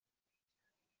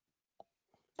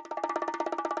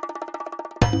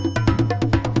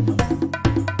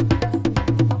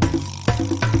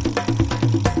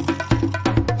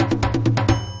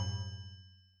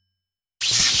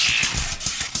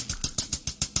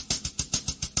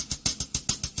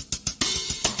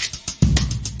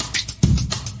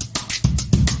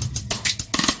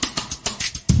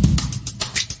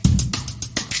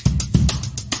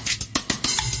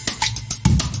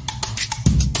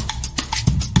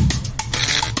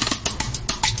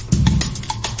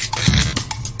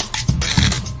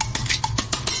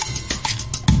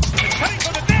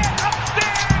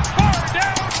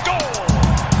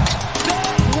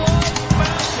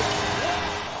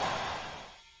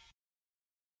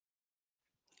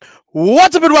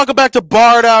What's up and welcome back to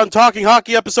Bardown Talking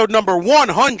Hockey episode number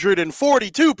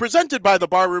 142 presented by the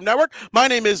Barroom Network. My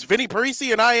name is Vinnie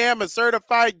Parisi and I am a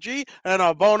certified G and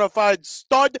a bona fide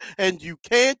stud and you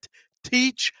can't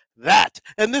teach that.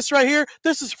 And this right here,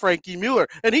 this is Frankie Mueller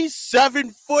and he's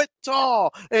 7 foot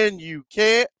tall and you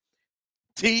can't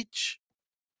teach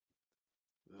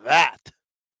that.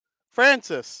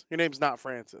 Francis, your name's not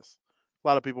Francis. A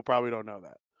lot of people probably don't know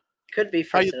that. Could be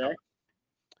for today.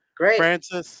 Great.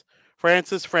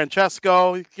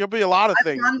 Francesco, you'll be a lot of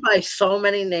things. I've gone by so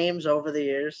many names over the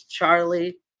years.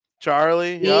 Charlie,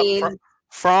 yep.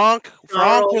 Frank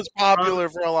was popular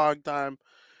for a long time.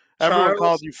 Everyone Charles,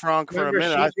 called you Frank for a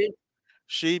minute.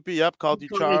 Sheepy, yep, called you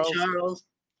Charles. Charles.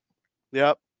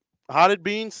 Yep. How did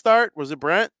Bean start? Was it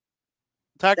Brent?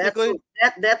 Technically?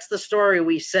 That's the story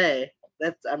we say.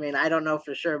 I don't know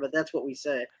for sure, but that's what we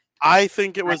say. I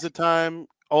think it was a time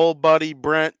old buddy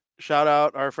Brent, shout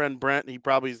out our friend Brent. He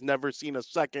probably has never seen a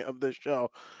second of this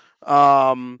show.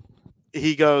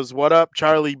 He goes, "What up,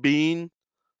 Charlie Bean?"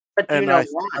 But and I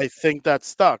think that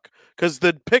stuck because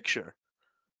the picture,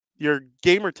 your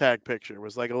gamer tag picture,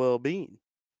 was like a little bean.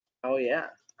 Oh yeah,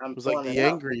 it was like the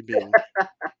angry bean.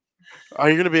 Are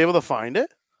you gonna be able to find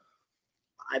it?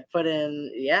 I put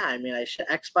in,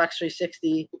 Xbox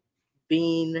 360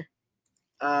 Bean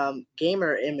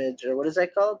gamer image, or what is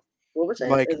that called? What was it?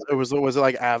 Like was it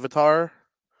like Avatar?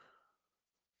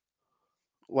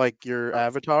 Like your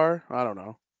avatar? I don't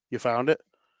know. You found it?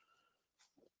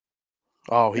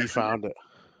 Oh, he found it.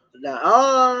 No.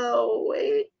 Oh,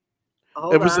 wait.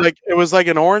 It was like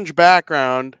an orange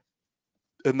background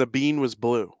and the bean was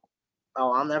blue.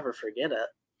 Oh, I'll never forget it.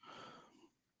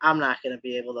 I'm not going to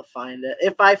be able to find it.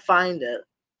 If I find it.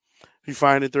 You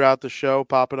find it throughout the show,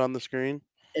 pop it on the screen?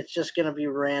 It's just going to be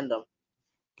random.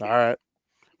 All right.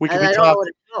 I don't know what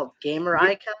it's called. Gamer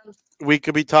icons? We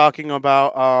could be talking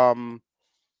about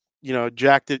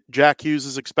Jack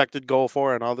Hughes' expected goal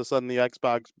for, and all of a sudden the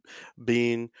Xbox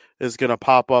bean is gonna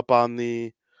pop up on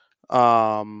the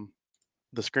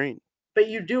screen. But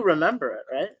you do remember it,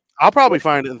 right? I'll probably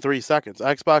find it in 3 seconds.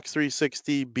 Xbox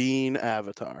 360 bean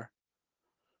avatar.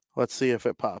 Let's see if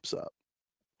it pops up.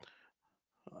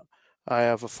 I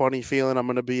have a funny feeling I'm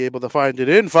gonna be able to find it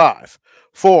in 5,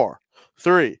 4,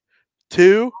 3,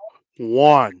 2,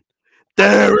 1.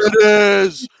 There it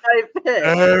is.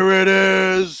 There it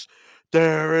is.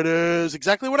 There it is.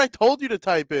 Exactly what I told you to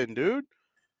type in, dude.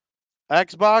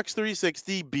 Xbox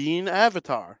 360 Bean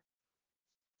Avatar.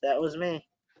 That was me.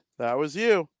 That was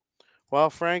you. Well,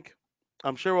 Frank,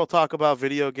 I'm sure we'll talk about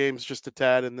video games just a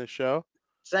tad in this show.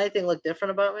 Does anything look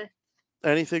different about me?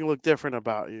 Anything look different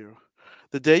about you?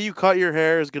 The day you cut your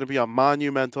hair is going to be a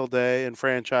monumental day in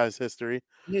franchise history.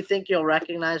 You think you'll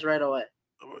recognize right away?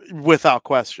 Without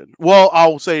question. Well,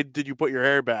 I'll say, did you put your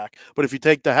hair back? But if you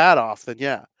take the hat off, then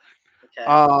yeah.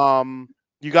 Okay.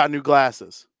 You got new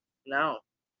glasses. No.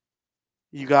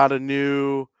 You got a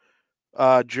new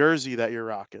jersey that you're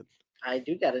rocking. I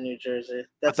do got a new jersey.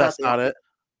 That's not it.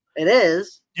 It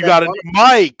is. You got a new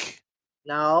mic.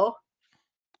 No.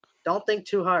 Don't think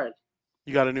too hard.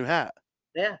 You got a new hat.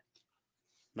 Yeah.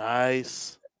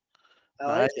 Nice. I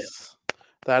like it.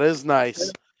 That is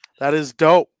nice. That is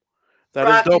dope. That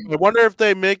is dope. I wonder if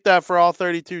they make that for all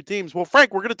 32 teams. Well,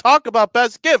 Frank, we're going to talk about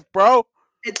best gift, bro.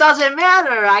 It doesn't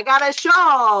matter. I got a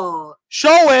show.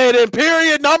 Show it in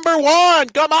period number 1.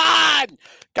 Come on.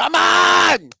 Come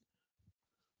on.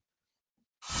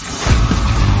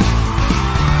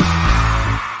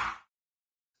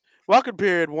 Welcome,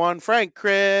 period 1. Frank,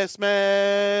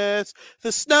 Christmas.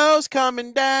 The snow's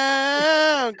coming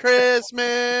down.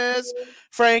 Christmas.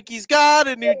 Frankie's got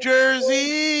a new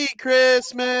jersey.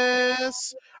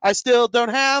 Christmas. I still don't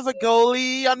have a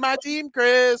goalie on my team.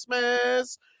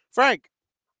 Christmas. Frank,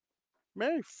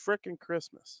 Merry frickin'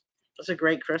 Christmas. It's a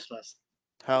great Christmas.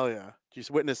 Hell yeah. Did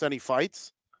you witness any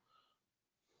fights?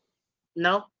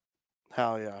 No.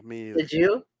 Hell yeah, me either. Did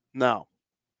you? No.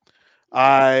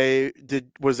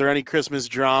 Was there any Christmas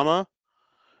drama?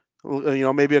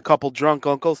 Maybe a couple drunk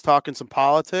uncles talking some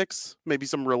politics, maybe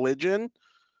some religion.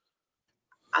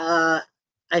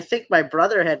 I think my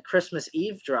brother had Christmas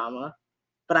Eve drama,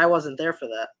 but I wasn't there for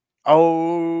that.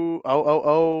 Oh.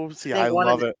 I See, I think one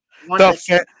of love the it. one of The the kids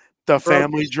fa- the broke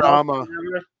family his shelf. drama.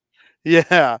 Remember?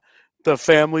 Yeah. The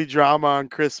family drama on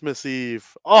Christmas Eve.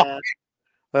 Oh, Yeah.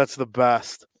 that's the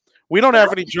best. We don't But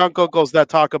have any drunk uncles that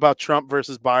talk about Trump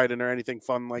versus Biden or anything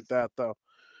fun like that, though.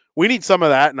 We need some of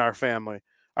that in our family.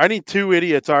 I need two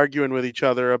idiots arguing with each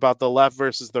other about the left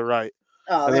versus the right.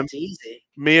 oh, And then that's easy.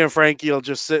 me and Frankie will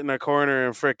just sit in a corner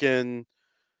and frickin'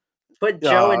 Put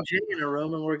Joe uh, and Jay in a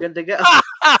room, and we're good to go.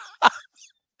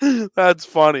 that's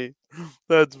funny.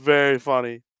 That's very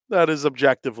funny. That is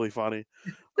objectively funny.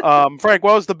 Frank,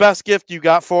 what was the best gift you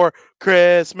got for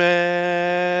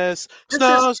Christmas? This is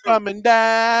Snow's coming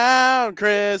down,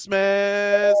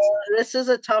 Christmas. this is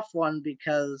a tough one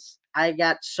because I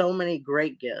got so many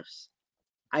great gifts.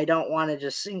 I don't want to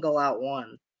just single out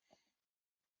one.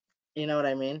 You know what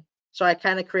I mean? So I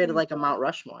kind of created like a Mount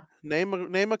Rushmore.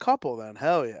 Name a couple then.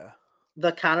 Hell yeah.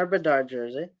 The Connor Bedard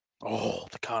jersey. Oh,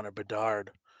 the Connor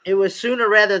Bedard. It was sooner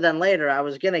rather than later. I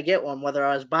was gonna get one, whether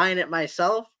I was buying it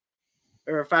myself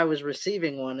or if I was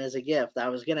receiving one as a gift. I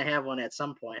was gonna have one at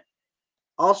some point.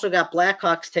 Also got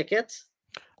Blackhawks tickets.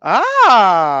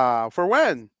 For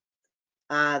when?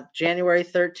 January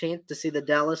 13th to see the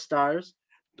Dallas Stars.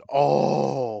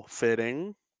 Oh,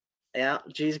 fitting. Yeah,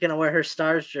 G's gonna wear her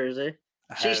Stars jersey.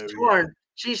 She's Hell yeah. torn.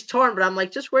 She's torn, but I'm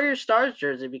like, just wear your Stars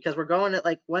jersey because we're going at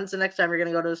like when's the next time you're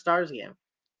gonna go to the Stars game?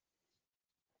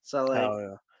 So like, Hell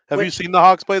yeah. Have you which seen the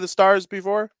Hawks play the Stars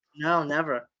before? no,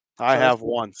 never. I So have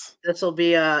once. this will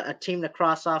be a team to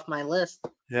cross off my list.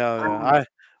 Yeah, yeah.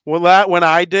 Um, When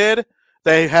I did,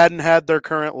 they hadn't had their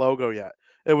current logo yet.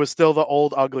 It was still the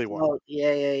old ugly one. oh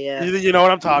yeah. You know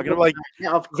what I'm talking about? Like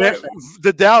Yeah, of course.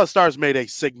 the Dallas Stars made a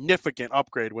significant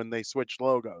upgrade when they switched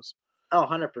logos. Oh,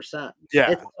 100%.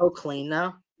 Yeah, It's so clean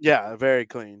now. yeah, very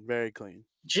clean, very clean.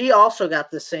 G also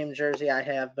got the same jersey I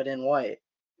have, but in white.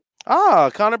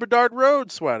 Connor Bedard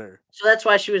road sweater. So that's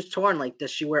why she was torn. Like,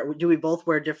 does she wear? Do we both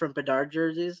wear different Bedard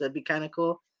jerseys? That'd be kind of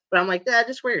cool. But I'm like, yeah,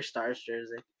 just wear your Stars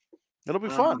jersey. It'll be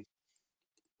Uh, fun.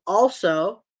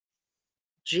 Also,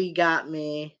 G got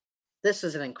me. This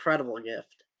is an incredible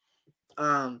gift.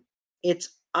 It's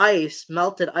ice,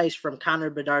 melted ice from Connor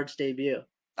Bedard's debut.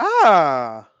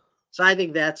 Ah, So I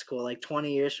think that's cool. Like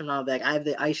 20 years from now, like I have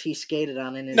the ice he skated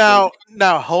on in his now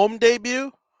home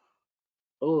debut.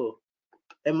 Oh,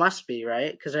 it must be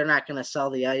right because they're not going to sell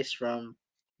the ice from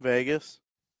Vegas,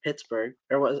 Pittsburgh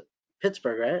or was it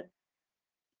Pittsburgh, right?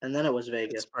 And then it was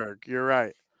Vegas. Pittsburgh. You're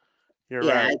right. You're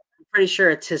Yeah, right. I'm pretty sure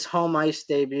it's his home ice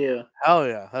debut. Hell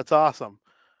yeah, that's awesome.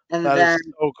 And That then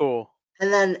is so cool.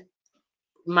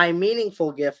 my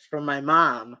meaningful gift from my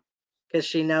mom because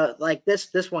she know like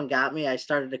this one got me. I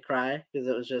started to cry because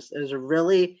it was a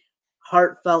really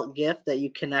heartfelt gift that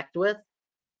you connect with.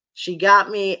 She got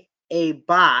me a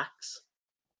box.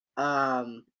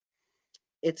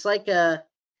 It's like I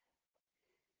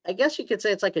guess you could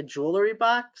say it's like a jewelry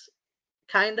box,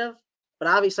 kind of. But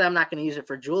obviously, I'm not going to use it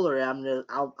for jewelry.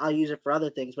 I'll use it for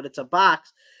other things. But it's a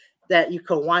box that you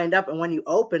could wind up, and when you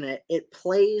open it, it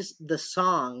plays the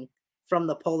song from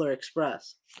the Polar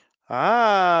Express.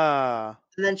 Ah,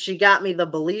 And then she got me the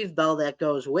Believe bell that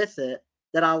goes with it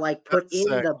that I'll like put that's in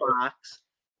sick. the box.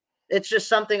 It's just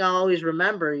something I'll always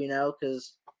remember,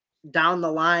 because down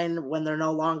the line when they're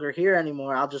no longer here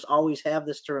anymore, I'll just always have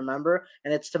this to remember,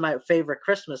 and it's to my favorite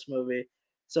Christmas movie.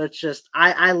 So it's just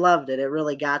I loved it. It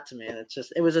really got to me. And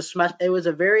it was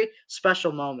a very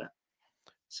special moment.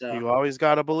 So You always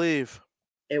gotta believe.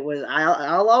 it was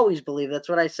I'll always believe. That's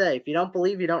what I say. If you don't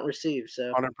believe, you don't receive.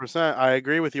 So 100%. I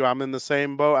agree with you. I'm in the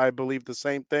same boat. I believe the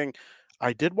same thing.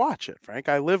 I did watch it, Frank.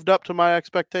 I lived up to my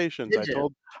expectations. did you?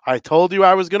 I told you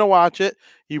I was going to watch it.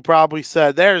 You probably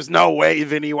said there's no way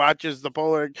Vinny watches the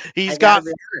Polar. I gotta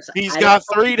be honest. He's I got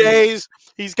don't 3 days.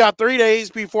 He's got 3 days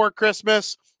before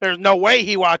Christmas. There's no way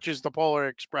he watches the Polar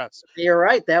Express. You're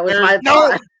right. That was There's my no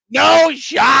thought. no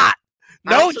shot.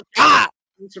 No I'm shot.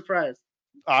 surprised.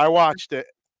 I watched it.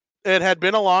 It had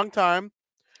been a long time.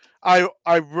 I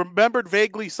remembered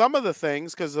vaguely some of the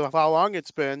things because of how long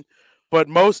it's been, but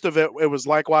most of it was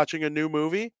like watching a new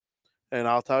movie. And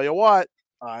I'll tell you what,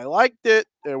 I liked it.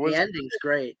 The ending's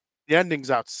great. The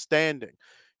ending's outstanding.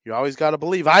 You always got to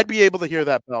believe. I'd be able to hear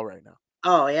that bell right now.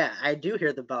 Oh yeah, I do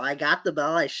hear the bell. I got the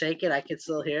bell. I shake it. I can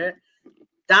still hear it.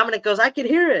 Dominic goes, I can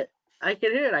hear it. I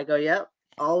can hear it. I go, yep.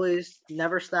 Always,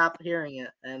 never stop hearing it.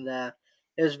 And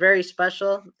it was very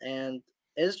special. And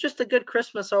it was just a good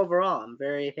Christmas overall. I'm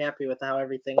very happy with how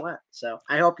everything went. So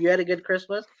I hope you had a good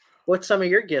Christmas. What's some of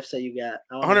your gifts that you got?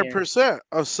 I want to hear. 100%.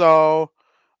 So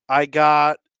I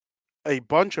got a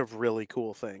bunch of really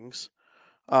cool things.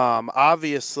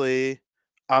 Obviously,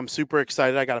 I'm super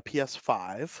excited. I got a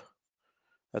PS5.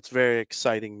 That's very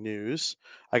exciting news.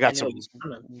 I I got knew it some was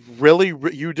coming.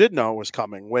 you did know it was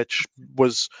coming, which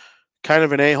was kind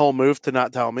of an a-hole move to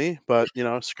not tell me, but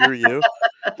screw you.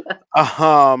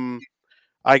 Um,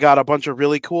 I got a bunch of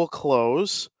really cool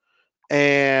clothes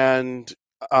and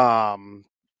um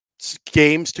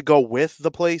games to go with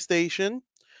the PlayStation.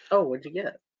 Oh, what'd you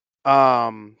get?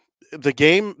 Um, the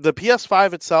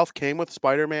PS5 itself came with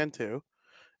Spider-Man 2.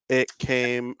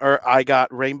 I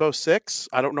got Rainbow Six.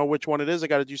 I don't know which one it is. I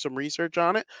got to do some research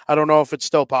on it. I don't know if it's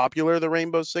still popular, the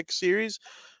Rainbow Six series.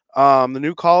 The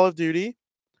new Call of Duty,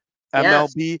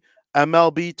 Yes,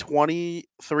 MLB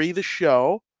 23, the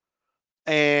show,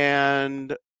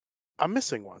 and I'm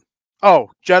missing one.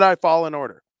 Oh, Jedi Fallen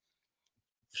Order.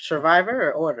 Survivor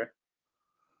or Order?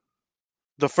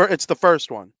 It's the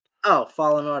first one. Oh,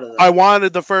 Fallen Order I then.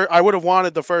 wanted the first. I would have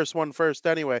wanted the first one first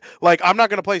anyway. Like I'm not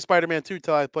gonna play Spider-Man 2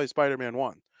 till I play Spider-Man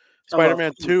 1. Oh, of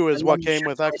Spider-Man course. 2 is And then what you came should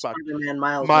with play Xbox. Spider-Man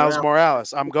Miles Miles Morales.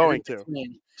 Morales. I'm And going in to.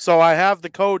 between. So I have the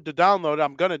code to download it.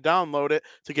 I'm gonna download it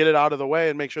to get it out of the way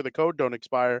and make sure the code don't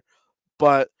expire.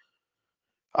 But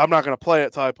I'm not gonna play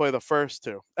it till I play the first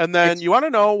two. And then It's you want to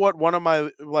know what one of my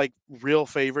like real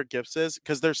favorite gifts is?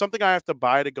 Because there's something I have to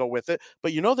buy to go with it.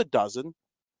 But the Dozen,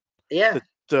 yeah.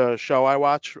 the show I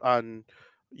watch on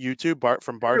YouTube,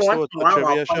 from Every once Barstool, it's in a the while, I'll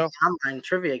trivia play show. the online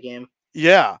trivia game.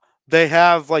 Yeah, they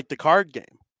have like the card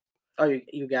game. Oh,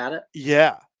 you got it?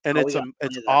 Yeah, and Oh, we got to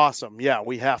it's play that. awesome. Yeah,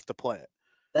 we have to play it.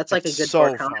 That's like It's a good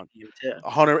Door so County fun. game too.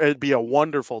 100. It'd be a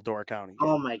wonderful door counting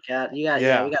Oh game. my god, yeah, we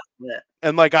Yeah, got to play it.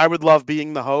 and like I would love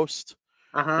being the host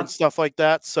Uh huh. and stuff like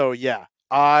that. So yeah,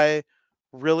 I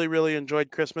really really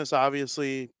enjoyed Christmas.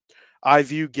 Obviously, I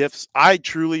view gifts. I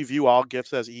truly view all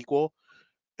gifts as equal.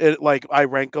 It like I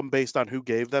rank them based on who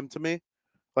gave them to me.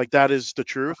 Like that is the Uh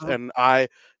truth, huh. and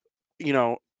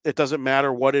it doesn't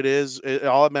matter what it is.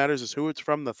 All it matters is who it's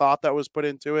from, the thought that was put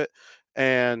into it.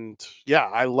 And yeah,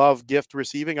 I love gift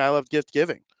receiving. I love gift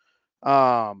giving.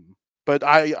 But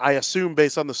I assume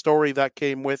based on the story that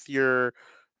came with your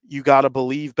 "You Gotta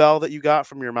Believe" bell that you got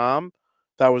from your mom,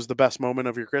 that was the best moment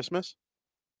of your Christmas.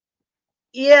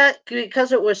 Yeah,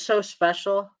 because it was so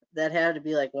special. That had to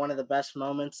be like one of the best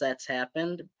moments that's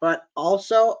happened. But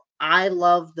also, I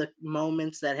love the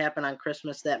moments that happen on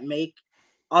Christmas that make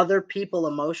other people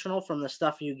emotional from the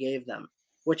stuff you gave them,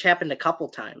 which happened a couple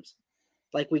times.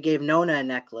 Like we gave Nona a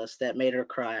necklace that made her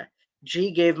cry.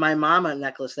 G gave my mom a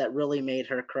necklace that really made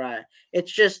her cry.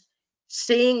 It's just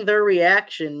seeing their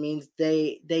reaction means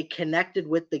they connected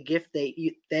with the gift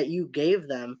that you gave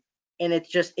them, and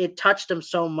it touched them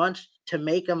so much to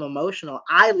make them emotional.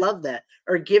 I love that.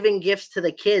 Or giving gifts to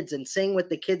the kids and seeing what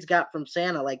the kids got from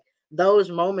Santa, like those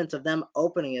moments of them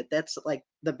opening it. That's like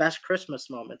the best Christmas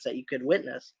moments that you could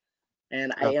witness.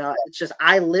 And Yeah. it's just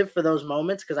I live for those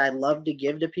moments because I love to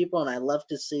give to people and I love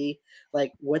to see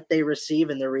like what they receive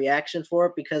and their reaction for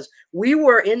it because we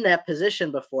were in that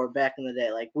position before back in the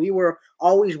day. Like we were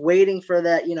always waiting for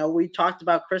that. We talked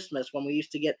about Christmas when we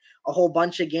used to get a whole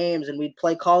bunch of games and we'd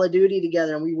play Call of Duty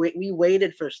together and we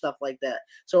waited for stuff like that.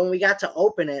 So when we got to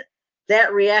open it,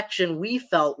 that reaction we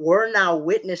felt we're now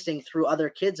witnessing through other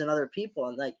kids and other people,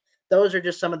 and like those are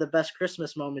just some of the best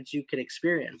Christmas moments you could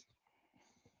experience.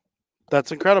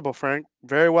 That's incredible, Frank.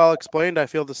 Very well explained. I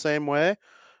feel the same way.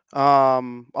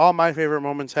 All my favorite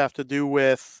moments have to do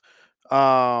with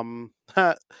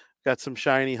got some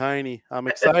shiny hiney. I'm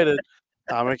excited.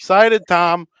 I'm excited,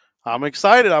 Tom. I'm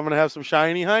excited. I'm gonna have some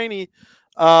shiny hiney.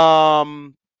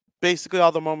 Um Basically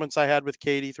all the moments I had with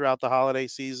Katie throughout the holiday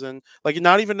season, like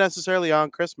not even necessarily on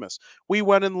Christmas. We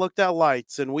went and looked at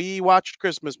lights and we watched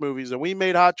Christmas movies and we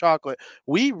made hot chocolate.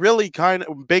 We really kind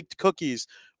of baked cookies.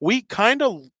 We kind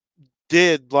of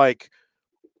did like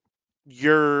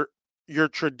your your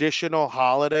traditional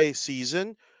holiday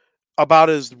season about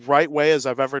as right way as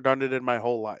I've ever done it in my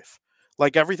whole life.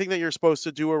 Like everything that you're supposed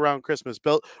to do around Christmas.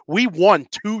 We won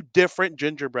two different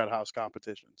gingerbread house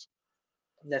competitions.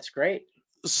 That's great.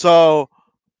 So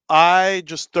I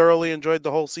just thoroughly enjoyed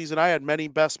the whole season. I had many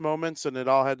best moments and it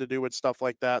all had to do with stuff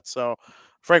like that. So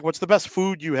Frank, what's the best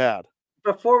food you had?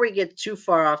 Before we get too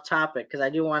far off topic, because I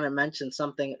do want to mention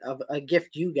something of a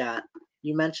gift you got.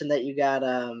 You mentioned that you got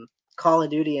Call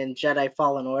of Duty and Jedi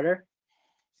Fallen Order.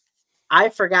 I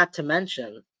forgot to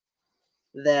mention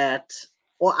that.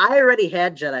 Well, I already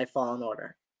had Jedi Fallen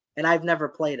Order, and I've never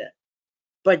played it.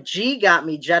 But G got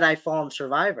me Jedi Fallen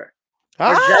Survivor,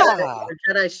 or Jedi Ah, or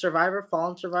Jedi Survivor,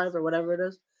 Fallen Survivor, whatever it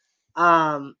is.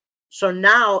 Um, So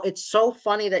now it's so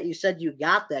funny that you said you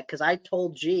got that, because I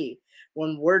told G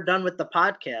when we're done with the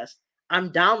podcast,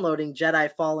 I'm downloading Jedi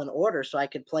Fallen Order so I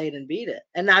could play it and beat it.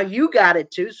 And now you got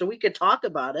it too, so we could talk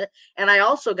about it. And I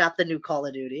also got the new Call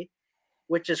of Duty,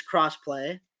 which is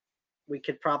crossplay. We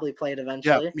could probably play it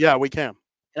eventually. Yeah, we can.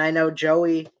 And I know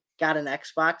Joey got an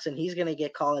Xbox and he's gonna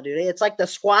get Call of Duty. It's like the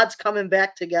squad's coming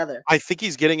back together. I think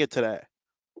he's getting it today.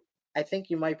 I think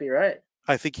you might be right.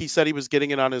 I think he said he was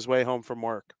getting it on his way home from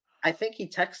work. I think he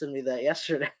texted me that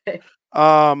yesterday.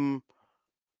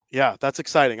 Yeah, that's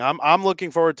exciting. I'm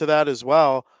looking forward to that as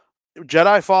well.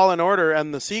 Jedi Fallen Order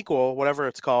and the sequel, whatever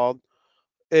it's called,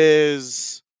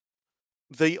 is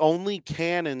the only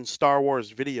canon Star Wars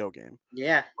video game.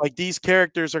 Yeah. Like these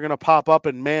characters are going to pop up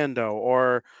in Mando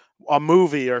or a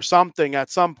movie or something at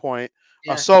some point,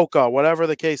 Yeah. Ahsoka, whatever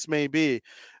the case may be.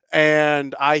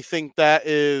 And I think that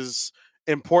is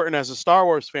important as a Star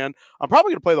Wars fan. I'm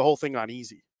probably going to play the whole thing on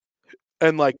easy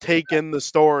and like take in the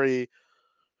story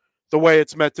the way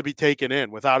it's meant to be taken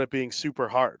in without it being super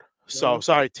hard. So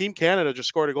sorry, Team Canada just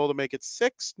scored a goal to make it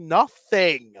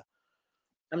 6-0.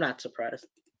 I'm not surprised.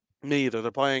 Me either.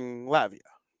 They're playing Latvia,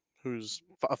 who's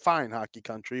a fine hockey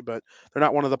country, but they're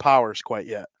not one of the powers quite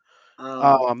yet.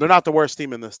 They're not the worst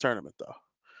team in this tournament, though.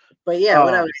 But yeah,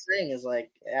 what I was saying is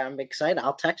like, I'm excited.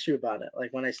 I'll text you about it,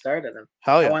 like when I started them.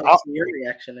 Hell yeah! I want to see your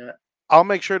reaction to it. I'll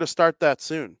make sure to start that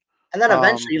soon. And then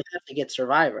eventually you'll have to get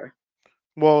Survivor.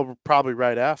 Well, probably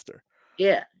right after.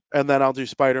 Yeah. And then I'll do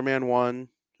Spider-Man 1,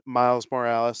 Miles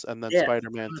Morales, and then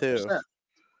Spider-Man 2. 100%.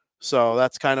 So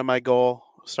that's kind of my goal.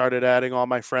 Started adding all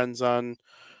my friends on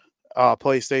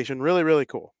PlayStation. Really, really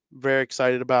cool. Very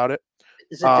excited about it.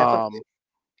 Is it difficult?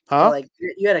 Huh? Like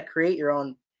you had to create your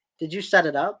own. Did you set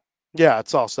it up? Yeah,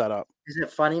 it's all set up. Is it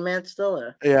Funny Man still?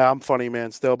 Or? Yeah, I'm Funny Man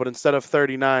still, but instead of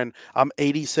 39, I'm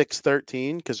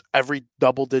 8613 because every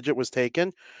double digit was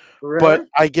taken. Really? But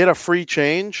I get a free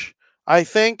change, I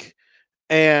think.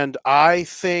 And I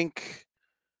think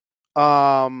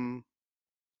the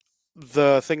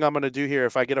thing I'm going to do here,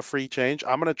 if I get a free change,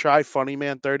 I'm going to try Funny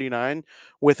Man 39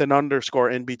 with an underscore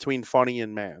in between funny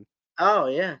and man. Oh,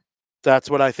 yeah. That's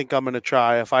what I think I'm going to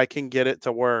try. If I can get it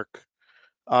to work,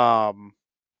 I'm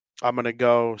going to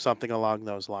go something along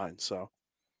those lines. So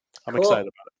I'm excited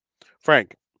about it.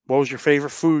 Frank, what was your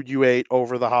favorite food you ate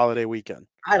over the holiday weekend?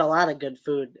 I had a lot of good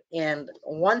food. And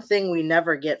one thing we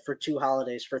never get for two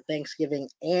holidays, for Thanksgiving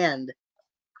and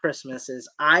Christmas, is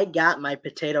I got my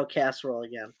potato casserole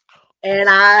again. And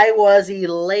I was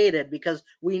elated because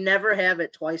we never have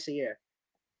it twice a year.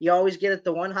 You always get it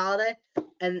the one holiday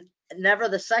and never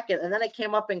the second. And then it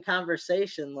came up in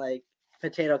conversation, like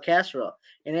potato casserole.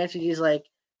 And Angie's like,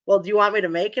 well, do you want me to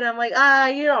make it? I'm like,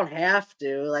 you don't have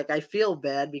to. Like, I feel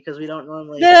bad because we don't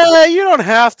normally. Yeah, you don't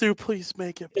have to. Please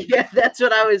make it. Please. Yeah, that's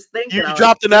what I was thinking. You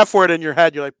dropped an F word in your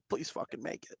head. You're like, please fucking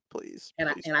make it. Please. And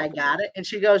I got it. And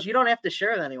she goes, you don't have to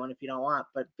share with anyone if you don't want.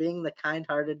 But being the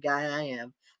kind-hearted guy I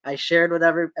am, I shared with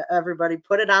everybody,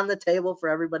 put it on the table for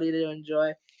everybody to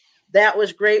enjoy. That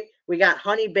was great. We got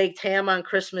honey baked ham on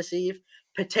Christmas Eve,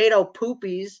 potato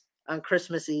poopies on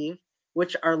Christmas Eve,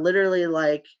 which are literally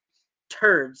like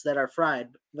turds that are fried,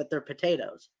 but they're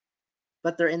potatoes.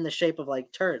 But they're in the shape of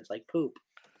like turds, like poop.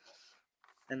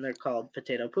 And they're called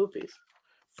potato poopies.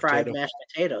 Fried mashed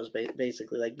potatoes,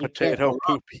 basically. Like potato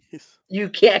poopies. You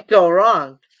can't go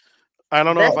wrong. I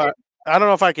don't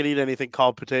know if I could eat anything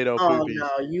called potato poopies.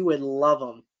 Oh no, you would love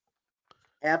them.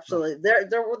 Absolutely.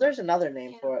 There's another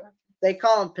name for it. They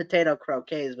call them potato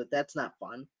croquets, but that's not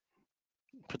fun.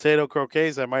 Potato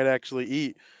croquets, I might actually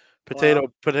eat.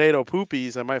 Potato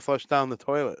poopies, I might flush down the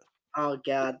toilet. Oh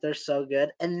God, they're so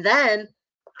good. And then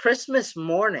Christmas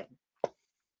morning,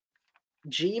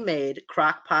 G made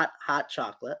crockpot hot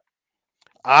chocolate.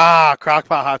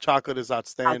 Crockpot hot chocolate is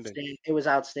outstanding. It was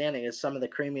outstanding. It's some of the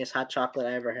creamiest hot chocolate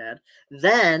I ever had.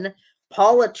 Then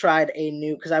Paula tried a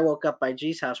new, because I woke up by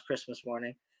G's house Christmas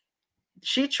morning.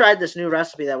 She tried this new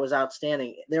recipe that was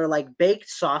outstanding. They were like baked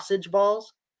sausage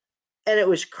balls, and it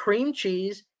was cream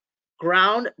cheese,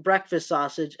 ground breakfast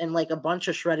sausage, and like a bunch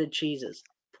of shredded cheeses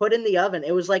put in the oven.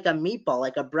 It was like a meatball,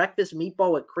 like a breakfast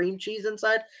meatball with cream cheese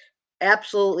inside.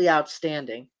 Absolutely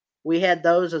outstanding. We had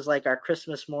those as like our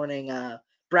Christmas morning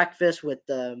breakfast with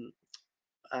the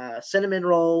cinnamon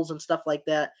rolls and stuff like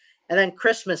that. And then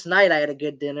Christmas night, I had a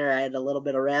good dinner. I had a little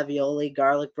bit of ravioli,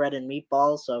 garlic bread, and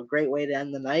meatballs. So great way to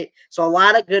end the night. So a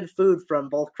lot of good food from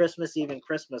both Christmas Eve and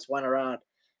Christmas went around.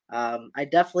 I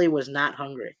definitely was not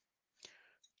hungry.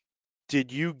 Did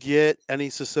you get any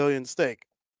Sicilian steak?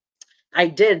 I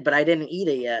did, but I didn't eat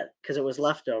it yet because it was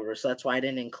leftover. So that's why I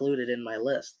didn't include it in my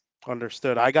list.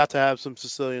 Understood. I got to have some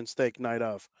Sicilian steak night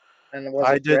of. And was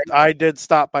it great? I did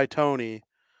stop by Tony,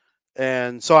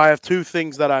 and so I have two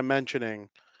things that I'm mentioning.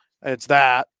 It's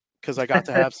that because I got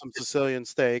to have some Sicilian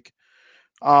steak.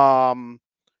 Um,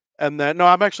 and then no,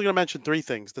 I'm actually going to mention three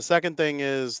things. The second thing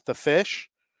is the fish.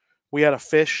 We had a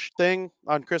fish thing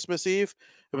on Christmas Eve.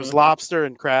 It was Mhm, lobster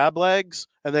and crab legs,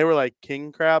 and they were like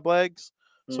king crab legs.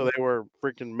 So mhm. they were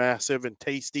freaking massive and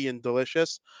tasty and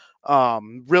delicious.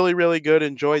 Really, really good.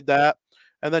 Enjoyed that.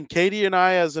 And then Katie and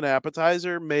I, as an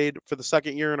appetizer, made for the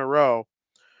second year in a row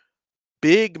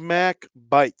Big Mac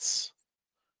bites,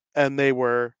 and they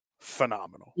were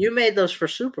phenomenal. You made those for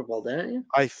Super Bowl, didn't you?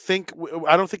 I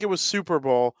don't think it was Super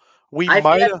Bowl. We I've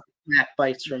might had have Mac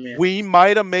bites from you.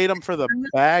 made them for the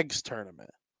bags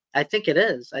tournament I think it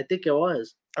is. I think it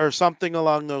was. or something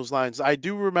along those lines. I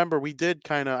do remember we did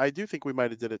I do think we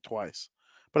might have did it twice,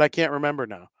 but I can't remember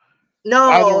now.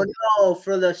 No, Either no.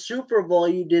 For the Super Bowl,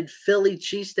 you did Philly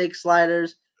cheesesteak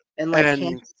sliders and like and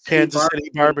Kansas City Kansas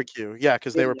City barbecue. barbecue, yeah,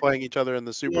 because they Yeah, were playing each other in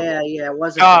the Super yeah, Bowl. yeah. It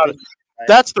wasn't the God, big guy.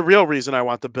 that's the real reason I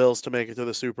want the Bills to make it to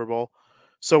the Super Bowl,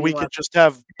 so we You could want? just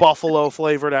have buffalo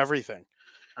flavored everything.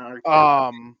 Oh God.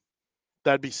 Um,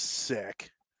 that'd be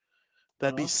sick.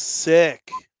 That'd be Well,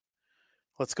 sick.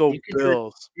 Let's go you could do it.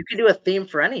 Bills. You could do a theme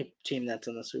for any team that's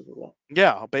in the Super Bowl.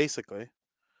 Yeah, basically.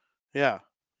 Yeah.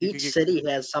 You could Each get city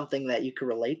has something that you could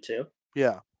relate to.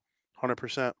 yeah,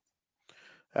 100%.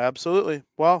 Absolutely.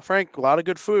 Well, Frank, a lot of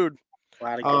good food. A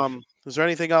lot of good food. Is there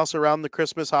anything else around the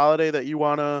Christmas holiday that you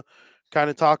want to kind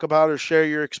of talk about or share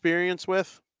your experience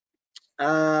with?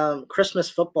 Christmas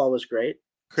football was great.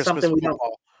 Christmas Something we don't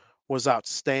football was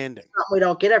outstanding. something we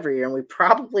don't get every year, and we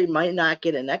probably might not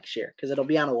get it next year because it'll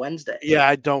be on a Wednesday. Yeah,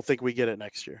 I don't think we get it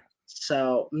next year.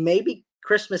 So maybe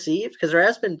Christmas Eve because there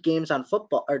has been games on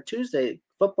football or Tuesday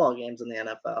football games in the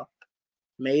NFL.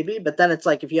 Maybe, but then it's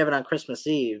like if you have it on Christmas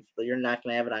Eve, but you're not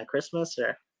going to have it on Christmas,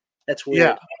 or that's Yeah.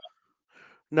 weird.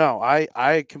 No,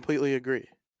 I completely agree.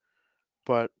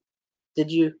 But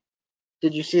Did you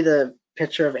did you see the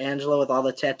picture of Angelo with all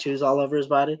the tattoos all over his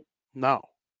body? no.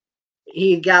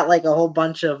 He got like a whole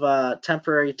bunch of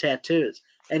temporary tattoos,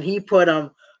 and he put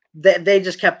them. They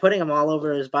just kept putting them all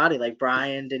over his body, like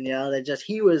Brian, Danielle.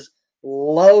 He was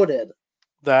loaded.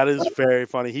 That is very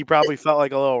funny. He probably felt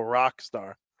like a little rock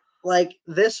star. Like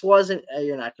this wasn't.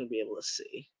 You're not going to be able to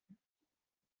see.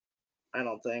 I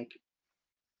don't think.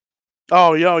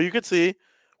 Oh, you could see. You see,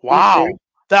 Wow.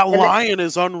 That and lion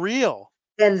is unreal.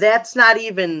 and that's not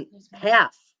even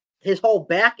half. His whole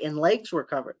back and legs were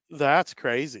covered, That's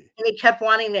crazy. and he kept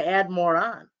wanting to add more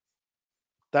on.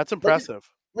 That's Look at,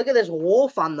 impressive. look at this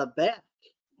wolf on the back.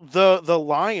 The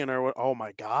lion or what? Oh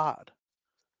my god.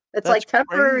 It's That's like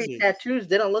temporary crazy. tattoos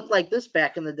didn't look like this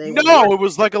back in the day. When No, it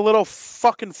was like a little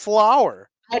fucking flower.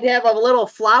 I'd have a little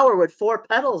flower with 4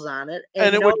 petals on it, And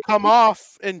and it no. would come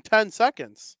off in 10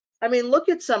 seconds. I mean, look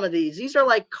at some of these. These are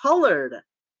like colored.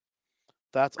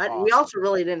 That's We awesome. also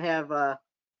really didn't have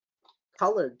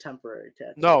colored temporary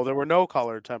tattoos. No, there were no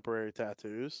colored temporary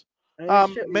tattoos. I mean,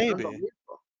 this shit was Maybe. unbelievable.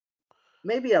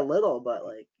 Maybe a little, but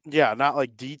like. Yeah, not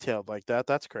like detailed like that.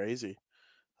 That's crazy.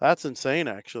 That's insane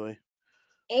actually.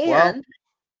 Well, And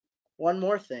one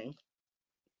more thing.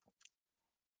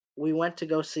 We went to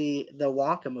go see the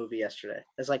Wonka movie yesterday.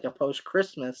 It's like a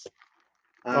post-Christmas.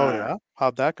 oh yeah.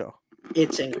 How'd that go?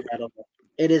 It's incredible.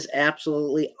 It is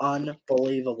absolutely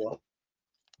unbelievable.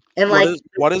 And like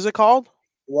What is it called?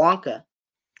 Wonka,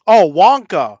 Oh,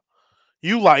 Wonka.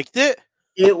 You liked it?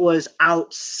 it was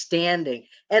outstanding.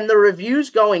 And the reviews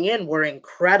going in were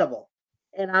incredible.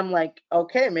 And I'm like,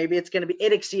 okay, maybe it's going to be,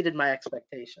 it exceeded my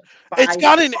expectations. It's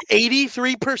got an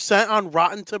 83% on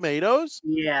Rotten Tomatoes.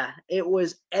 Yeah, it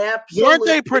was Weren't absolutely,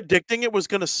 they predicting it was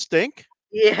going to stink?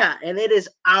 yeah, and it is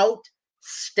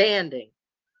outstanding.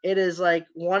 It is like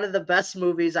one of the best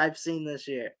movies I've seen this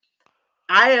year.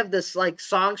 I have this like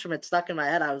songs from it stuck in my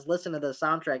head. I was listening to the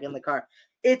soundtrack in the car.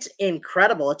 It's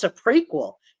incredible. It's a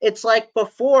prequel. It's like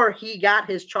before he got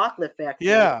his chocolate factory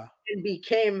Yeah. and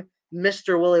became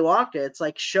Mr. Willy Wonka. It's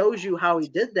like shows you how he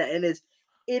did that. And it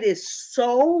is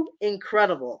so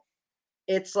incredible.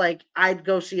 It's like I'd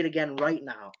go see it again right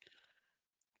now.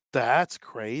 That's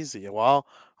crazy. Well,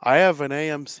 I have an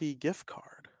AMC gift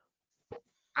card.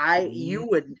 You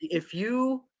would if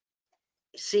you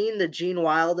seen the Gene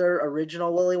Wilder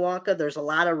original Willy Wonka, there's a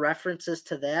lot of references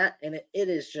to that, and it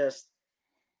is just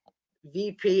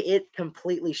VP. It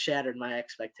completely shattered my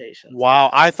expectations. Wow,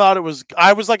 I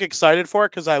was like excited for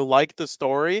it because I liked the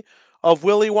story of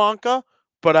Willy Wonka,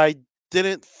 but I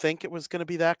didn't think it was going to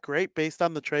be that great based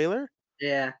on the trailer.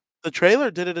 Yeah, The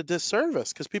trailer did it a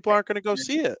disservice because people aren't going to go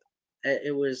see it.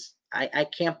 it was. I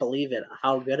can't believe it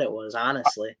how good it was.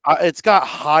 Honestly, It's got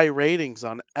high ratings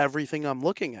on everything I'm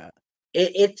looking at.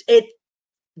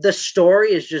 The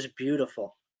story is just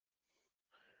beautiful.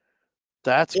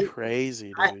 That's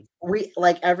crazy, dude. We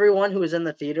like everyone who was in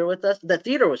the theater with us. The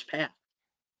theater was packed.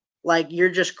 Like you're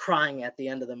just crying at the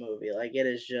end of the movie. Like it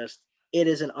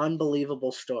is an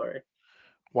unbelievable story.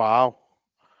 Wow.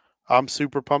 I'm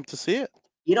super pumped to see it.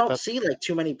 You don't That's see like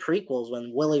too many prequels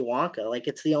when Willy Wonka. Like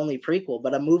it's the only prequel,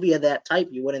 but a movie of that type,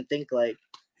 you wouldn't think like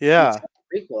you'd see yeah,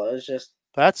 a prequel. It was just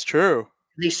that's true.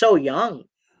 he's so young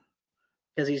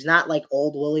because he's not like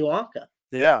old Willy Wonka.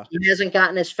 Yeah. He hasn't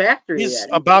gotten his factory He's yet.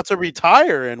 about to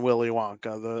retire in Willy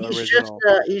Wonka, the original.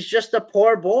 He's just a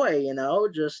poor boy,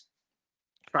 just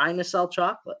trying to sell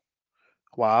chocolate.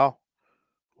 Wow.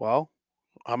 Well,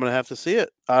 I'm gonna have to see it.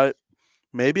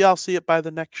 Maybe I'll see it by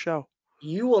the next show.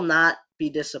 You will not be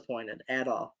disappointed at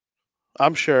all.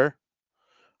 I'm sure.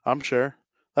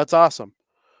 That's awesome.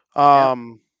 Yep.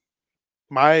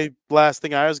 My last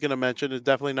thing I was gonna mention is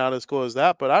definitely not as cool as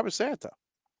that, but I was Santa.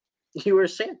 You were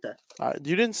Santa.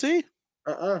 You didn't see?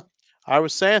 Uh-uh. I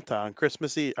was Santa on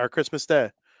Christmas Eve or Christmas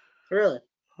Day, Really?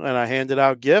 and I handed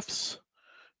out gifts.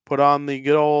 Put on the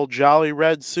good old jolly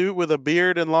red suit with a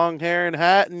beard and long hair and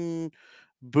hat and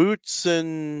boots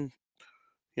and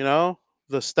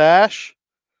the stash.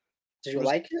 Did It you was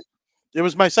like it? it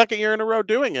was my second year in a row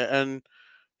doing it, and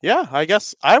yeah, I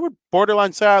guess I would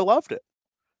borderline say I loved it.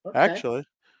 Okay. Actually,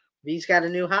 V's got a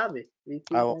new hobby.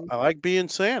 I like being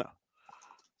Santa.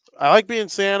 I like being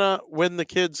Santa when the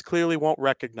kids clearly won't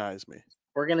recognize me.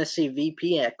 We're gonna see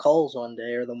VP at Kohl's one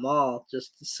day or the mall,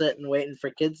 just sitting waiting for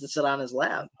kids to sit on his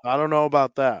lap. I don't know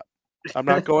about that. I'm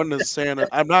not going to Santa.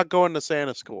 I'm not going to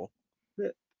Santa school.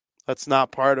 That's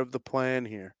not part of the plan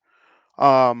here.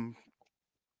 Um,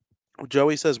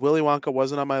 Joey says Willy Wonka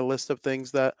wasn't on my list of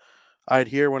things that I'd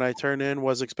hear when I turn in.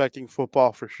 Was expecting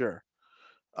football for sure.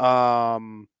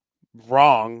 Wrong.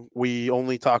 We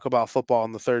only talk about football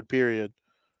in the third period.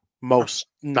 Most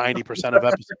 90% of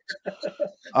episodes.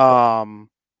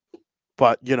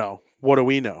 But what do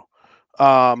we know?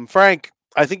 Frank,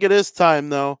 I think it is time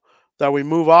though that we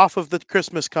move off of the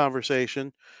Christmas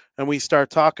conversation and we start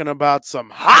talking about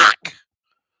some hock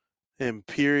in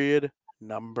period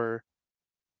number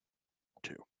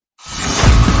 2.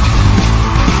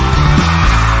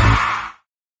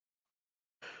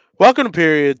 Welcome to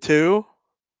period 2.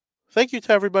 Thank you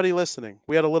to everybody listening.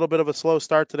 We had a little bit of a slow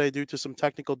start today due to some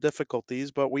technical difficulties,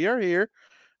 but we are here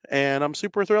and I'm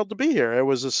super thrilled to be here. It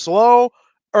was a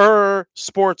slower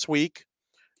sports week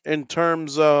in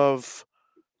terms of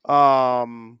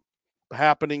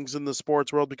happenings in the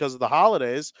sports world because of the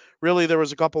holidays. Really, there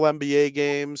was a couple NBA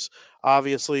games.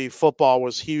 Obviously, football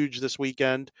was huge this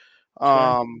weekend.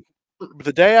 Sure.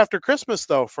 The day after Christmas,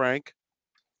 though, Frank,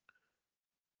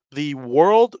 the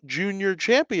World Junior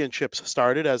Championships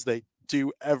started, as they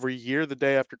do every year the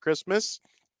day after Christmas.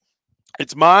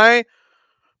 It's my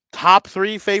top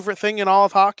 3 favorite thing in all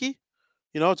of hockey.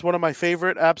 It's one of my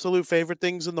absolute favorite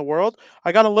things in the world.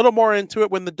 I got a little more into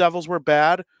it when the Devils were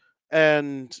bad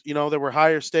and, there were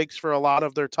higher stakes for a lot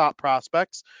of their top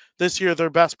prospects. This year, their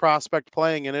best prospect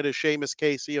playing in it is Seamus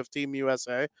Casey of Team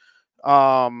USA.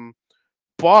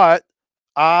 But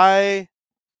I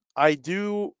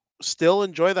do still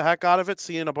enjoy the heck out of it,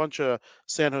 seeing a bunch of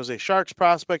San Jose Sharks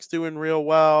prospects doing real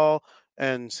well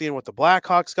and seeing what the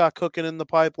Blackhawks got cooking in the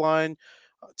pipeline.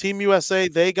 Team USA,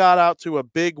 they got out to a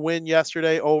big win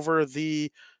yesterday over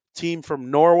the team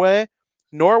from Norway.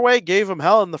 Norway gave them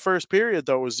hell in the first period,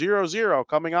 though. It was 0-0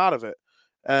 coming out of it.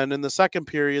 And in the second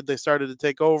period, they started to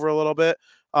take over a little bit.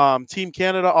 Team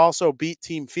Canada also beat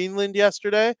Team Finland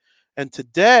yesterday. And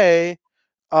today,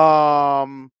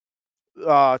 Team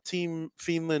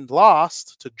Finland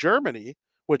lost to Germany,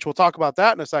 which we'll talk about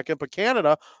that in a second. But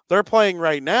Canada, they're playing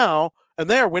right now, and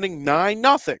they are winning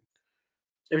 9-0.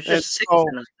 It was just 6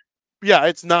 yeah,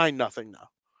 it's 9-0 now.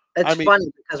 It's funny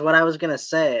because what I was gonna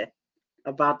say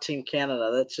about Team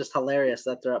Canada, that's just hilarious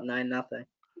that they're up 9-0.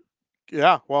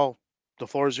 Yeah, well, the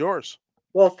floor is yours.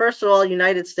 Well, first of all,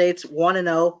 United States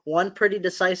 1-0, won pretty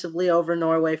decisively over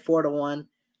Norway 4-1.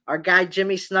 Our guy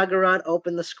Jimmy Snuggerud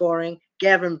opened the scoring.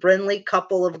 Gavin Brindley,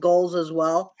 couple of goals as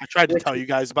well. I tried to tell you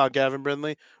guys about Gavin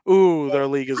Brindley. Ooh, their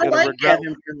league is going to regret.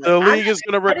 The league is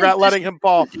going to regret letting him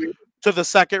fall to the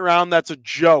second round. That's a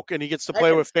joke, and he gets to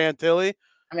play with Fantilli.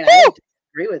 I mean, I didn't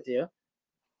agree with you,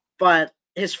 but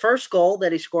his first goal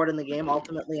that he scored in the game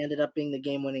ultimately ended up being the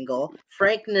game-winning goal.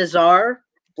 Frank Nazar,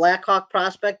 Blackhawk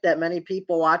prospect that many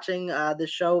people watching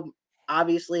this show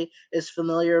obviously is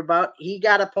familiar about. He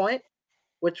got a point,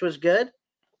 which was good.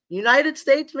 United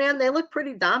States, man, they look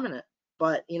pretty dominant.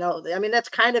 But, that's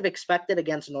kind of expected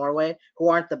against Norway, who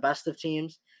aren't the best of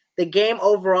teams. The game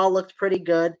overall looked pretty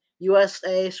good.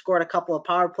 USA scored a couple of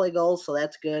power play goals, so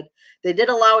that's good. They did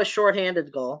allow a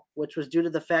shorthanded goal, which was due to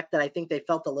the fact that I think they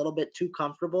felt a little bit too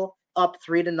comfortable, up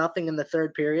 3-0 in the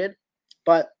third period.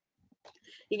 But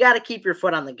you got to keep your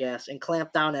foot on the gas and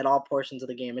clamp down at all portions of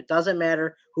the game. It doesn't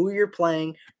matter who you're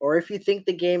playing or if you think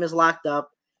the game is locked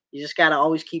up. You just got to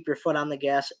always keep your foot on the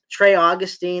gas. Trey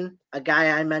Augustine, a guy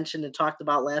I mentioned and talked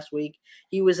about last week,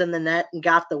 he was in the net and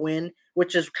got the win,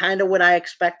 which is kind of what I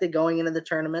expected going into the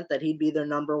tournament, that he'd be their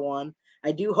number one.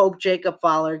 I do hope Jacob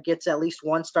Fowler gets at least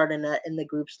one start in the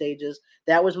group stages.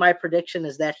 That was my prediction,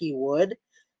 is that he would,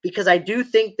 because I do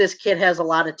think this kid has a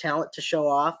lot of talent to show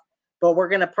off. But we're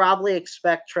going to probably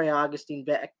expect Trey Augustine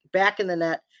back in the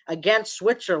net against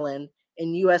Switzerland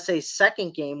in USA's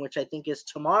second game, which I think is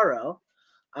tomorrow.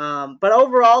 But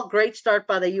overall, great start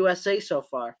by the USA so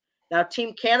far. Now,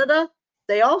 Team Canada,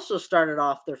 they also started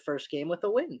off their first game with a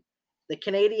win. The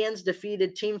Canadians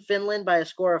defeated Team Finland by a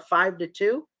score of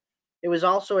 5-2. It was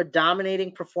also a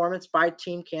dominating performance by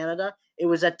Team Canada. It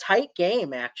was a tight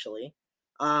game, actually,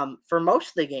 for most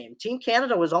of the game. Team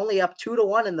Canada was only up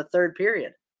 2-1 in the third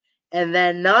period. And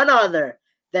then none other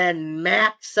than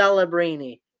Max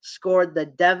Celebrini scored the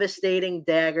devastating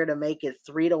dagger to make it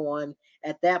 3-1.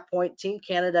 At that point, Team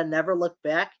Canada never looked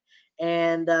back,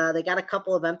 and they got a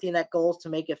couple of empty net goals to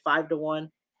make it 5-1.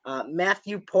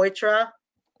 Matthew Poitras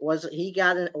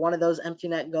got one of those empty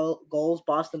net goals.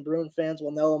 Boston Bruins fans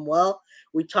will know him well.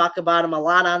 We talk about him a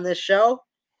lot on this show.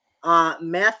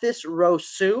 Mathis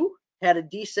Rousseau had a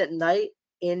decent night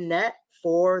in net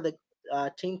for the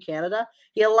Team Canada.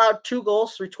 He allowed 2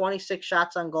 goals through 26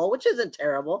 shots on goal, which isn't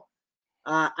terrible.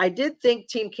 I did think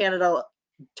Team Canada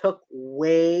took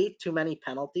way too many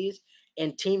penalties,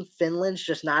 and Team Finland's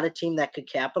just not a team that could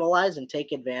capitalize and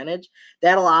take advantage.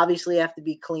 That'll obviously have to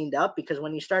be cleaned up, because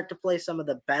when you start to play some of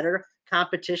the better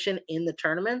competition in the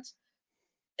tournaments,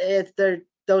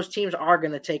 those teams are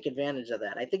going to take advantage of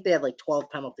that. I think they had like 12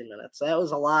 penalty minutes. So that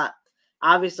was a lot.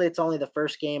 Obviously, it's only the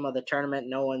first game of the tournament.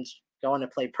 No one's going to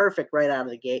play perfect right out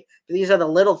of the gate. But these are the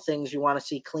little things you want to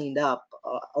see cleaned up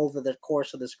over the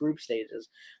course of this group stages.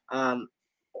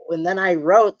 And then I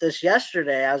wrote this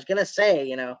yesterday. I was going to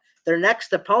say, their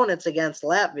next opponent's against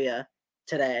Latvia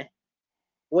today,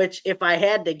 which if I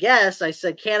had to guess, I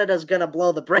said Canada's going to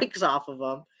blow the brakes off of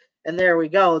them. And there we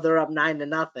go. They're up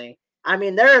 9-0. I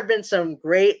mean, there have been some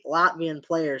great Latvian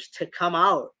players to come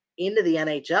out into the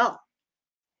NHL.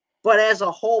 But as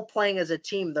a whole, playing as a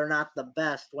team, they're not the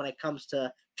best when it comes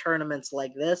to tournaments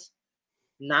like this.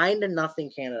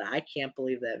 9-0 Canada. I can't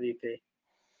believe that, VP.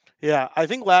 Yeah, I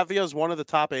think Latvia is one of the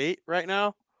top 8 right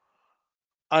now.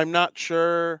 I'm not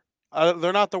sure.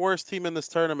 They're not the worst team in this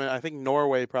tournament. I think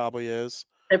Norway probably is.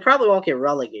 They probably won't get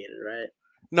relegated, right?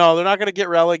 No, they're not going to get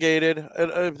relegated.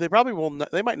 They probably will.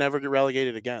 They might never get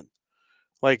relegated again.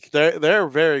 Like they're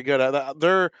very good at that.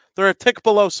 They're a tick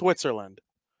below Switzerland.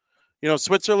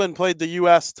 Switzerland played the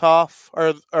U.S. tough,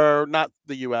 or not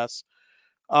the U.S.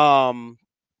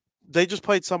 They just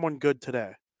played someone good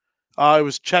today. It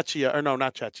was Czechia, or no,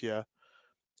 not Czechia.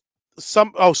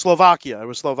 Slovakia. It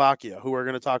was Slovakia, who we're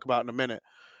going to talk about in a minute.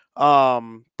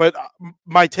 But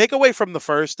my takeaway from the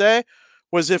first day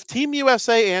was, if Team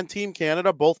USA and Team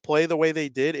Canada both play the way they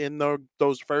did in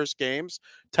those first games,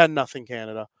 10-0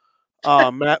 Canada.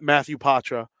 Matthew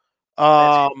Poitras.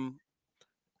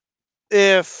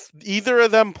 If either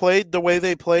of them played the way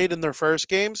they played in their first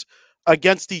games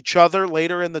against each other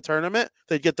later in the tournament,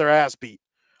 they'd get their ass beat.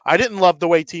 I didn't love the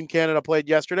way Team Canada played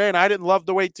yesterday, and I didn't love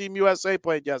the way Team USA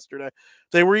played yesterday.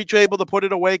 They were each able to put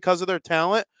it away because of their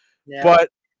talent, but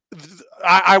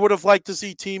I would have liked to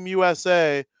see Team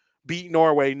USA beat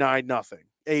Norway 9-0,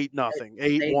 8-0, 8-1.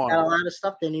 They got a lot of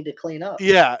stuff they need to clean up.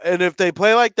 Yeah, and if they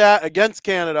play like that against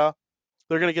Canada,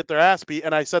 they're going to get their ass beat.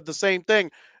 And I said the same thing.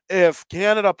 If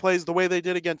Canada plays the way they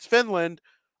did against Finland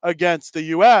against the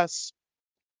U.S.,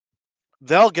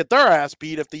 they'll get their ass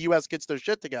beat if the U.S. gets their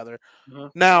shit together.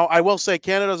 Mm-hmm. Now, I will say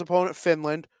Canada's opponent,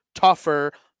 Finland,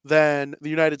 tougher than the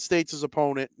United States'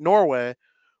 opponent, Norway.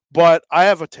 But I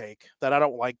have a take that I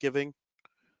don't like giving.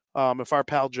 If our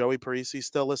pal Joey Parisi is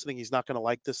still listening, he's not going to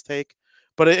like this take.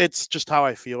 But it's just how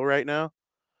I feel right now.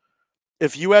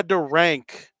 If you had to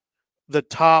rank the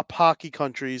top hockey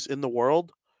countries in the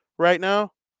world right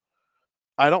now,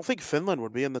 I don't think Finland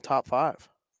would be in the top 5.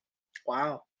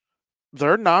 Wow.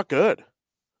 They're not good.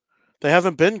 They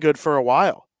haven't been good for a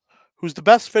while. Who's the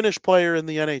best Finnish player in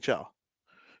the NHL?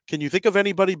 Can you think of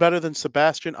anybody better than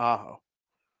Sebastian Aho?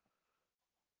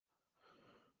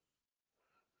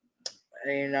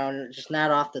 Just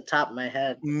not off the top of my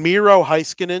head. Miro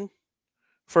Heiskanen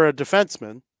for a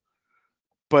defenseman.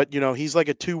 But, he's like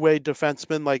a two-way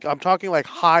defenseman. Like, I'm talking like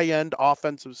high-end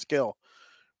offensive skill.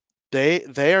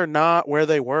 They are not where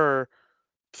they were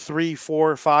 3,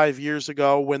 4, 5 years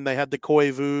ago when they had the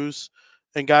Koivus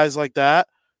and guys like that.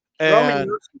 Roman And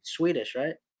Yoshi's Swedish,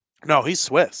 right? no, he's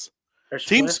Swiss. Or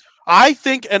Teams, Swiss? I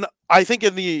think in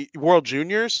the World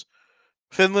Juniors,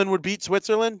 Finland would beat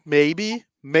Switzerland. Maybe.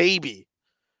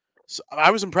 So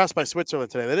I was impressed by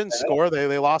Switzerland today. They didn't Right? score.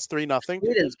 They lost 3-0.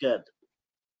 Sweden's good.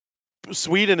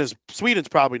 Sweden's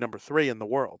probably number 3 in the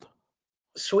world.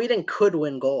 Sweden could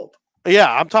win gold.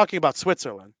 Yeah, I'm talking about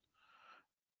Switzerland.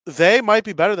 They might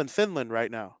be better than Finland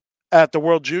right now at the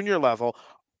World Junior level.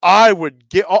 I would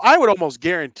almost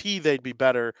guarantee they'd be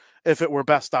better if it were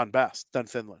best on best than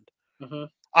Finland. Hmm.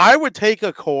 I would take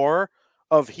a core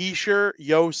of Heischer,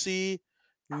 Yossi,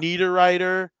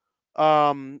 Niederreiter.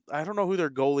 I don't know who their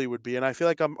goalie would be, and I feel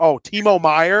like Timo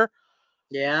Meyer.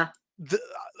 Yeah.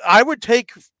 I would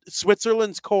take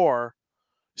Switzerland's core.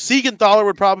 Siegenthaler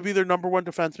would probably be their number one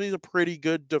defenseman. He's a pretty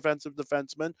good defensive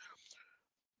defenseman.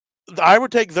 I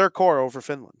would take their core over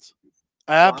Finland's.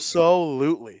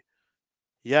 Absolutely.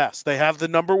 Yes. They have the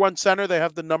number one center. They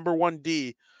have the number one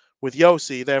D with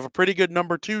Yossi. They have a pretty good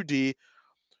number 2 D.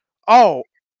 Oh,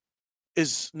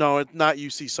 it's not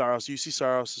UC Saros. UC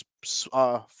Saros is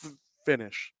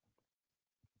Finnish.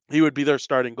 He would be their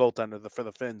starting goaltender for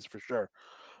the Finns for sure.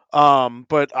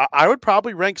 But I would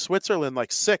probably rank Switzerland like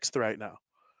 6th right now.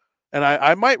 And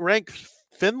I might rank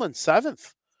Finland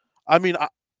 7th. I mean,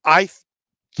 I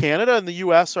Canada and the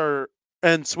U.S.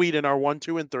 and Sweden are 1,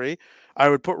 2, and 3. I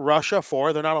would put Russia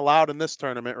 4. They're not allowed in this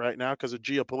tournament right now because of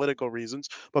geopolitical reasons.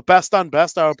 But best on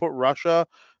best, I would put Russia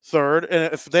 3rd.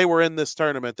 And if they were in this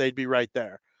tournament, they'd be right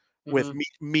there with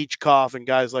Michkov and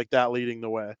guys like that leading the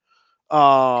way. Best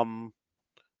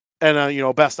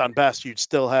on best, you'd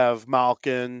still have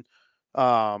Malkin,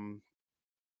 Ovechkin,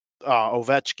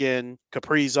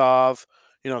 Kaprizov,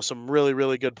 some really,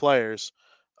 really good players.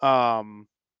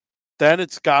 Then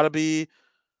it's got to be.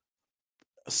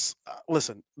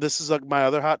 Listen, this is my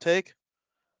other hot take.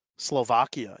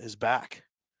 Slovakia is back.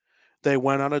 They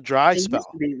went on a dry spell. Used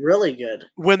to be really good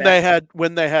when they had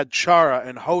Chara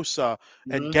and Hossa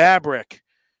and Gabrick,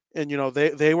 and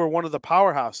they were one of the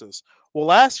powerhouses. Well,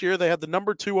 last year they had the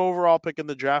number 2 overall pick in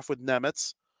the draft with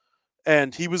Nemitz,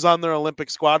 and he was on their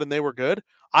Olympic squad, and they were good.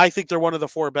 I think they're one of the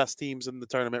 4 best teams in the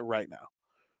tournament right now.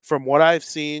 From what I've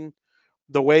seen,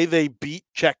 the way they beat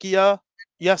Czechia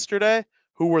yesterday,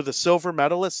 who were the silver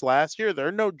medalists last year,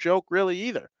 they're no joke really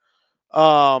either.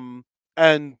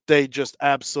 And they just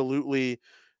absolutely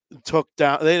took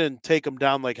down. They didn't take them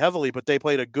down like heavily, but they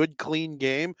played a good, clean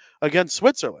game against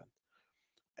Switzerland.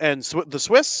 And the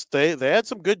Swiss, they had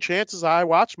some good chances. I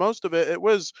watched most of it. It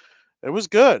was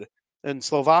good. And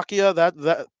Slovakia,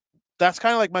 that's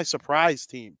kind of like my surprise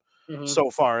team so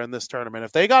far in this tournament.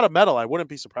 If they got a medal, I wouldn't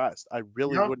be surprised. I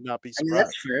really would not be surprised.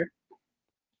 That's fair.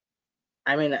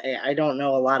 I mean, I don't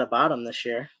know a lot about them this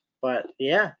year, but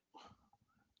yeah.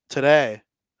 Today,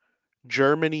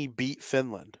 Germany beat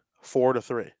Finland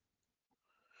 4-3.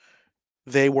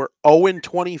 They were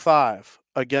 0-25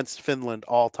 against Finland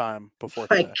all time before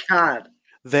today. My God.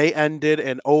 They ended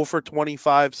an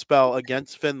 0-25 spell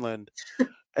against Finland,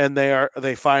 and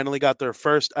they finally got their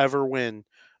first ever win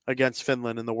against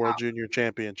Finland in the World Junior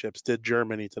Championships. Did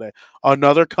Germany today.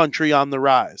 Another country on the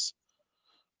rise.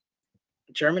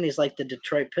 Germany's like the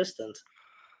Detroit Pistons.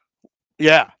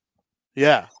 Yeah.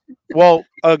 Well,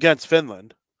 against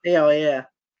Finland. Yeah.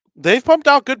 They've pumped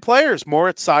out good players.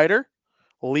 Moritz Seider,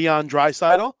 Leon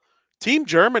Draisaitl. Team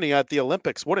Germany at the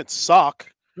Olympics wouldn't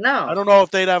suck. No. I don't know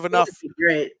if they'd have enough.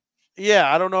 Great.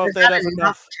 Yeah, I don't know if they'd have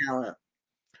enough talent.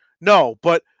 No,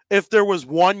 but if there was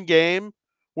one game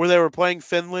where they were playing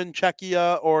Finland,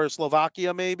 Czechia, or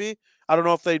Slovakia, maybe, I don't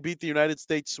know if they'd beat the United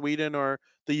States, Sweden, or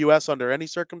the U.S. under any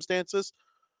circumstances.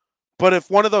 But if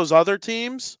one of those other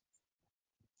teams,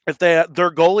 if their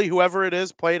goalie, whoever it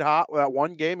is, played hot that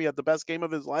one game, he had the best game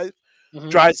of his life,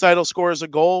 Draisaitl scores a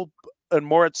goal, and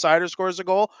Moritz Seider scores a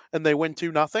goal, and they win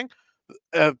 2-0,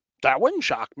 that wouldn't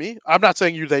shock me. I'm not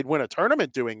saying they'd win a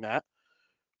tournament doing that,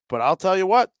 but I'll tell you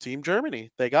what, Team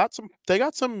Germany, they got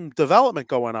some development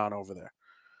going on over there.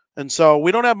 And so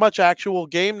we don't have much actual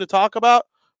game to talk about.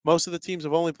 Most of the teams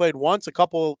have only played once. A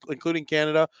couple, including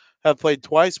Canada, have played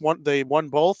twice. They won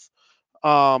both.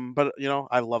 But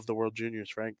I love the World Juniors,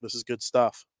 Frank. This is good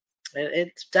stuff.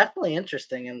 It's definitely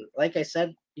interesting, and like I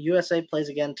said, USA plays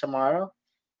again tomorrow.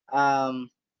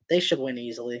 They should win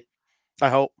easily. I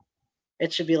hope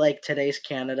it should be like today's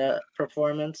Canada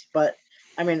performance. But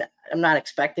I mean, I'm not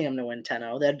expecting them to win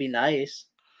 10-0. That'd be nice.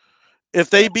 If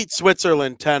they beat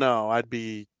Switzerland 10-0, I'd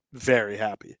be very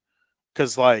happy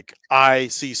because, I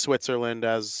see Switzerland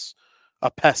as a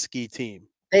pesky team.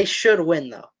 They should win,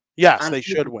 though. Yes, On they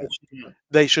should paper, win. they should win.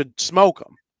 They should smoke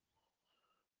them.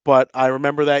 But I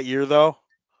remember that year, though,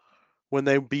 when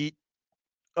they beat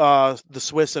the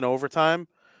Swiss in overtime.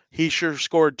 He sure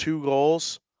scored 2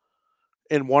 goals.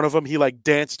 In one of them, he like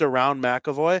danced around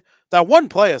McAvoy. That one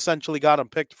play essentially got him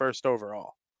picked first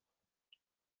overall.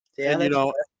 Yeah, And that's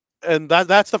fair. and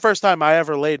that's the first time I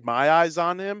ever laid my eyes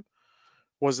on him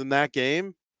was in that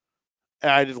game.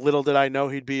 And little did I know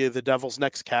he'd be the Devils'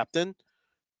 next captain.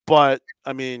 But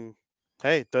I mean,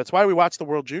 hey, that's why we watch the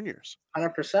World Juniors.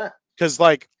 100%. Because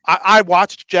like I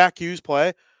watched Jack Hughes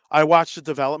play. I watched the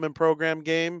development program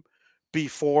game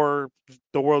before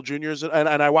the World Juniors, and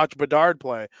I watched Bedard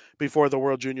play before the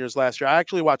World Juniors last year. I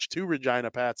actually watched 2 Regina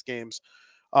Pats games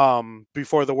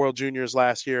before the World Juniors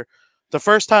last year. The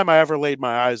first time I ever laid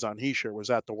my eyes on Heischer was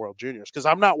at the World Juniors because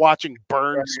I'm not watching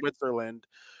Bern, Right. Switzerland,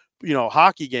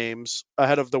 hockey games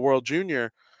ahead of the World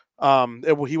Junior.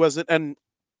 He wasn't, and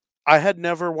I had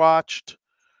never watched.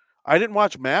 I didn't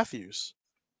watch Matthews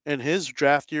in his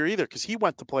draft year either because he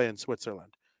went to play in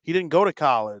Switzerland. He didn't go to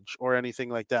college or anything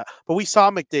like that. But we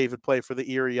saw McDavid play for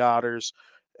the Erie Otters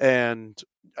and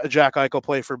Jack Eichel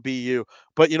play for BU.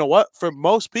 But you know what? For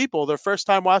most people, their first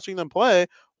time watching them play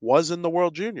was in the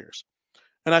World Juniors.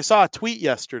 And I saw a tweet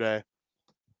yesterday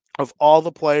of all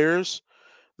the players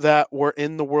that were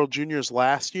in the World Juniors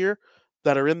last year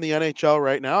that are in the NHL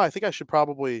right now. I think I should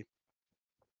probably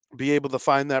be able to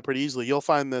find that pretty easily. You'll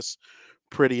find this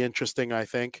pretty interesting, I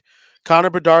think.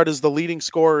 Connor Bedard is the leading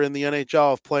scorer in the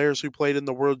NHL of players who played in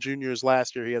the World Juniors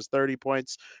last year. He has 30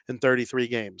 points in 33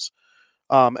 games.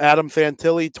 Adam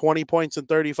Fantilli, 20 points in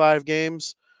 35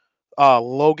 games.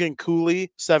 Logan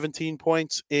Cooley, 17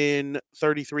 points in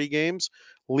 33 games.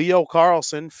 Leo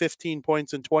Carlson, 15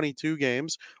 points in 22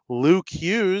 games. Luke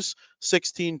Hughes,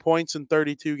 16 points in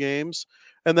 32 games.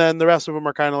 And then the rest of them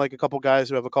are kind of like a couple guys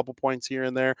who have a couple points here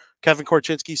and there. Kevin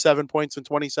Korchinski, 7 points in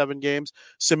 27 games.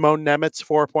 Simone Nemitz,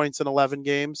 4 points in 11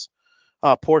 games.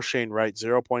 Poor Shane Wright,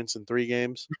 0 points in 3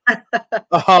 games.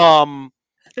 Um,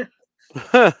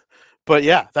 but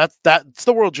yeah, that's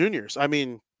the World Juniors. I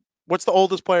mean, what's the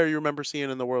oldest player you remember seeing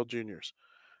in the World Juniors?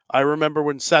 I remember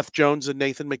when Seth Jones and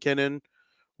Nathan McKinnon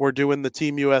were doing the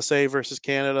Team USA versus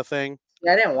Canada thing.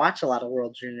 Yeah, I didn't watch a lot of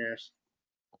World Juniors.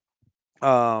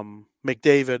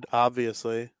 McDavid,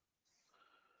 obviously.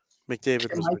 McDavid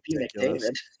It was might be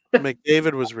ridiculous. McDavid.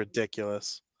 McDavid was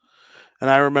ridiculous. And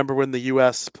I remember when the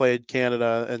U.S. played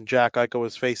Canada and Jack Eichel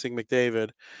was facing McDavid,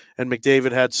 and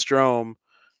McDavid had Strome,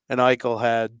 and Eichel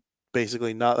had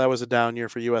basically not. That was a down year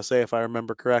for USA, if I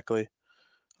remember correctly.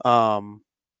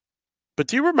 But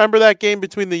do you remember that game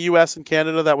between the U.S. and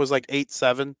Canada that was like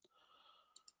 8-7?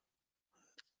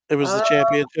 It was the Uh,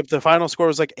 championship. The final score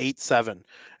was like 8-7.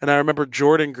 And I remember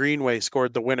Jordan Greenway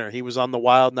scored the winner. He was on the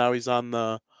Wild. Now he's on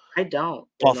the I don't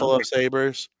Buffalo remember.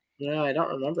 Sabres. No, I don't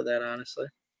remember that, honestly.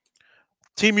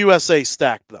 Team USA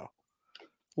stacked, though.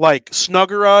 Like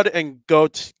Snuggerud and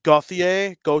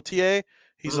Gauthier,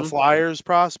 he's a Hmm. Flyers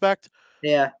prospect.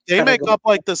 Yeah, it's They kind of make good. up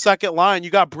like the second line. You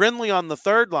got Brindley on the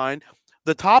third line.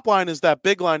 The top line is that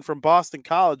big line from Boston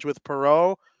College with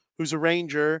Perreault, who's a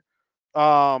Ranger,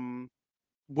 um,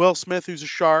 Will Smith, who's a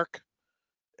Shark,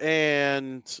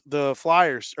 and the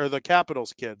Flyers or the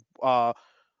Capitals kid, Ryan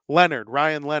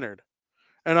Leonard.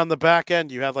 And on the back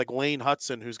end, you have like Lane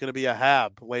Hudson, who's going to be a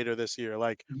Hab later this year.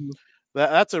 Like Mhm.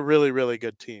 that's a really, really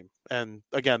good team. And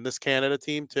again, this Canada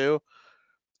team too.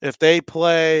 If they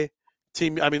play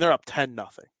I mean, they're up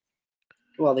 10-0.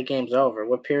 Well, the game's over.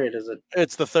 What period is it?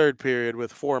 It's the third period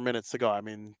with 4 minutes to go. I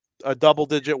mean, a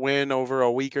double-digit win over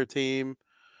a weaker team.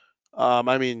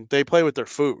 I mean, they play with their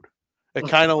food. It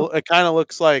kind of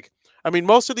looks like. I mean,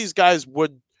 most of these guys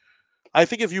would. I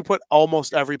think if you put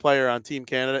almost every player on Team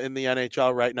Canada in the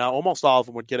NHL right now, almost all of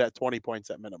them would get at 20 points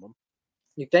at minimum.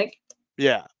 You think?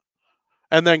 Yeah,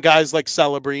 and then guys like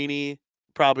Celebrini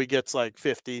probably gets like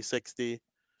 50, 60.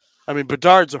 I mean,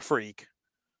 Bedard's a freak.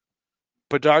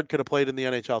 Bedard could have played in the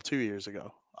NHL 2 years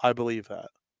ago. I believe that.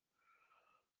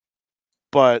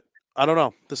 But I don't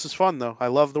know. This is fun though. I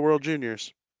love the World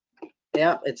Juniors.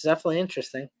 Yeah, it's definitely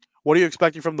interesting. What are you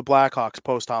expecting from the Blackhawks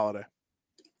post holiday?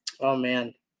 Oh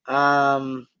man.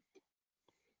 Um,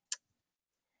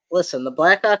 Listen, the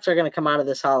Blackhawks are going to come out of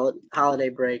this holiday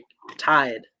break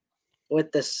tied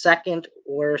with the second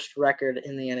worst record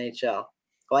in the NHL.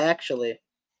 Well, actually,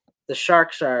 the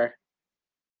Sharks are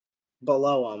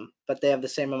below them, but they have the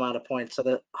same amount of points. So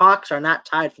the Hawks are not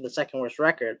tied for the second worst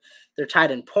record. They're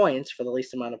tied in points for the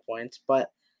least amount of points, but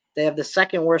they have the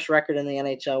second worst record in the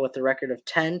NHL with a record of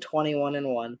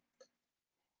 10-21-1.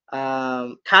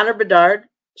 Connor Bedard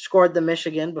scored the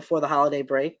Michigan before the holiday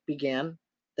break began.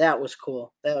 That was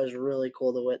cool. That was really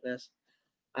cool to witness.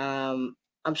 I'm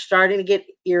starting to get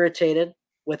irritated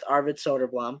with Arvid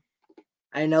Soderblom.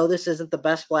 I know this isn't the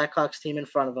best Blackhawks team in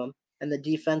front of him, and the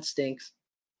defense stinks,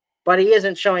 but he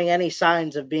isn't showing any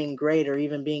signs of being great or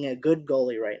even being a good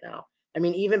goalie right now. I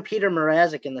mean, even Peter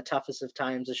Mrazek in the toughest of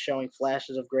times is showing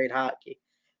flashes of great hockey.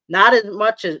 Not as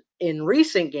much as in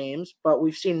recent games, but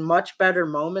we've seen much better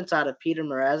moments out of Peter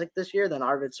Mrazek this year than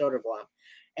Arvid Soderblom.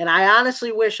 And I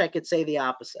honestly wish I could say the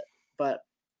opposite, but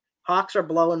Hawks are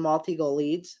blowing multi-goal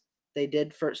leads. They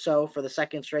did for the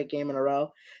second straight game in a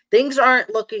row. Things aren't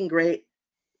looking great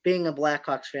being a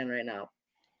Blackhawks fan right now.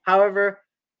 However,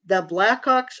 the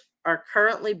Blackhawks are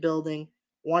currently building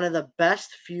one of the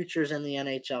best futures in the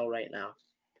NHL right now.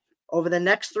 Over the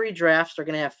next 3 drafts, they're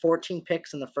going to have 14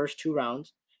 picks in the first 2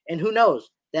 rounds. And who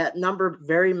knows, that number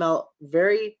very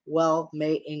well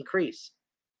may increase.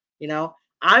 You know,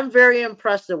 I'm very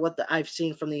impressed at what I've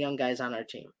seen from the young guys on our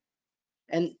team.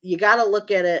 And you got to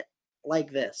look at it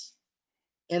like this.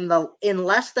 In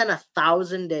less than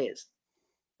 1,000 days,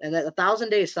 and 1,000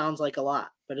 days sounds like a lot,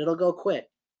 but it'll go quick.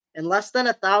 In less than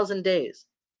 1,000 days,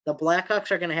 the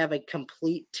Blackhawks are going to have a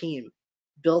complete team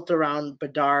built around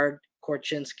Bedard,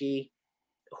 Korchinski,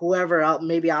 whoever else,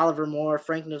 maybe Oliver Moore,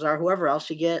 Frank Nazar, whoever else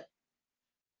you get,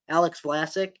 Alex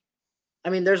Vlasic. I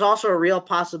mean, there's also a real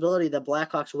possibility the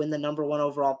Blackhawks win the number 1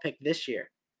 overall pick this year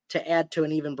to add to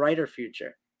an even brighter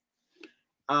future.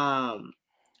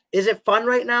 Is it fun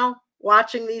right now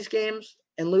watching these games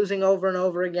and losing over and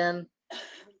over again?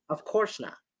 Of course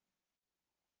not.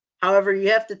 However, you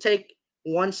have to take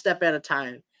one step at a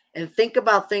time and think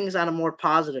about things on a more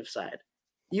positive side.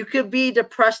 You could be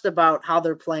depressed about how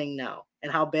they're playing now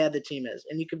and how bad the team is,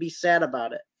 and you could be sad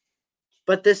about it.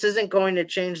 But this isn't going to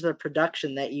change the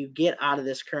production that you get out of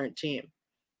this current team.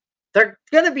 They're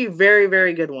going to be very,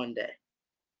 very good one day.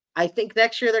 I think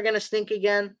next year they're going to stink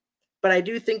again, but I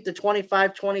do think the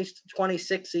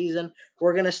 25-26 season,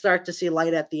 we're going to start to see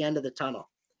light at the end of the tunnel.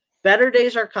 Better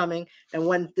days are coming, and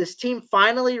when this team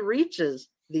finally reaches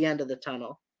the end of the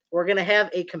tunnel, we're going to have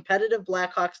a competitive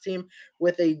Blackhawks team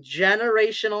with a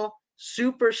generational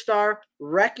superstar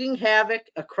wrecking havoc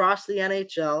across the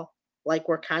NHL, like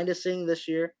we're kind of seeing this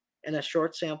year in a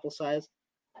short sample size.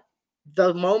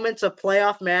 The moments of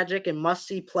playoff magic and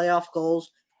must-see playoff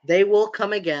goals, they will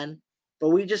come again, but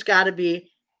we just got to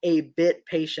be a bit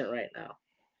patient right now.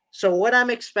 So what I'm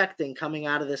expecting coming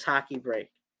out of this hockey break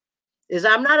is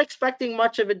I'm not expecting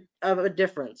much of a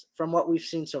difference from what we've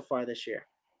seen so far this year.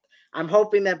 I'm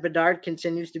hoping that Bedard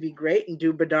continues to be great and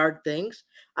do Bedard things.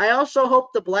 I also hope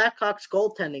the Blackhawks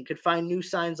goaltending could find new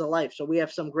signs of life, so we have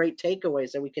some great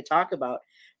takeaways that we could talk about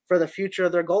for the future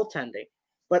of their goaltending.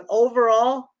 But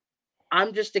overall,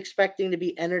 I'm just expecting to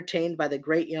be entertained by the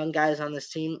great young guys on this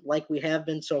team like we have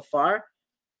been so far.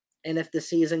 And if the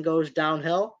season goes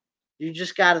downhill, you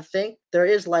just got to think there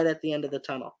is light at the end of the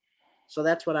tunnel. So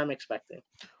that's what I'm expecting.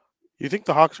 You think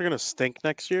the Hawks are going to stink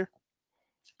next year?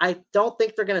 I don't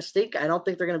think they're going to stink. I don't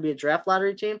think they're going to be a draft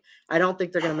lottery team. I don't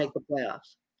think they're going to make the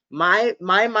playoffs. My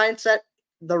mindset,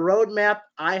 the roadmap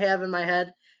I have in my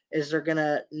head is they're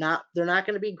not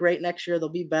going to be great next year. They'll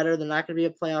be better. They're not going to be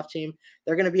a playoff team.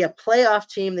 They're going to be a playoff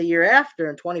team the year after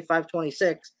in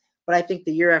 25-26. But I think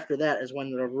the year after that is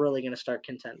when they're really going to start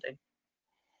contending.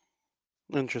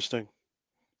 Interesting.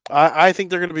 I think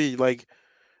they're going to be like,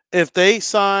 if they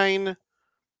sign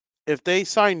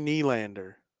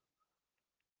Nylander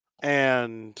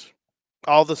and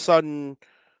all of a sudden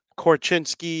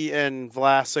Korchinski and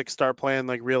Vlasic start playing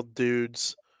like real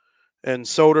dudes, and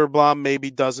Soderblom maybe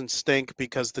doesn't stink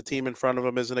because the team in front of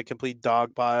him isn't a complete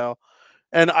dog pile.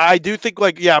 And I do think,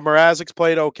 Mrazek's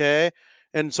played okay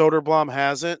and Soderblom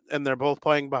hasn't, and they're both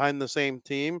playing behind the same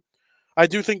team. I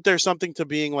do think there's something to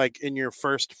being like in your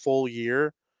first full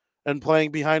year and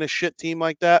playing behind a shit team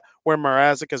like that, where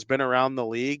Mrazek has been around the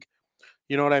league.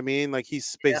 You know what I mean? Like,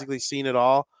 he's basically seen it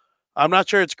all. I'm not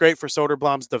sure it's great for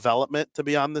Soderblom's development to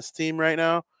be on this team right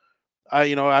now.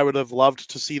 I would have loved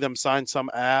to see them sign some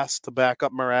ass to back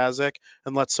up Mrazek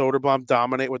and let Soderblom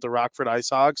dominate with the Rockford Ice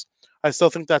Hogs. I still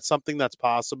think that's something that's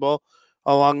possible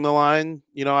along the line.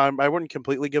 I wouldn't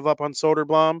completely give up on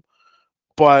Soderblom,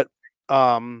 but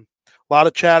a lot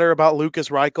of chatter about Lucas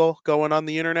Reichel going on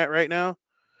the internet right now,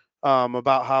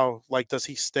 about how, does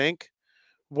he stink?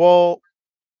 Well,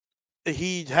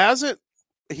 he hasn't.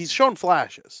 He's shown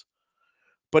flashes,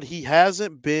 but he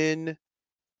hasn't been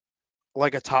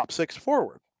like a top 6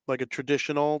 forward, like a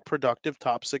traditional productive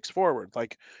top 6 forward,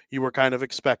 like you were kind of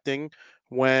expecting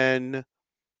when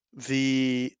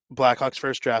the Blackhawks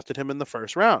first drafted him in the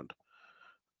first round.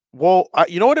 Well,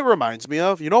 you know what it reminds me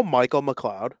of? Michael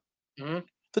McLeod? Mm-hmm.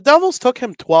 The Devils took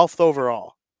him 12th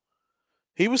overall.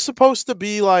 He was supposed to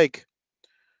be like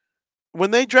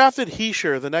when they drafted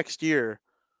Heischer the next year,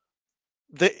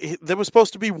 there was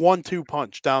supposed to be 1-2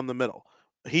 punch down the middle.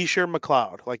 Heischer,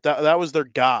 McLeod, like that was their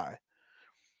guy.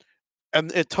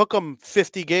 And it took him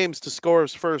 50 games to score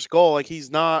his first goal. Like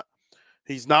he's not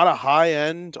a high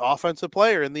end offensive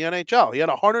player in the NHL. He had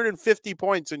 150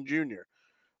 points in junior.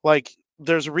 Like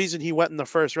there's a reason he went in the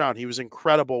first round. He was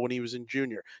incredible when he was in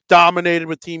junior. Dominated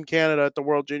with Team Canada at the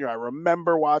World Junior. I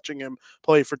remember watching him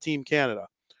play for Team Canada.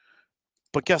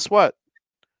 But guess what?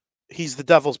 He's the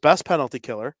Devils' best penalty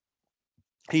killer.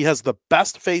 He has the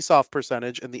best face-off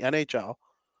percentage in the NHL.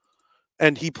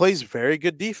 And he plays very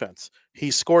good defense.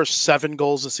 He scores 7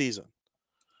 goals a season.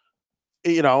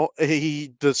 You know,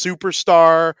 the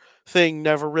superstar thing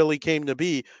never really came to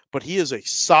be, but he is a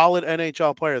solid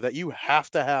NHL player that you have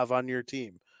to have on your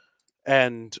team.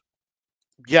 And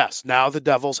yes, now the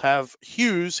Devils have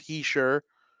Hughes, Heischer,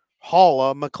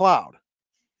 Haula, McLeod.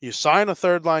 You sign a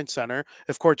third line center.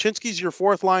 If Korchinski's your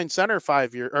fourth line center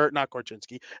 5 years, or not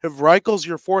Korchinski, if Reichel's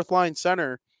your fourth line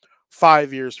center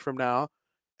 5 years from now,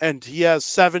 and he has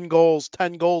 7 goals,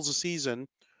 10 goals a season,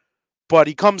 but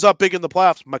he comes up big in the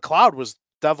playoffs. McLeod was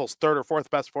Devils' third or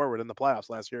fourth best forward in the playoffs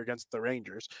last year against the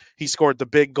Rangers. He scored the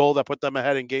big goal that put them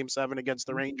ahead in Game 7 against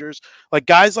the Rangers. Like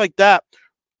guys like that.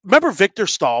 Remember Victor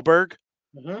Stahlberg?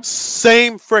 Mm-hmm.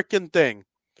 Same freaking thing.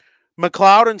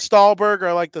 McLeod and Stahlberg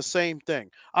are like the same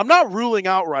thing. I'm not ruling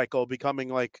out Reichel becoming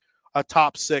like a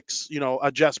top 6,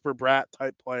 a Jesper Bratt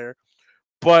type player.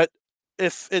 But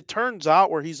if it turns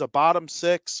out where he's a bottom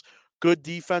 6, good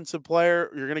defensive player,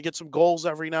 you're going to get some goals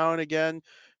every now and again.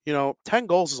 10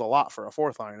 goals is a lot for a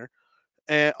fourth liner.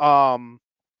 And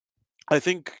I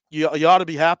think you ought to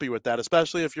be happy with that,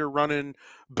 especially if you're running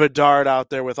Bedard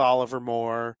out there with Oliver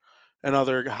Moore and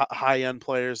other high-end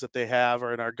players that they have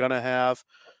or are going to have.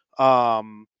 I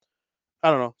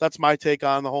don't know. That's my take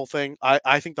on the whole thing.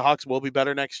 I think the Hawks will be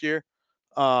better next year.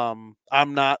 I'm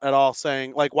not at all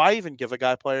saying like why even give a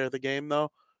guy player of the game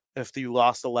though if you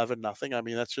lost 11-0. I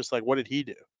mean that's just like what did he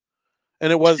do?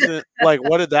 And it wasn't like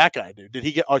what did that guy do? Did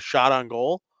he get a shot on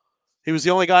goal? He was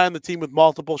the only guy on the team with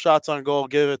multiple shots on goal.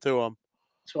 Give it to him.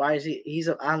 So why is he's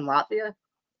on Latvia?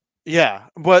 Yeah,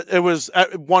 but it was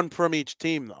one from each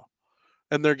team though,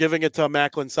 and they're giving it to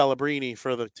Macklin Celebrini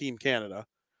for the Team Canada.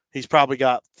 He's probably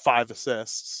got 5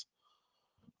 assists.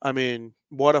 I mean,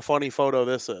 what a funny photo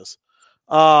this is.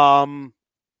 But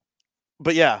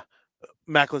yeah,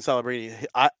 Macklin Celebrini.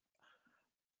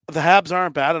 The Habs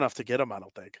aren't bad enough to get him, I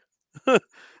don't think.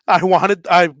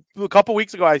 A couple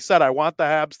weeks ago I said I want the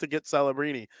Habs to get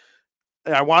Celebrini.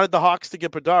 I wanted the Hawks to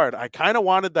get Bedard. I kind of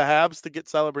wanted the Habs to get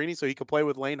Celebrini so he could play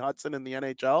with Lane Hudson in the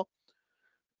NHL.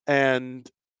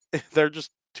 And they're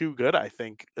just too good, I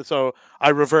think. So I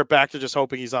revert back to just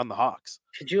hoping he's on the Hawks.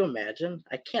 Could you imagine?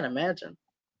 I can't imagine.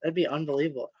 That'd be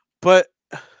unbelievable. But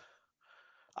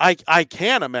I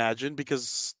can imagine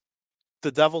because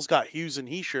the Devils got Hughes and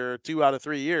Heischer 2 out of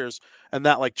 3 years, and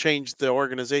that like changed the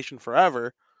organization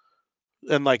forever.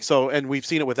 And and we've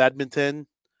seen it with Edmonton.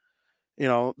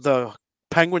 The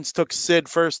Penguins took Sid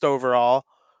first overall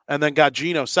and then got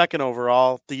Gino second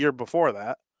overall the year before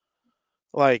that.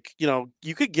 Like,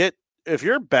 you could get, if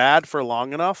you're bad for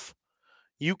long enough,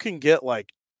 you can get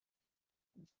like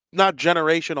not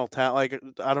generational talent. Like,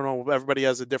 I don't know, everybody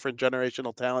has a different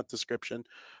generational talent description,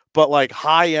 but like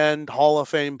high end Hall of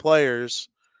Fame players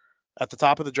at the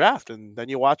top of the draft. And then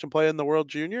you watch them play in the World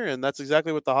Junior, and that's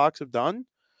exactly what the Hawks have done.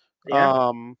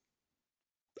 Yeah.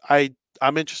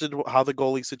 I'm interested in how the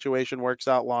goalie situation works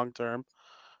out long term.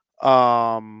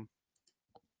 And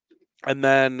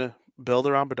then build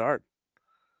around Bedard.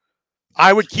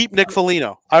 I would keep Nick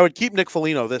Foligno.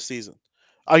 This season.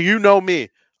 You know me.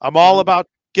 I'm all about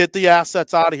get the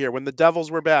assets out of here. When the Devils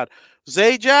were bad,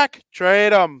 Zajac,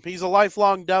 trade him. He's a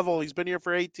lifelong Devil. He's been here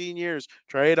for 18 years.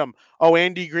 Trade him. Oh,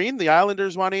 Andy Green. The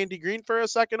Islanders want Andy Green for a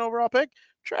second overall pick.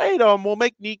 Trade him. We'll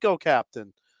make Nico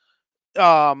captain.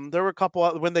 There were a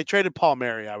couple when they traded Paul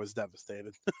Mary, I was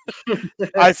devastated.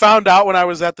 I found out when I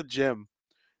was at the gym.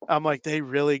 I'm like, they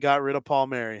really got rid of Paul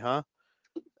Mary, huh?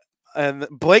 And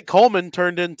Blake Coleman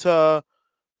turned into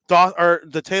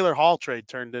the Taylor Hall trade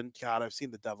turned in. God, I've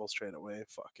seen the Devils trade away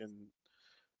fucking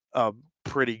a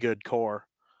pretty good core,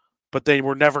 but they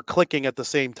were never clicking at the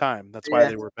same time. That's why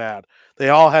they were bad. They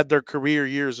all had their career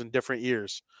years in different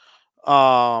years.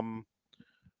 But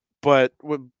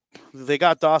they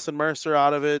got Dawson Mercer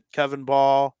out of it, Kevin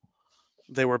Ball.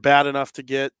 They were bad enough to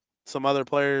get some other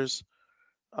players.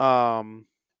 And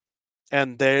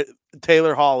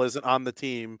Taylor Hall isn't on the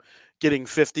team getting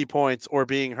 50 points or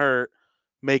being hurt,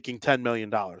 making $10 million,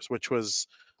 which was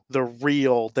the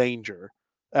real danger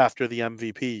after the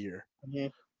MVP year. Mm-hmm.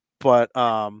 But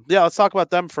let's talk about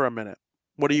them for a minute.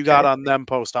 What do you got on them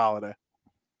post-holiday?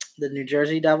 The New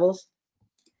Jersey Devils?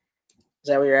 Is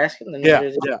that what you're asking? The New Yeah,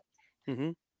 Jersey yeah.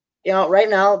 Devils? Right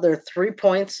now they're 3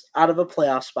 points out of a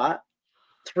playoff spot.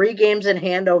 3 games in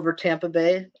hand over Tampa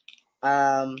Bay.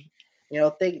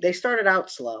 They started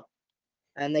out slow,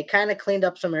 and they kind of cleaned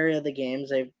up some area of the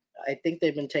games. I think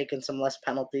they've been taking some less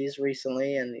penalties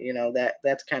recently, and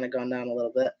that's kind of gone down a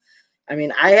little bit. I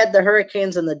mean, I had the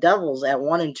Hurricanes and the Devils at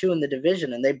 1 and 2 in the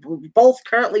division, and they both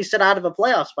currently sit out of a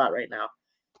playoff spot right now.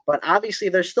 But obviously,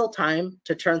 there's still time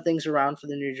to turn things around for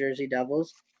the New Jersey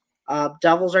Devils.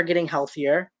 Devils are getting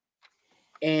healthier,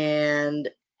 and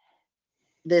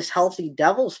this healthy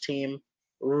Devils team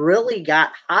really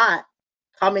got hot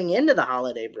coming into the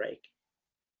holiday break.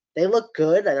 They look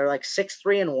good. They're like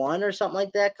 6-3-1 or something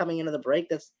like that coming into the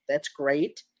break. That's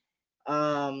great.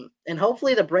 And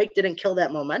hopefully the break didn't kill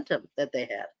that momentum that they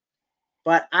had.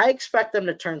 But I expect them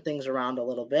to turn things around a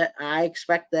little bit. I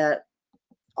expect that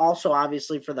also,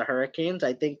 obviously, for the Hurricanes.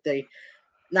 I think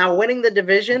now winning the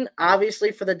division,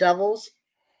 obviously for the Devils,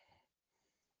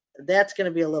 that's going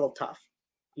to be a little tough.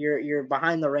 You're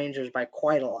behind the Rangers by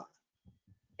quite a lot.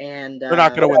 And they're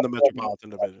not going to win the Metropolitan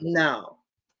Division. No.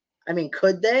 I mean,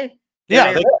 could they?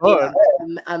 Yeah, they could.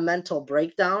 A mental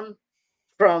breakdown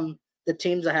from the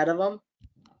teams ahead of them.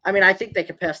 I mean, I think they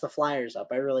could pass the Flyers up.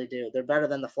 I really do. They're better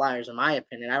than the Flyers, in my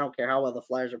opinion. I don't care how well the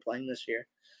Flyers are playing this year.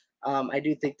 I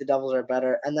do think the Devils are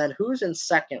better. And then who's in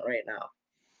second right now?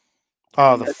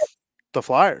 Oh, the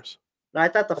Flyers. No, I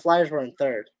thought the Flyers were in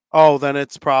third. Oh, then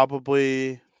it's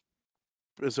probably.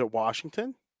 Is it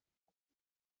Washington?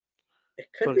 It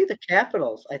could be the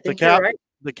Capitals. I think you're right.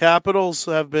 The Capitals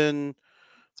have been.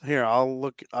 Here, I'll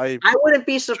look. I wouldn't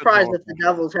be surprised if the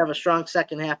Devils have a strong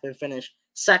second half and finish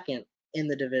second in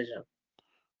the division.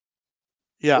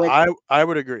 Yeah, I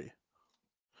would agree.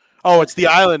 Oh, it's the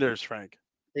Islanders, Frank.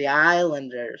 The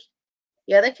Islanders.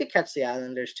 Yeah, they could catch the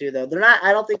Islanders too, though. They're not.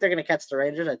 I don't think they're going to catch the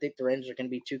Rangers. I think the Rangers are going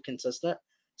to be too consistent.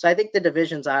 So I think the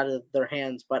division's out of their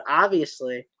hands. But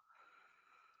obviously,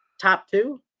 top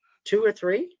 2 or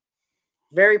 3,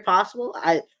 very possible.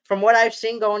 From what I've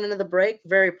seen going into the break,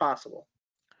 very possible.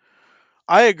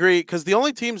 I agree, because the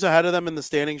only teams ahead of them in the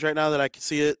standings right now that I can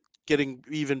see it getting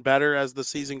even better as the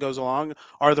season goes along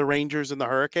are the Rangers and the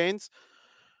Hurricanes.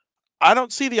 I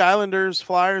don't see the Islanders,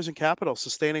 Flyers, and Capitals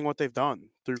sustaining what they've done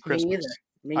through Christmas.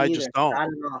 Me either. Just don't. I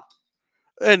don't know.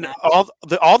 And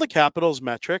all the Capitals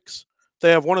metrics,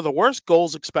 they have one of the worst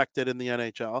goals expected in the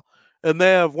NHL, and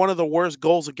they have one of the worst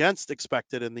goals against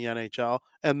expected in the NHL,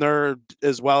 and they're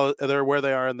where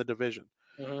they are in the division.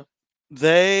 Mm-hmm.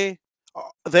 They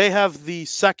have the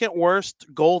second worst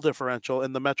goal differential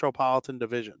in the Metropolitan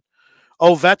Division.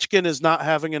 Ovechkin is not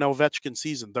having an Ovechkin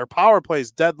season. Their power play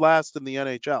is dead last in the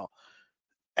NHL.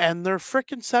 And they're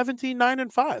freaking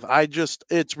 17-9-5.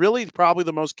 It's really probably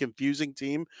the most confusing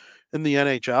team in the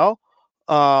NHL.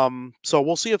 So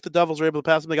we'll see if the Devils are able to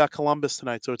pass them. They got Columbus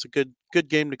tonight, so it's a good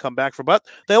game to come back for. But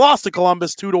they lost to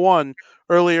Columbus 2-1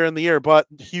 earlier in the year, but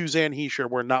Hughes and Hischier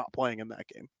were not playing in that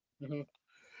game.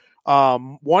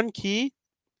 Mm-hmm. One key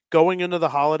going into the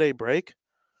holiday break,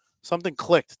 something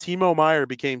clicked. Timo Meier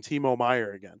became Timo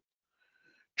Meier again.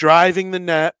 Driving the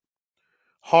net,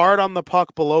 hard on the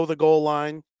puck below the goal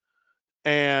line,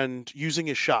 and using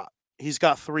his shot. He's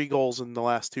got 3 goals in the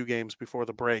last 2 games before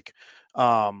the break.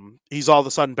 He's all of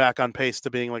a sudden back on pace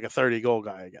to being like a 30-goal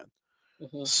guy again.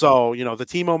 Mm-hmm. So, the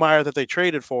Timo Meier that they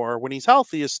traded for, when he's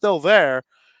healthy, is still there.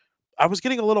 I was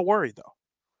getting a little worried, though.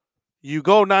 You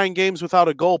go 9 games without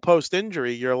a goal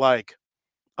post-injury, you're like,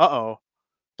 uh-oh.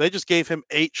 They just gave him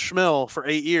 8 schmil for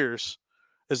 8 years.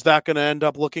 Is that going to end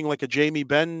up looking like a Jamie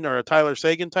Benn or a Tyler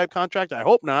Seguin type contract? I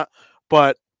hope not.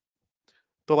 But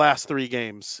the last 3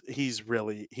 games, he's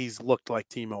looked like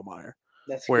Timo Meier.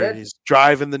 That's where good. He's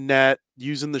driving the net,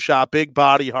 using the shot, big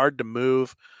body, hard to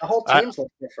move. The whole team's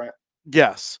look different.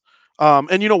 Yes.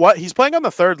 And you know what? He's playing on the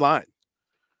 3rd line.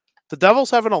 The Devils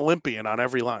have an Olympian on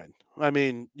every line. I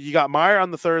mean, you got Meier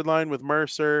on the 3rd line with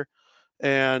Mercer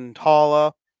and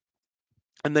Haula.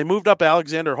 And they moved up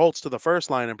Alexander Holtz to the 1st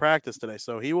line in practice today.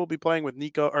 So he will be playing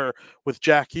with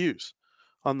Jack Hughes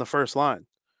on the 1st line.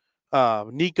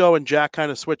 Nico and Jack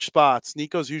kind of switch spots.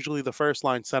 Nico's usually the 1st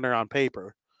line center on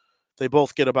paper. They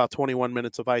both get about 21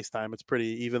 minutes of ice time. It's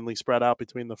pretty evenly spread out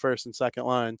between the 1st and 2nd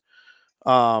line.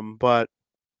 But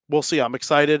we'll see. I'm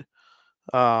excited.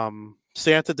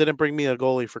 Santa didn't bring me a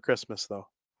goalie for Christmas, though.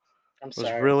 I'm sorry.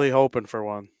 I was really hoping for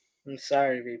one. I'm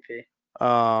sorry, VP.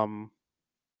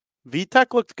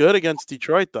 Vitek looked good against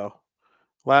Detroit, though.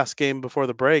 Last game before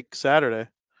the break, Saturday.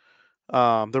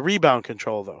 The rebound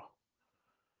control, though.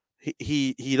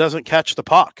 He doesn't catch the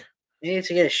puck. He needs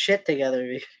to get his shit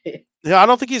together, VP. Yeah, I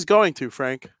don't think he's going to,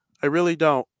 Frank. I really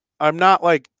don't. I'm not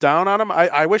like down on him.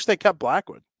 I wish they kept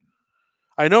Blackwood.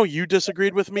 I know you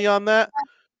disagreed with me on that,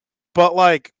 but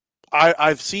like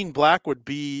I've seen Blackwood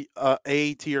be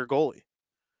a tier goalie.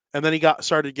 And then he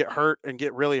started to get hurt and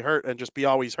get really hurt and just be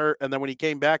always hurt. And then when he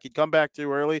came back, he'd come back too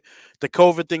early. The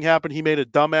COVID thing happened. He made a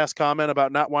dumbass comment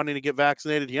about not wanting to get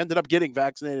vaccinated. He ended up getting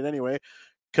vaccinated anyway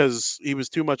because he was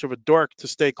too much of a dork to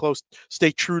stay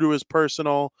true to his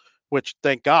personal, which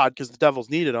thank God, because the Devils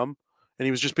needed him. And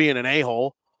he was just being an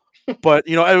a-hole. But,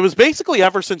 it was basically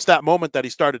ever since that moment that he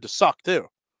started to suck too.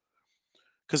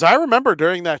 Because I remember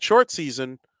during that short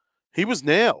season, he was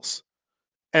nails.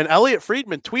 And Elliot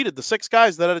Friedman tweeted the 6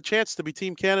 guys that had a chance to be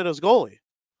Team Canada's goalie.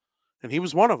 And he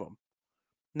was one of them.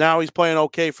 Now he's playing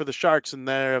okay for the Sharks, and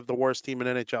they're the worst team in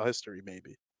NHL history,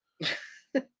 maybe.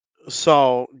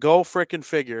 So go frickin'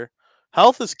 figure.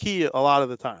 Health is key a lot of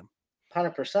the time.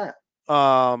 100%.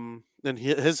 And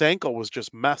his ankle was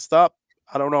just messed up.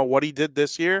 I don't know what he did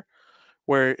this year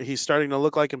where he's starting to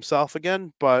look like himself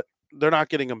again, but they're not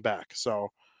getting him back. So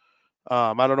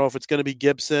I don't know if it's going to be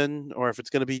Gibson or if it's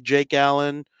going to be Jake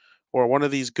Allen or one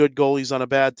of these good goalies on a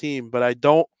bad team. But I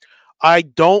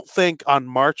don't think on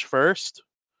March 1st,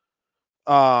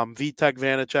 Vitek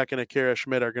Vanacek and Akira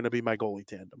Schmidt are going to be my goalie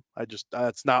tandem.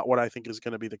 That's not what I think is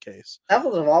going to be the case.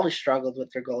 Devils have always struggled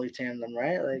with their goalie tandem,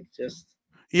 right? Like just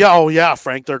yeah, oh yeah,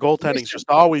 Frank. Their goaltending's just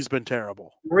always been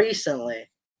terrible. Recently,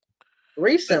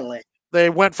 they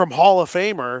went from Hall of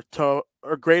Famer to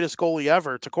or greatest goalie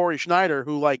ever to Corey Schneider,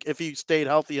 who like if he stayed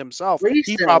healthy himself,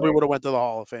 he probably would have went to the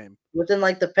Hall of Fame within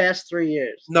like the past 3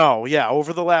 years. No, yeah,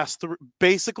 over the last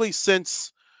basically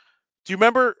since. Do you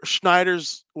remember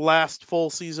Schneider's last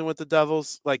full season with the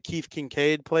Devils? Like Keith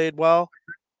Kincaid played well.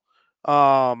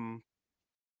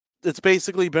 It's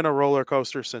basically been a roller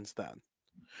coaster since then.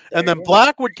 And then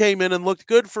Blackwood came in and looked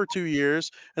good for 2 years.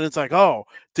 And it's like, oh,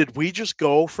 did we just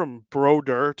go from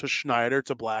Brodeur to Schneider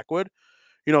to Blackwood?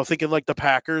 Thinking like the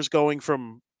Packers going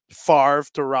from Favre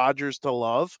to Rodgers to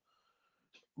Love.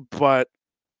 But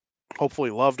hopefully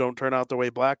Love don't turn out the way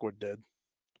Blackwood did.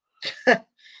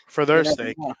 For their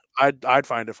sake. I'd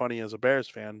find it funny as a Bears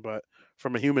fan, but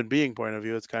from a human being point of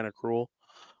view, it's kind of cruel.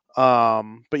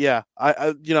 But yeah,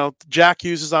 I Jack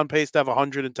Hughes is on pace to have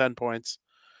 110 points.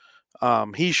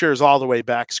 He sure is all the way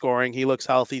back scoring. He looks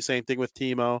healthy. Same thing with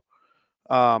Timo.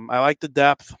 I like the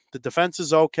depth. The defense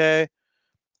is okay.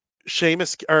 Not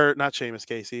Seamus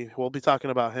Casey. We'll be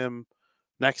talking about him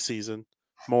next season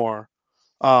more.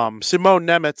 Simone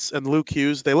Nemetz and Luke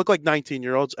Hughes, they look like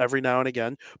 19-year-olds every now and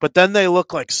again, but then they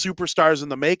look like superstars in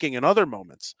the making in other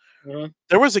moments. Mm-hmm.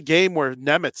 There was a game where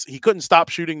Nemetz, he couldn't stop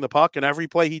shooting the puck, and every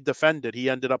play he defended, he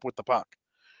ended up with the puck.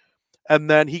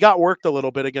 And then he got worked a little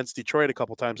bit against Detroit a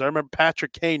couple times. I remember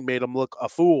Patrick Kane made him look a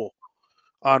fool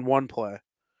on one play.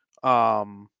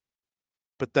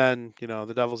 But then,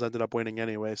 the Devils ended up winning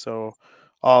anyway, so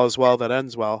all is well that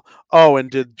ends well. Oh, and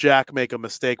did Jack make a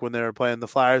mistake when they were playing the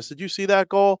Flyers? Did you see that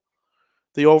goal?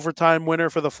 The overtime winner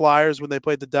for the Flyers when they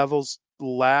played the Devils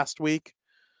last week.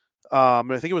 I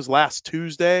think it was last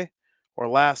Tuesday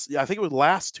I think it was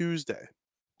last Tuesday.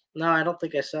 No, I don't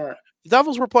think I saw it. The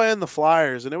Devils were playing the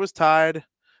Flyers, and it was tied.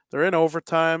 They're in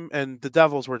overtime, and the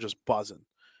Devils were just buzzing.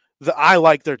 I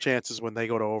like their chances when they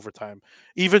go to overtime.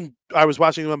 Even I was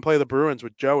watching them play the Bruins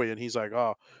with Joey, and he's like,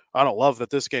 oh, I don't love that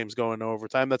this game's going to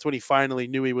overtime. That's when he finally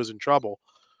knew he was in trouble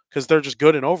because they're just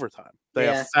good in overtime. They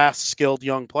have fast, skilled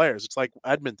young players. It's like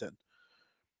Edmonton.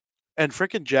 And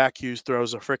frickin' Jack Hughes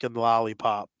throws a frickin'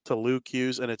 lollipop to Luke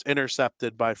Hughes, and it's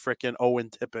intercepted by frickin' Owen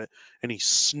Tippett, and he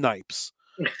snipes.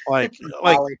 And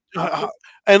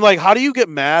how do you get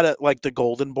mad at like the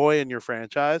golden boy in your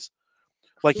franchise?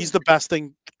 Like he's the best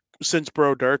thing since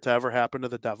Brodeur to ever happen to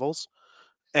the Devils,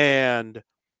 and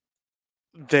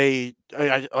he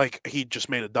just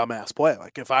made a dumbass play.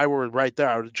 Like if I were right there,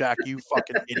 I would have jacked you,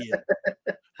 fucking idiot.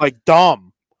 Like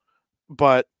dumb,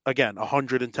 but again,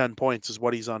 110 points is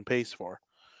what he's on pace for.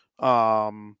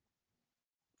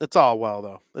 It's all well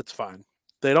though. It's fine.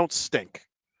 They don't stink.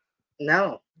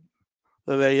 No,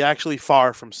 they actually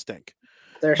far from stink.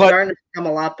 They're starting to become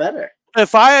a lot better.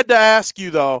 If I had to ask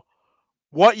you though,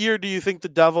 what year do you think the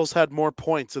Devils had more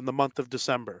points in the month of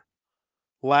December?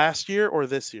 Last year or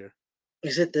this year?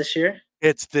 Is it this year?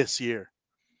 It's this year.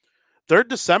 Their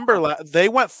December, they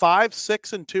went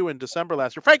 5-6-2 in December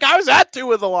last year. Frank, I was at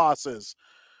 2 of the losses.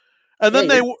 And then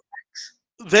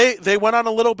they went on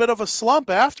a little bit of a slump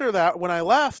after that when I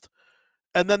left.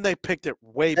 And then they picked it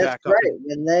way back up.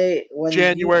 When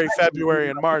January, February,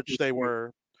 and March, they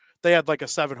had like a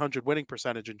 700 winning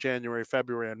percentage in January,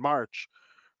 February, and March.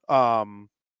 And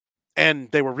and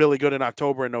they were really good in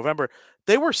October and November.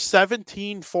 They were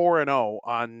 17-4-0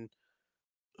 on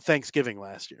Thanksgiving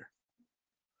last year.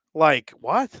 Like,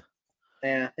 what?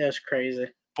 Yeah, it was crazy.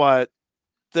 But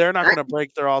they're not going to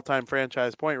break their all-time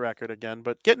franchise point record again,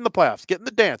 but get in the playoffs, get in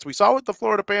the dance. We saw what the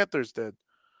Florida Panthers did.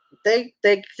 They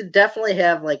could definitely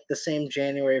have like the same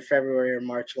January, February, or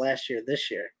March last year, this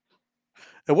year.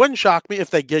 It wouldn't shock me if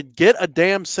they could get a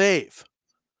damn save.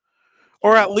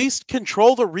 Or Yeah. at least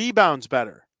control the rebounds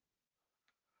better.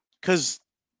 Because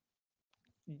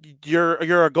you're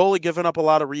a goalie giving up a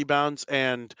lot of rebounds,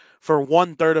 and for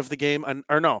 1/3 of the game,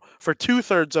 for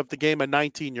 2/3 of the game, a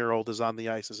 19-year-old is on the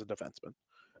ice as a defenseman.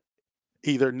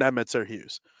 Either Nemitz or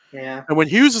Hughes. Yeah. And when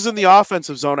Hughes is in the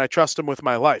offensive zone, I trust him with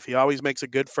my life. He always makes a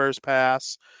good first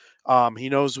pass. He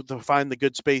knows to find the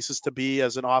good spaces to be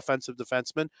as an offensive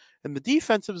defenseman. In the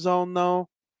defensive zone, though,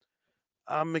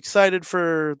 I'm excited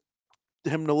for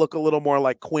him to look a little more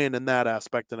like Quinn in that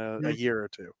aspect in a year or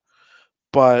two.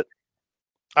 But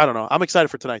I don't know. I'm excited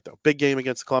for tonight, though. Big game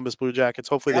against the Columbus Blue Jackets.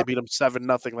 Hopefully they beat them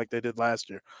 7-0 like they did last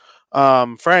year.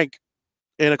 Frank,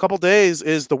 in a couple days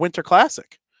is the Winter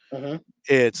Classic. Mm-hmm.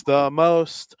 It's the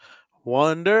most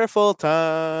wonderful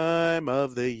time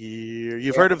of the year.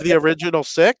 You've heard of the original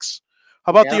 6? How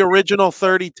about the original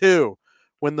 32?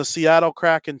 When the Seattle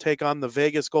Kraken take on the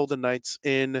Vegas Golden Knights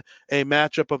in a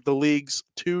matchup of the league's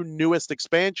 2 newest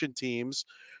expansion teams,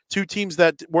 2 teams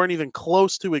that weren't even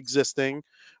close to existing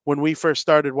when we first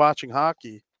started watching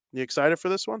hockey. You excited for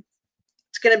this one?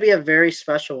 It's going to be a very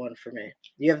special one for me.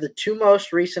 You have the 2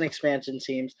 most recent expansion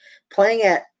teams playing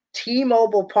at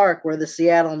T-Mobile Park, where the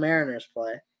Seattle Mariners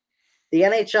play. The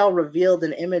NHL revealed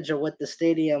an image of what the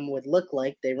stadium would look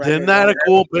like. Isn't that a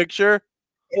cool picture?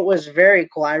 It was very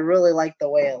cool. I really liked the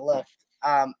way it looked.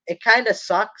 It kind of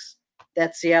sucks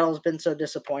that Seattle's been so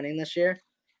disappointing this year.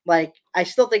 Like, I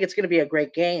still think it's going to be a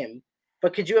great game.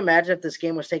 But could you imagine if this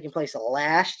game was taking place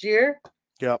last year?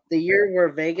 Yep. The year where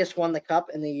Vegas won the cup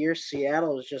and the year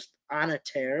Seattle was just on a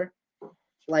tear.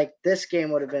 Like, this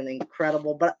game would have been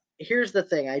incredible. But here's the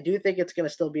thing. I do think it's going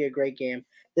to still be a great game.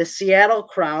 The Seattle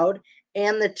crowd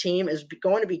and the team is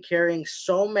going to be carrying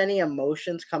so many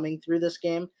emotions coming through this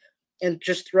game and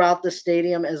just throughout the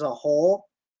stadium as a whole.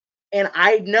 And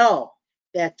I know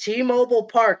that T-Mobile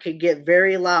Park could get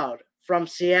very loud from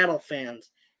Seattle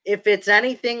fans. If it's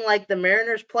anything like the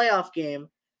Mariners playoff game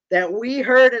that we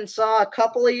heard and saw a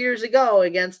couple of years ago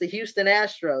against the Houston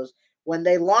Astros when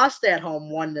they lost at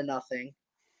home 1-0,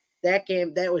 that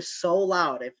game, that was so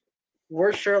loud. If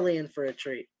we're surely in for a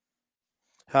treat.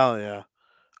 Hell yeah.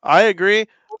 I agree.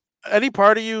 Any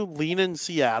part of you lean in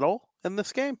Seattle in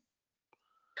this game?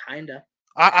 Kinda.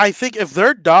 I think if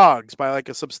they're dogs by like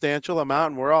a substantial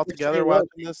amount and we're all together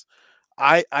watching this,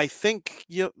 I think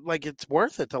it's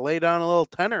worth it to lay down a little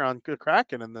tenner on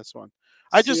Kraken in this one.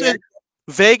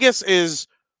 Vegas is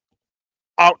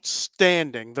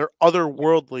outstanding. They're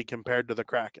otherworldly compared to the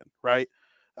Kraken, right?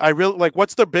 I really like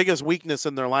what's their biggest weakness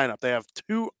in their lineup? They have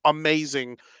 2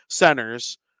 amazing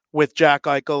centers with Jack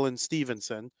Eichel and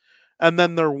Stevenson, and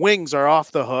then their wings are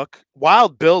off the hook.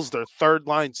 Wild Bill's their 3rd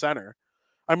line center.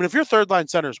 I mean, if your 3rd line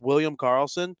center is William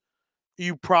Karlsson,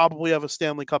 you probably have a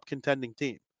Stanley Cup contending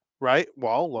team, right?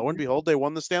 Well, lo and behold, they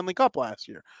won the Stanley Cup last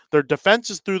year. Their defense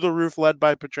is through the roof, led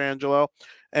by Pietrangelo,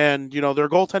 and their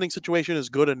goaltending situation is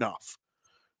good enough.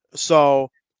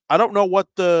 So I don't know what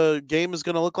the game is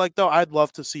going to look like, though. I'd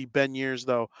love to see Ben Years,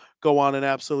 though, go on an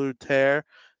absolute tear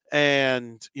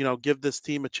and give this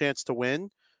team a chance to win.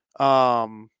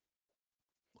 Hopefully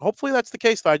that's the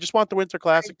case, though. I just want the Winter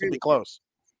Classic to be close.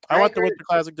 I want the Winter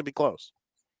Classic to be close.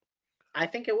 I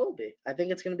think it will be. I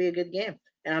think it's going to be a good game.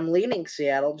 And I'm leaning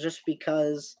Seattle just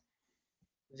because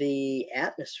the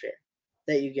atmosphere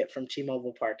that you get from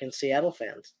T-Mobile Park and Seattle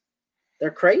fans.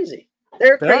 They're crazy.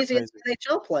 They're crazy in the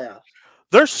NHL playoffs.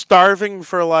 They're starving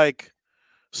for,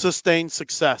 sustained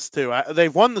success, too.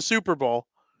 They've won the Super Bowl.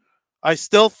 I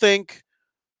still think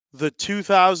the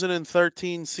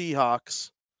 2013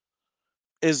 Seahawks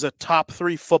is a top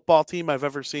 3 football team I've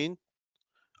ever seen.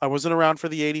 I wasn't around for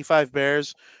the 85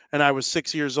 Bears, and I was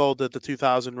 6 years old at the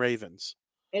 2000 Ravens.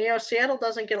 And, Seattle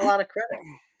doesn't get a lot of credit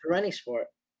for any sport.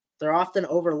 They're often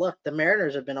overlooked. The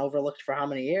Mariners have been overlooked for how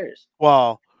many years?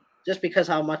 Well, just because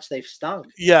how much they've stunk.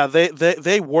 Yeah,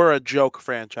 they were a joke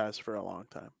franchise for a long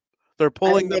time. They're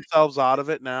pulling themselves out of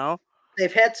it now.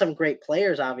 They've had some great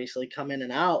players, obviously, come in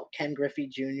and out. Ken Griffey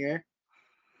Jr.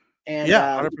 And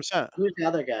 100%. Who's the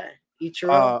other guy?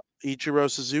 Ichiro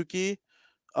Suzuki.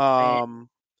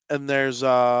 And there's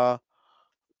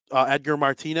Edgar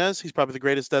Martinez. He's probably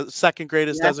the second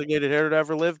greatest designated hitter to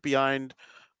ever live, behind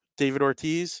David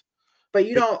Ortiz. But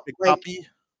you don't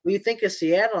when you think of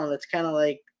Seattle, and it's kind of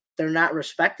like they're not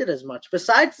respected as much.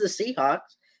 Besides the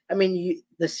Seahawks, I mean,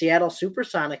 the Seattle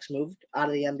SuperSonics moved out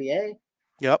of the NBA.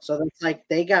 Yep. So it's like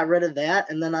they got rid of that.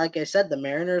 And then, like I said, the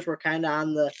Mariners were kind of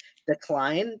on the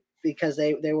decline because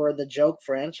they were the joke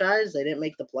franchise. They didn't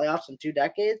make the playoffs in 2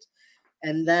 decades.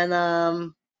 And then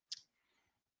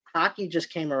hockey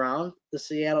just came around, the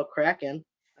Seattle Kraken.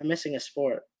 I'm missing a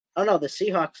sport. Oh, no, the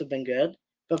Seahawks have been good.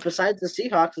 But besides the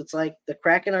Seahawks, it's like the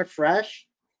Kraken are fresh.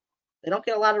 They don't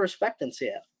get a lot of respect in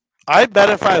Seattle. I bet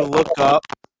if I look up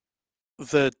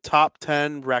the top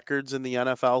 10 records in the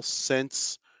NFL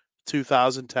since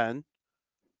 2010,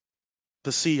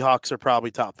 the Seahawks are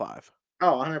probably top 5.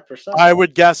 Oh, 100%. I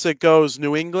would guess it goes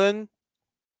New England,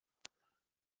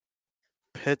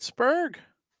 Pittsburgh.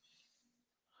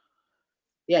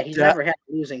 Yeah, he's never had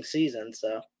a losing season,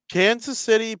 so. Kansas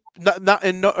City, not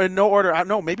in no order.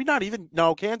 No, maybe not even.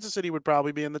 No, Kansas City would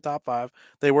probably be in the top 5.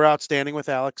 They were outstanding with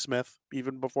Alex Smith,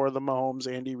 even before the Mahomes,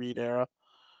 Andy Reid era.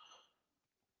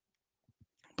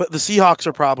 But the Seahawks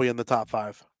are probably in the top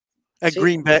 5. And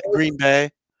Green Bay.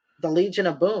 The Legion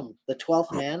of Boom, the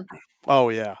 12th man. Oh,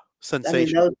 yeah.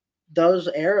 Sensational. I mean, those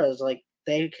eras, like,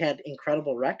 they had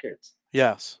incredible records.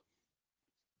 Yes.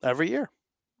 Every year.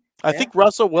 I think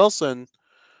Russell Wilson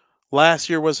last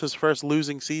year was his first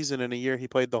losing season in a year he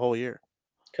played the whole year.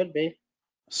 Could be.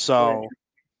 So,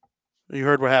 you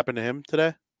heard what happened to him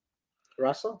today?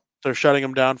 Russell? They're shutting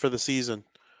him down for the season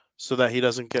so that he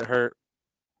doesn't get hurt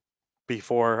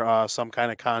before some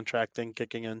kind of contract thing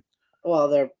kicking in. Well,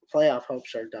 their playoff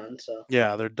hopes are done, so.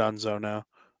 Yeah, they're donezo now.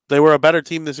 They were a better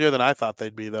team this year than I thought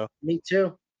they'd be, though. Me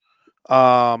too.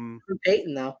 Sean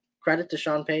Payton, though. Credit to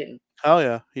Sean Payton. Hell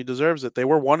yeah, he deserves it. They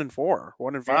were 1-4,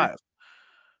 1-5.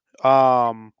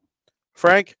 Yeah.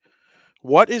 Frank,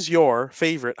 what is your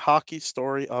favorite hockey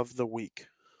story of the week?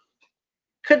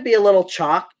 Could be a little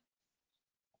chalk,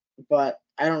 but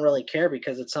I don't really care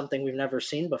because it's something we've never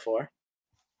seen before.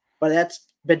 But that's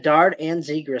Bedard and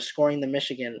Zegras scoring the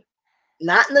Michigan.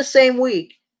 Not in the same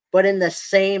week, but in the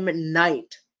same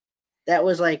night.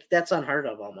 That's unheard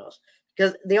of almost.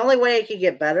 Because the only way it could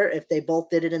get better if they both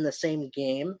did it in the same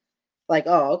game. Like,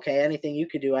 oh, okay, anything you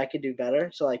could do, I could do better.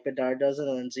 So, like, Bedard does it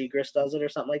and then Zegras does it or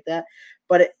something like that.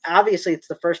 But obviously, it's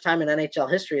the first time in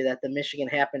NHL history that the Michigan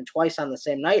happened twice on the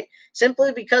same night,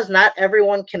 simply because not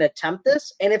everyone can attempt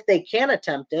this. And if they can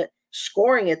attempt it,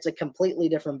 scoring it's a completely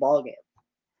different ballgame.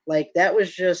 Like, that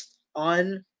was just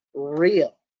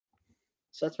unreal.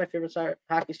 So that's my favorite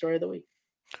hockey story of the week.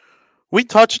 We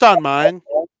touched on mine.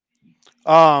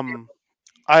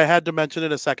 I had to mention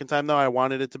it a second time, though. I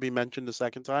wanted it to be mentioned a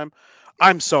second time.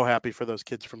 I'm so happy for those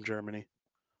kids from Germany.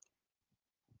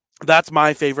 That's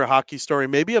my favorite hockey story,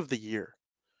 maybe of the year.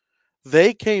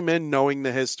 They came in knowing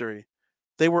the history.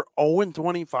 They were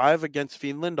 0-25 against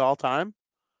Finland all time.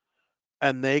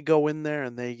 And they go in there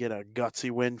and they get a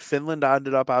gutsy win. Finland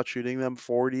ended up outshooting them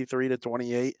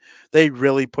 43-28. They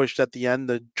really pushed at the end.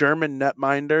 The German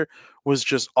netminder was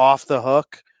just off the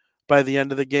hook by the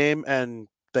end of the game, and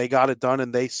they got it done,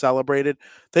 and they celebrated.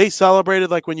 They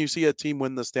celebrated like when you see a team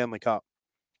win the Stanley Cup.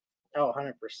 Oh,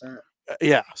 100%.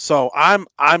 Yeah, so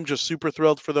I'm just super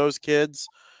thrilled for those kids.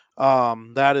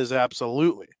 That is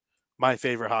absolutely my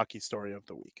favorite hockey story of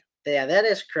the week. Yeah, that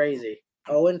is crazy.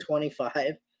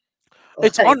 0-25.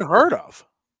 It's unheard of.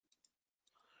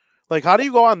 Like, how do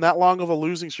you go on that long of a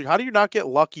losing streak? How do you not get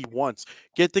lucky once?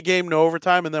 Get the game to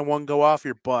overtime and then one go off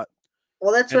your butt.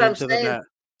 Well, that's what I'm saying,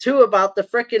 too, about the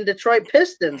frickin' Detroit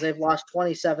Pistons. They've lost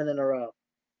 27 in a row.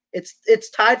 It's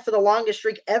tied for the longest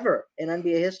streak ever in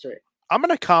NBA history. I'm going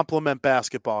to compliment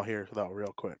basketball here, though,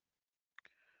 real quick.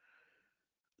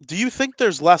 Do you think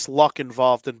there's less luck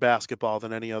involved in basketball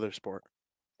than any other sport?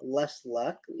 Less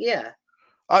luck? Yeah.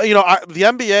 The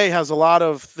NBA has a lot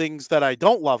of things that I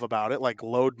don't love about it, like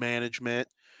load management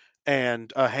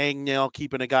and a hangnail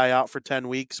keeping a guy out for 10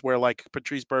 weeks where, like,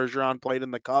 Patrice Bergeron played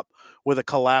in the Cup with a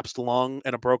collapsed lung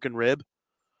and a broken rib.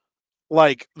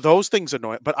 Like, those things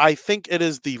annoy it. But I think it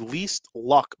is the least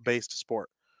luck-based sport.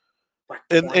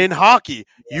 In hockey,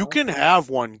 you can have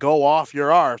one go off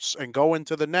your arse and go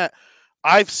into the net.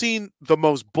 I've seen the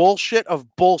most bullshit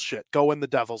of bullshit go in the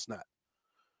Devil's net.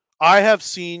 I have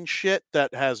seen shit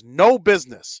that has no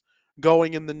business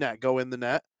going in the net, go in the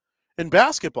net. In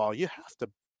basketball, you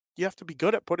have to be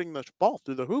good at putting the ball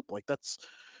through the hoop. Like, that's,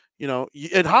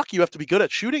 in hockey, you have to be good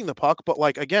at shooting the puck. But,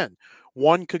 like, again,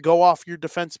 one could go off your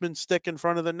defenseman's stick in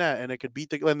front of the net and it could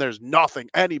beat and there's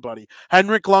anybody.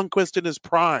 Henrik Lundqvist in his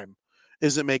prime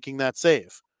isn't making that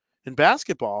save. In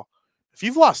basketball, if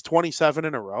you've lost 27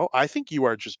 in a row, I think you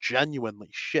are just genuinely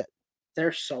shit.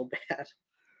 They're so bad.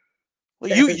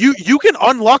 You can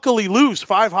unluckily lose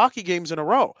 5 hockey games in a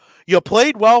row. You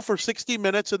played well for 60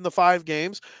 minutes in the 5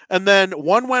 games, and then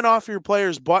one went off your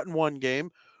player's butt in one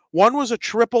game. One was a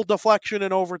triple deflection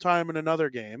in overtime in another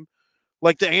game,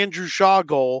 like the Andrew Shaw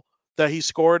goal that he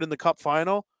scored in the Cup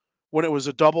final when it was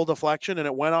a double deflection and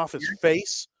it went off his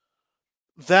face.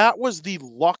 That was the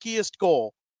luckiest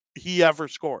goal he ever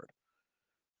scored.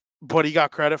 But he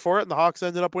got credit for it, and the Hawks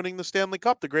ended up winning the Stanley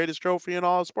Cup, the greatest trophy in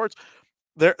all of sports.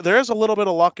 There's a little bit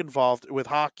of luck involved with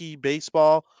hockey,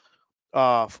 baseball,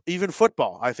 even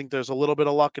football. I think there's a little bit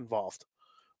of luck involved,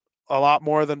 a lot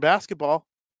more than basketball.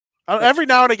 Every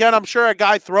now and again, I'm sure a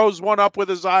guy throws one up with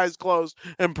his eyes closed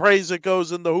and prays it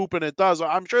goes in the hoop, and it does.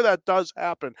 I'm sure that does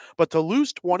happen. But to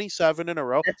lose 27 in a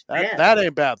row, that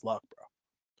ain't bad luck, bro.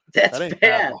 That ain't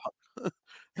bad luck.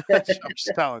 I'm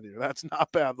just telling you, that's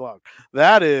not bad luck.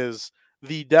 That is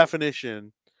the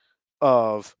definition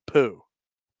of poo.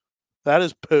 That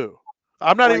is poo.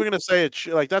 I'm not even going to say it.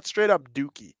 Like, that's straight up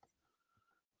dookie.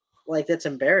 Like, that's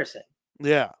embarrassing.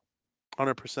 Yeah,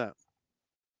 100%.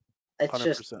 It's 100%.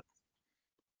 Just,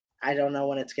 I don't know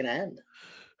when it's going to end.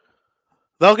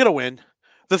 They'll get a win.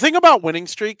 The thing about winning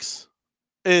streaks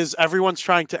is everyone's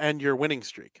trying to end your winning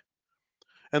streak.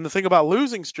 And the thing about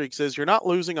losing streaks is you're not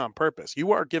losing on purpose.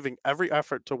 You are giving every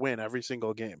effort to win every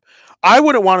single game. I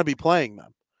wouldn't want to be playing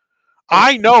them.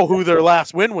 I know who their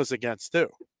last win was against, too.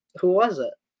 Who was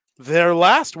it? Their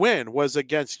last win was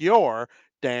against your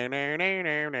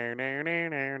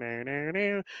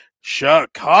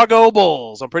Chicago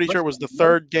Bulls. I'm pretty sure it was the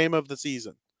 3rd game of the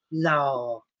season.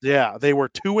 No. Yeah, they were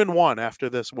 2-1 after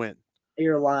this win.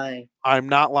 You're lying. I'm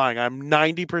not lying. I'm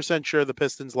 90% sure the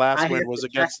Pistons' last win was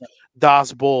against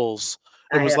Das Bulls.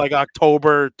 It was like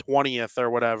October 20th or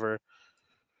whatever.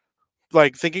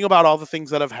 Like, thinking about all the things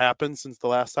that have happened since the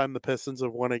last time the Pistons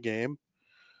have won a game,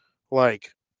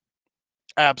 like,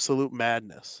 absolute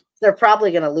madness. They're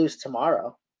probably going to lose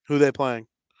tomorrow. Who are they playing?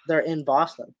 They're in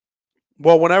Boston.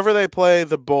 Well, whenever they play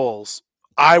the Bulls,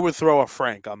 I would throw a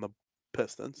Frank on the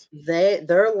Pistons.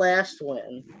 Their last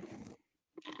win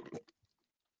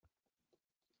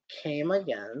came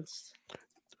against.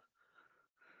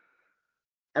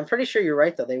 I'm pretty sure you're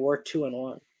right, though. They were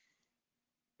 2-1.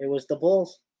 It was the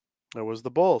Bulls. It was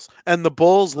the Bulls. And the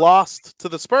Bulls lost to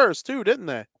the Spurs, too, didn't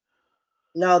they?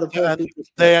 No, the Bulls beat the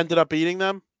Spurs. They ended up beating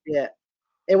them? Yeah.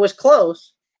 It was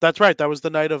close. That's right. That was the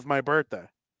night of my birthday.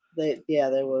 They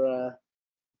were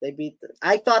they beat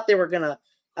I thought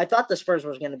the Spurs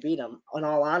was going to beat them, in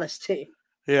all honesty.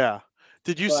 Yeah.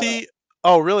 Did you see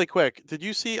really quick. Did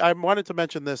you see I wanted to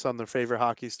mention this on the favorite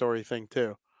hockey story thing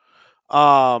too.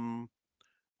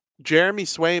 Jeremy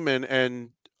Swayman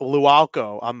and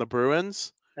Lualco on the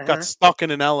Bruins got stuck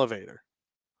in an elevator.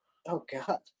 Oh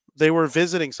God. They were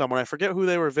visiting someone. I forget who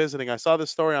they were visiting. I saw this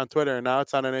story on Twitter, and now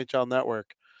it's on NHL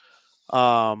Network.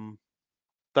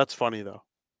 That's funny though.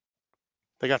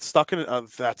 They got stuck in it.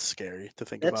 That's scary to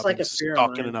think about. Like being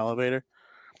stuck in an elevator.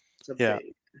 Yeah.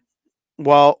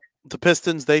 Well, the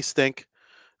Pistons, they stink.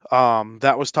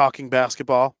 That was talking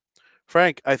basketball.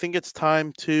 Frank, I think it's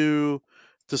time to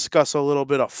discuss a little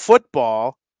bit of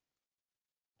football.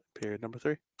 Period number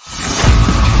 3.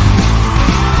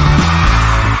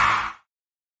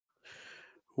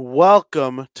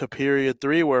 Welcome to period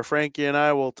 3, where Frankie and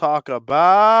I will talk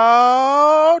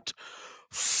about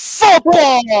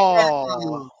football.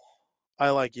 I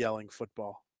like yelling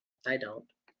football. I don't.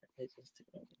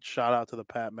 Shout out to the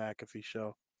Pat McAfee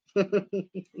show.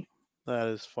 That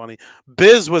is funny.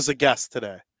 Biz was a guest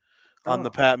today on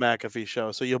the Pat McAfee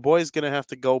show. So your boy's going to have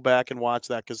to go back and watch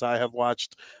that, because I have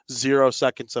watched 0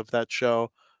 seconds of that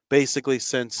show basically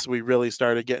since we really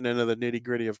started getting into the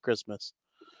nitty-gritty of Christmas.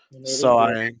 So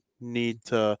I need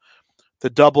to the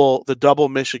double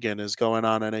Michigan is going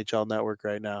on NHL Network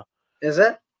right now. Is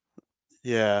it?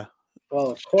 Yeah.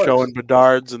 Well, of course. Showing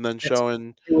Bedard's and then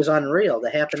showing it was unreal.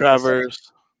 That happened.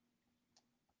 Trevor's.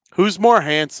 Who's more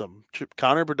handsome,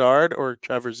 Connor Bedard or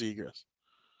Trevor Zegras?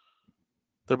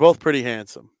 They're both pretty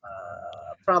handsome.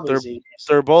 Probably Zegras.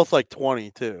 They're both like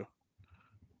 20 too.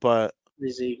 But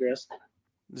Zegras.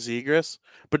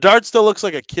 Bedard still looks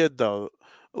like a kid though.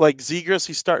 Like Zegras,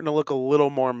 he's starting to look a little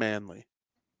more manly.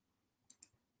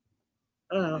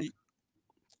 I don't know.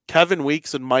 Kevin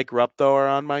Weeks and Mike Rupp, though, are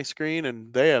on my screen,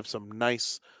 and they have some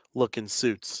nice looking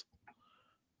suits.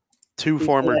 2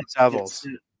 former Devils.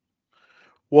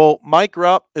 Well, Mike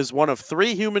Rupp is one of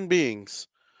 3 human beings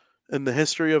in the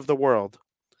history of the world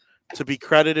to be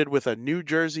credited with a New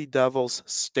Jersey Devils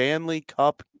Stanley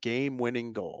Cup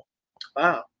game-winning goal.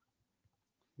 Wow.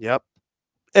 Yep.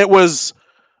 It was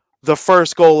the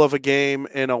first goal of a game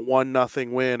in a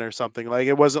 1-0 win or something. Like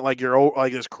it wasn't like you're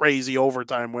like this crazy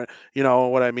overtime win. You know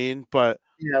what I mean? But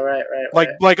Yeah, right.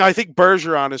 like I think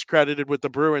Bergeron is credited with the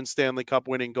Bruins Stanley Cup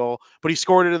winning goal, but he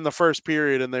scored it in the first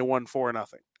period and they won 4-0.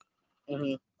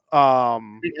 Mm-hmm. I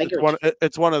It's get what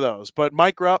it's one of those. But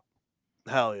Mike Rupp,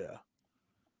 hell yeah.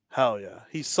 Hell yeah.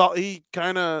 He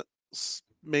kind of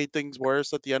made things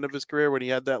worse at the end of his career when he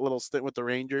had that little stint with the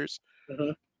Rangers.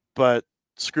 mm-hmm. But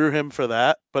screw him for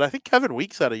that. But I think Kevin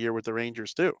Weeks had a year with the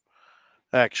Rangers too,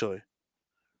 actually.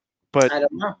 But I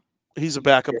don't know. he's a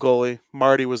backup goalie.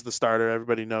 Marty was the starter.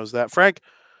 Everybody knows that. Frank,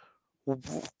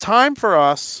 time for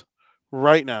us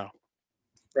right now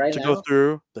Right to go now,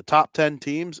 through the top 10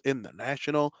 teams in the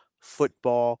National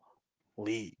Football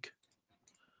League.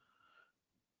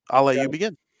 I'll let you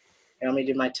begin. you want me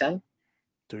to do my 10?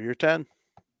 Do your 10.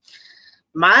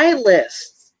 My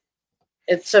list.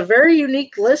 It's a very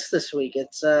unique list this week.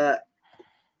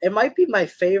 It might be my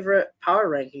favorite power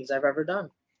rankings I've ever done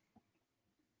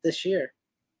this year.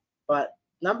 But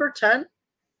number 10,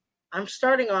 I'm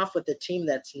starting off with a team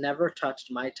that's never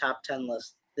touched my top 10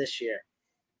 list this year.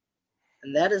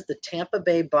 And that is the Tampa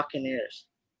Bay Buccaneers.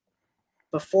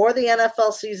 Before the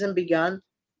NFL season begun,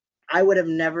 I would have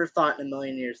never thought in a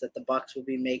million years that the Bucs would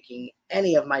be making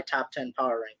any of my top 10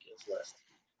 power rankings list.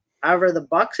 However, the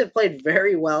Bucs have played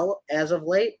very well as of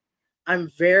late.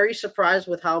 I'm very surprised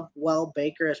with how well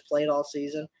Baker has played all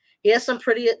season. He has some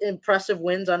pretty impressive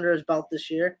wins under his belt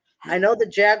this year. I know the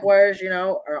Jaguars,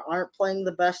 aren't playing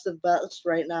the best of best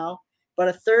right now, but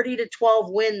a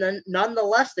 30-12 win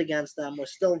nonetheless against them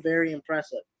was still very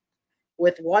impressive.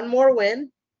 With one more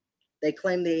win, they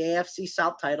claim the AFC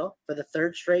South title for the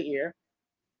third straight year,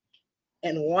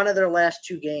 and one of their last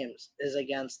two games is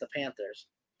against the Panthers.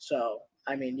 So,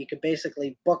 I mean, you could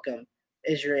basically book them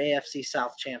as your AFC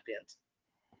South champions.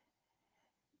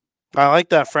 I like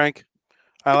that, Frank.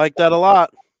 I like that a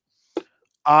lot.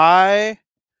 I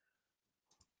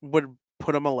would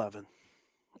put them 11.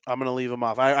 I'm going to leave them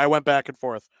off. I went back and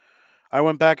forth. I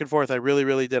really,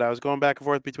 really did. I was going back and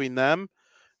forth between them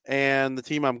and the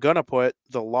team I'm going to put,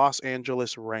 the Los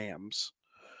Angeles Rams.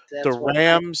 The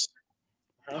Rams,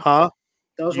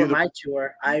 Those were my two.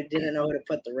 I didn't know who to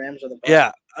put, the Rams or the Bucs.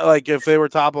 Yeah, like if they were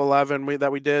top 11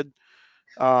 that we did.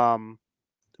 But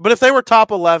if they were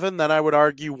top 11, then I would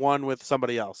argue one with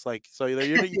somebody else. Like, so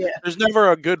there's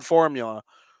never a good formula.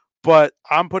 But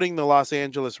I'm putting the Los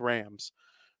Angeles Rams.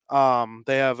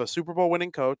 They have a Super Bowl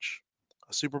winning coach,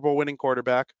 a Super Bowl winning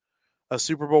quarterback, a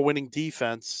Super Bowl winning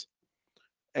defense,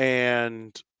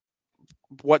 and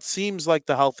what seems like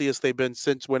the healthiest they've been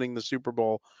since winning the Super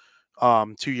Bowl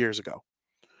 2 years ago.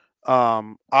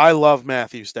 I love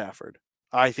Matthew Stafford.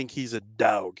 I think he's a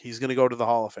dog. He's going to go to the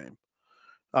Hall of Fame.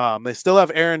 They still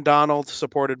have Aaron Donald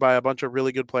supported by a bunch of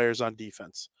really good players on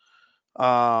defense.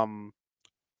 Sean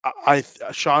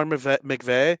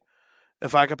McVay,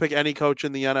 if I could pick any coach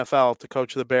in the NFL to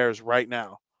coach the Bears right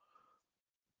now,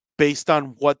 based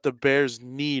on what the Bears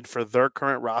need for their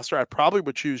current roster, I probably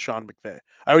would choose Sean McVay.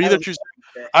 I would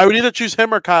either choose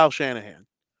him or Kyle Shanahan.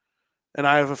 And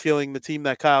I have a feeling the team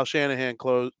that Kyle Shanahan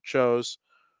chose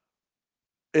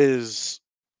is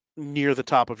near the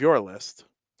top of your list.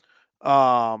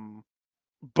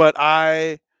 But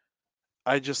I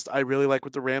really like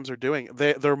what the Rams are doing.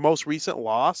 Their most recent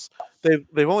loss, they've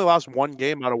only lost one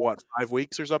game out of 5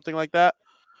 weeks or something like that.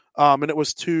 And it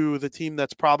was to the team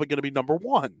that's probably going to be number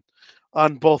one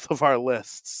on both of our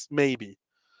lists, maybe.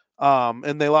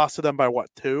 And they lost to them by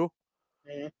 2?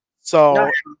 Mm-hmm. So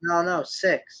no,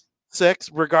 6. 6,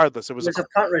 regardless. It was a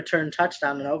punt return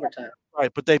touchdown in overtime. Right,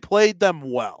 but they played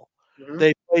them well. Mm-hmm.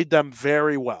 They played them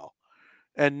very well.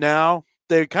 And now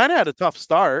they kind of had a tough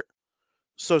start.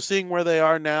 So seeing where they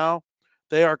are now,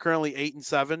 they are currently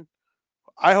 8-7.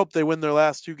 I hope they win their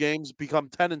last 2 games, become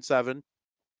 10-7.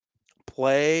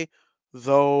 Play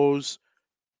those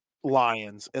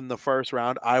Lions in the first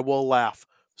round. I will laugh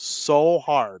so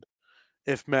hard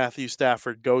if Matthew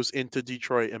Stafford goes into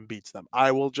Detroit and beats them.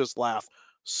 I will just laugh.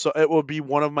 So it will be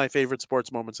one of my favorite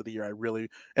sports moments of the year.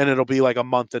 And it'll be like a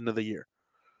month into the year.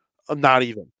 Not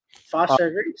even. Foster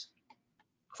agrees.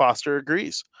 Foster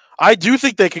agrees. I do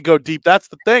think they could go deep. That's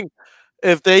the thing.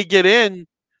 If they get in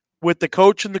with the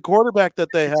coach and the quarterback that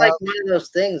they have. It's like one of those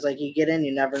things, like you get in,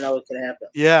 you never know what could happen.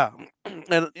 Yeah.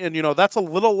 And that's a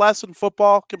little less in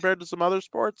football compared to some other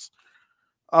sports.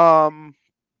 Last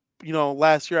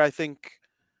year I think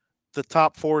the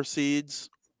top 4 seeds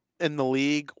in the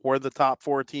league were the top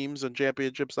 4 teams in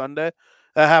Championship Sunday.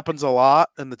 That happens a lot,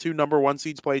 and the 2 number 1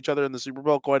 seeds play each other in the Super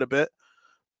Bowl quite a bit.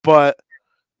 But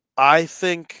I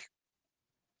think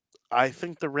I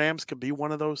think the Rams could be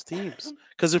one of those teams.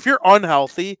 Because if you're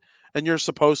unhealthy and you're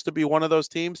supposed to be one of those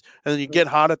teams, and then you get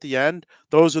hot at the end,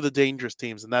 those are the dangerous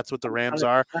teams, and that's what the Rams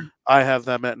are. 100%. I have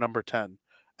them at number 10.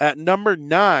 At number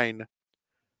 9,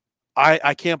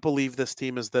 I can't believe this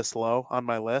team is this low on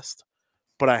my list,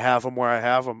 but I have them where I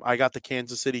have them. I got the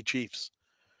Kansas City Chiefs.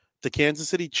 The Kansas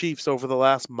City Chiefs over the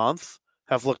last month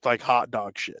have looked like hot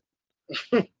dog shit.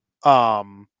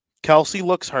 Kelsey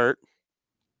looks hurt.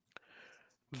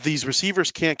 These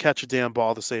receivers can't catch a damn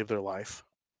ball to save their life.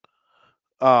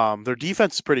 Their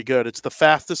defense is pretty good. It's the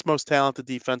fastest, most talented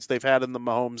defense they've had in the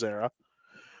Mahomes era.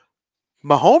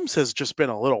 Mahomes has just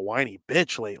been a little whiny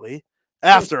bitch lately.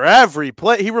 After every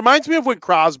play, he reminds me of when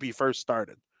Crosby first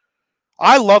started.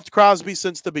 I loved Crosby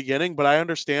since the beginning, but I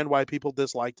understand why people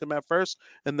disliked him at first,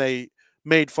 and they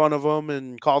made fun of him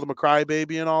and called him a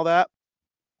crybaby and all that.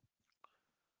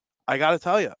 I got to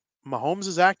tell you, Mahomes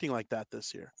is acting like that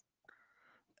this year.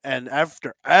 And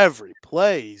after every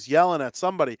play, he's yelling at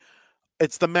somebody.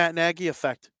 It's the Matt Nagy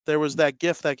effect. There was that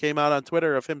GIF that came out on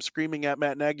Twitter of him screaming at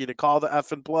Matt Nagy to call the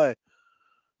effing play.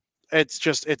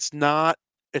 It's not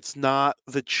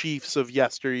the Chiefs of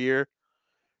yesteryear.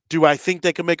 Do I think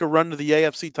they can make a run to the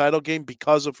AFC title game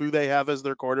because of who they have as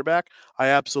their quarterback? I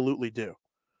absolutely do.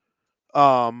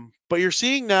 But you're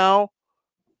seeing now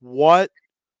what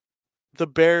the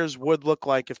Bears would look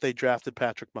like if they drafted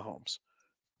Patrick Mahomes.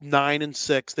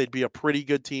 9-6, they'd be a pretty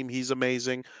good team. He's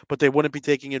amazing, but they wouldn't be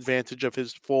taking advantage of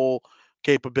his full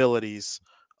capabilities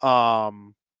because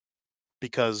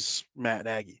Matt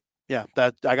Nagy. Yeah,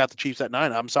 that I got the Chiefs at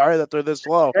 9. I'm sorry that they're this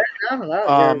low.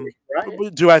 No,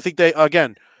 right. Do I think they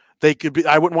could be?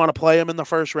 I wouldn't want to play them in the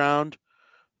first round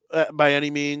by any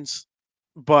means,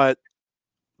 but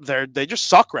they just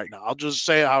suck right now. I'll just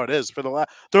say how it is.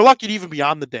 They're lucky to even be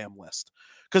on the damn list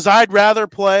because I'd rather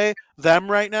play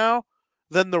them right now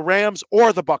than the Rams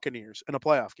or the Buccaneers in a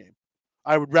playoff game.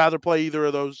 I would rather play either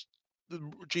of those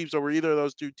Chiefs over either of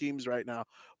those two teams right now,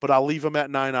 but I'll leave them at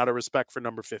 9 out of respect for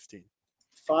number 15.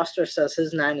 Foster says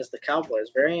his 9 is the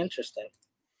Cowboys. Very interesting.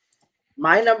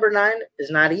 My number 9 is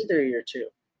not either of your two.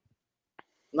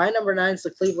 My number 9 is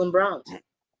the Cleveland Browns.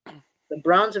 The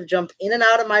Browns have jumped in and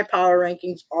out of my power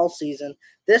rankings all season.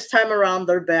 This time around,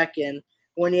 they're back in.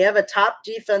 When you have a top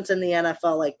defense in the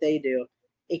NFL like they do,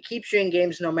 it keeps you in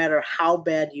games no matter how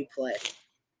bad you play.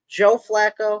 Joe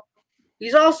Flacco,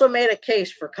 he's also made a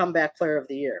case for comeback player of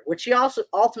the year, which he also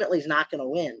ultimately is not going to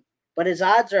win. But his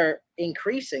odds are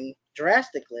increasing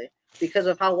drastically because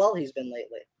of how well he's been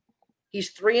lately.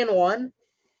 He's 3-1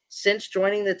 since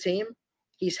joining the team.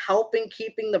 He's helping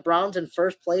keeping the Browns in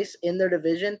first place in their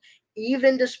division,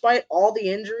 even despite all the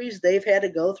injuries they've had to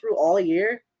go through all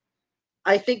year.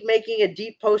 I think making a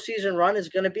deep postseason run is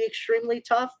going to be extremely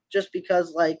tough just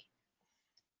because, the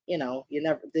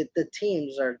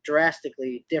teams are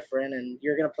drastically different and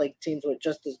you're going to play teams with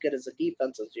just as good as a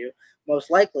defense as you,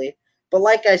 most likely. But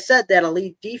like I said, that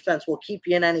elite defense will keep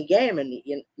you in any game and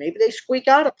maybe they squeak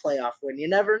out a playoff win. You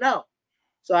never know.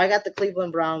 So I got the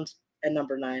Cleveland Browns at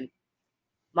number 9.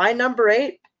 My number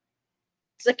 8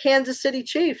 is the Kansas City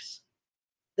Chiefs.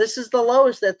 This is the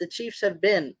lowest that the Chiefs have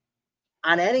been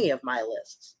on any of my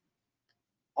lists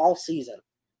all season.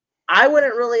 I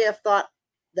wouldn't really have thought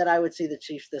that I would see the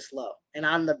Chiefs this low and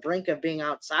on the brink of being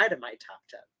outside of my top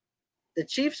 10. The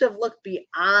Chiefs have looked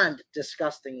beyond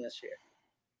disgusting this year.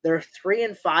 They're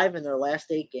 3-5 in their last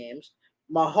 8 games.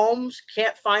 Mahomes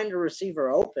can't find a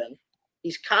receiver open.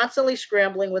 He's constantly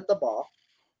scrambling with the ball.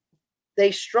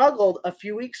 They struggled a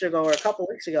few weeks ago or a couple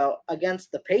weeks ago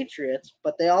against the Patriots,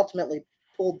 but they ultimately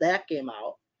pulled that game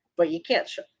out. But you can't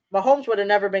Mahomes would have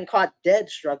never been caught dead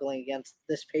struggling against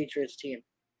this Patriots team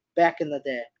back in the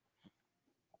day.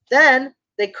 Then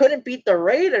they couldn't beat the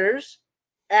Raiders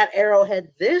at Arrowhead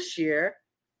this year,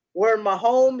 where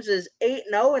Mahomes is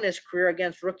 8-0 in his career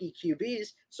against rookie QBs,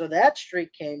 so that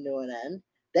streak came to an end.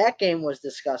 That game was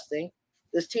disgusting.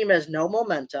 This team has no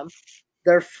momentum.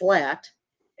 They're flat.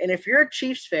 And if you're a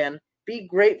Chiefs fan, be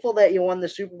grateful that you won the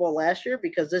Super Bowl last year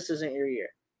because this isn't your year.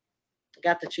 I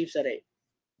got the Chiefs at 8.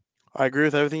 I agree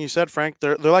with everything you said, Frank.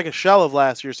 They're like a shell of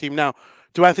last year's team. Now,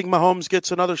 do I think Mahomes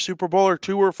gets another Super Bowl or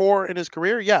 2 or 4 in his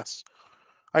career? Yes,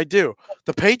 I do.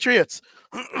 The Patriots,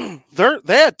 they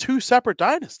had 2 separate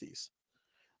dynasties.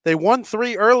 They won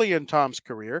 3 early in Tom's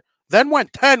career, then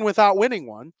went 10 without winning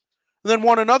one, and then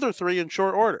won another 3 in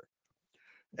short order.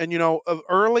 And,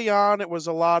 early on, it was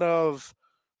a lot of,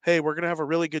 hey, we're going to have a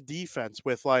really good defense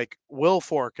with, like,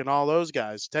 Wilfork and all those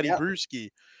guys, Teddy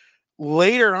Bruschi.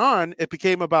 Later on, it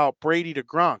became about Brady to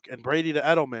Gronk and Brady to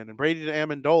Edelman and Brady to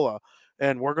Amendola.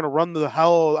 And we're going to run the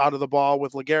hell out of the ball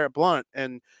with LeGarrette Blount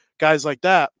and guys like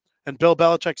that. And Bill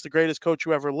Belichick's the greatest coach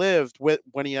who ever lived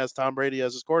when he has Tom Brady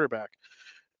as his quarterback.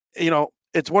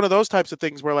 It's one of those types of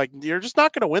things where, like, you're just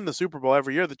not going to win the Super Bowl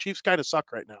every year. The Chiefs kind of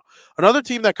suck right now. Another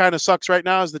team that kind of sucks right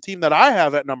now is the team that I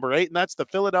have at number 8, and that's the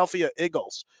Philadelphia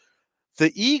Eagles.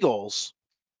 The Eagles,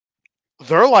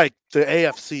 they're like the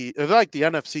AFC, they're like the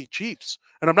NFC Chiefs.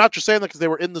 And I'm not just saying that because they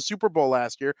were in the Super Bowl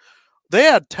last year. They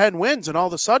had 10 wins, and all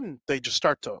of a sudden they just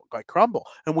start to like crumble.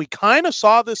 And we kind of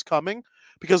saw this coming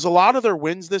because a lot of their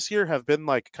wins this year have been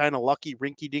like kind of lucky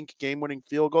rinky-dink game-winning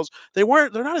field goals. They're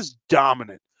not as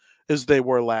dominant as they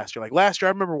were last year. Like last year,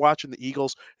 I remember watching the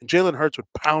Eagles, and Jalen Hurts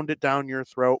would pound it down your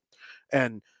throat,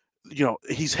 and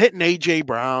he's hitting AJ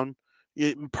Brown.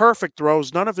 Perfect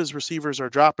throws. None of his receivers are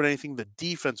dropping anything. The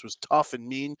defense was tough and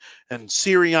mean, and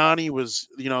Sirianni was,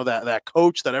 that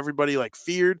coach that everybody like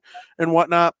feared and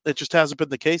whatnot. It just hasn't been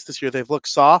the case this year. They've looked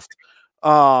soft.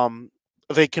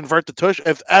 They convert the tush.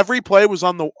 If every play was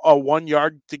on a 1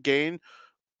 yard to gain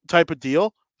type of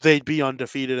deal, they'd be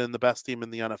undefeated and the best team in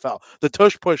the NFL. The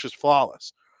tush push is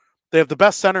flawless. They have the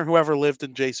best center who ever lived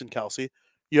in Jason Kelsey.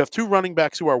 You have 2 running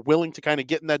backs who are willing to kind of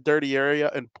get in that dirty area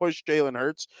and push Jalen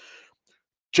Hurts.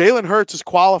 Jalen Hurts is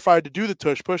qualified to do the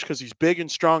tush push because he's big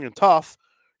and strong and tough.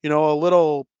 A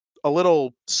little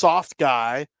soft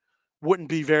guy wouldn't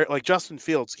be very like Justin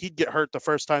Fields. He'd get hurt the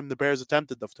first time the Bears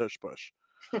attempted the tush push.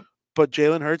 But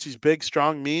Jalen Hurts, he's big,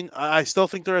 strong, mean. I still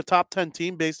think they're a top 10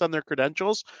 team based on their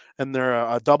credentials, and they're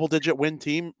a double-digit win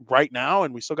team right now,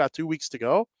 and we still got 2 weeks to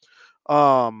go.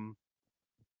 I'd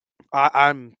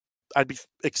be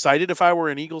excited if I were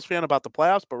an Eagles fan about the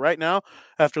playoffs, but right now,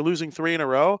 after losing 3 in a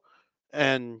row,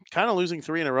 and kind of losing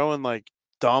 3 in a row in like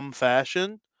dumb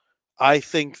fashion, I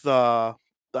think I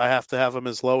have to have them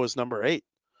as low as number 8.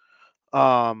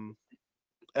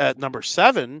 At number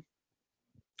 7,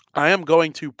 I am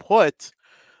going to put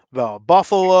the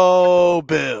Buffalo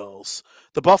Bills.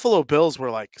 The Buffalo Bills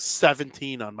were like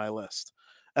 17 on my list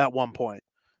at one point.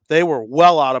 They were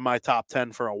well out of my top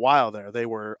 10 for a while there. They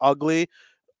were ugly,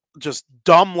 just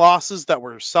dumb losses that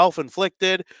were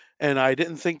self-inflicted, and I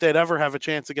didn't think they'd ever have a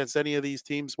chance against any of these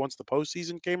teams once the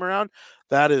postseason came around.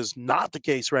 That is not the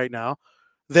case right now.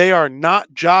 They are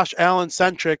not Josh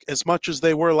Allen-centric as much as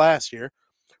they were last year,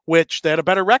 which they had a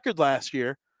better record last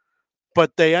year,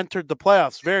 but they entered the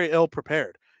playoffs very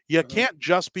ill-prepared. You can't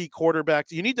just be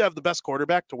quarterbacks. You need to have the best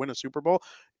quarterback to win a Super Bowl.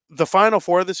 The Final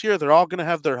Four this year, they're all going to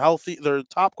have their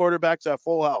top quarterbacks at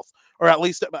full health, or at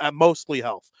least at mostly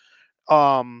health.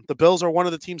 The Bills are one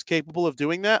of the teams capable of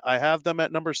doing that. I have them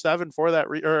at number 7 for that,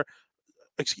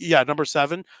 number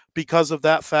 7 because of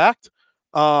that fact.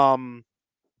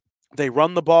 They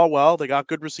run the ball well. They got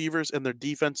good receivers, and their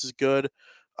defense is good.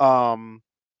 I'm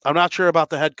not sure about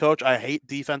the head coach. I hate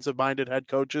defensive-minded head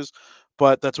coaches,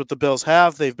 but that's what the Bills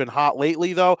have. They've been hot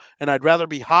lately, though, and I'd rather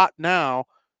be hot now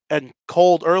and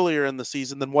cold earlier in the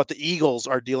season than what the Eagles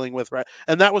are dealing with, right?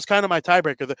 And that was kind of my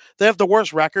tiebreaker. They have the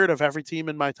worst record of every team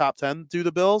in my top 10, do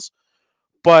the Bills,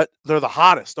 but they're the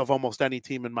hottest of almost any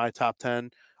team in my top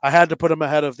 10. I had to put them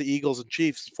ahead of the Eagles and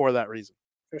Chiefs for that reason.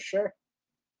 For sure.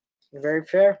 Very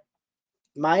fair.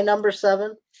 My number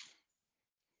 7,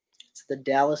 it's the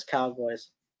Dallas Cowboys.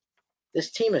 This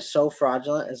team is so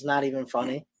fraudulent, it's not even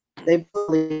funny. They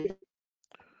believe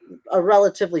a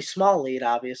relatively small lead,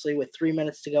 obviously, with 3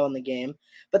 minutes to go in the game.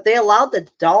 But they allowed the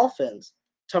Dolphins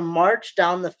to march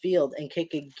down the field and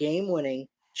kick a game-winning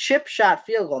chip shot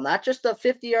field goal, not just a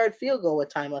 50-yard field goal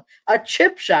with time left, a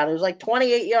chip shot. It was like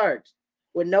 28 yards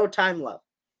with no time left.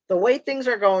 The way things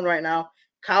are going right now,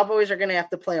 Cowboys are going to have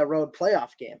to play a road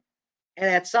playoff game. And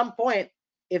at some point,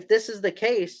 if this is the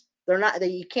case,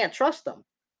 you can't trust them.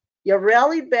 You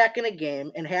rallied back in a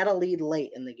game and had a lead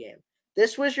late in the game.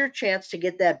 This was your chance to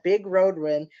get that big road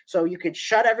win so you could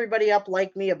shut everybody up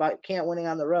like me about can't winning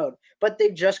on the road. But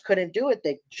they just couldn't do it.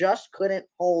 They just couldn't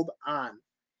hold on.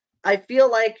 I feel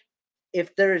like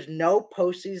if there is no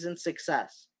postseason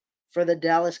success for the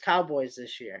Dallas Cowboys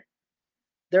this year,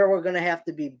 there were going to have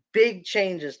to be big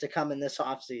changes to come in this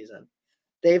offseason.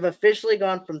 They've officially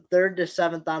gone from 3rd to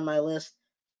 7th on my list.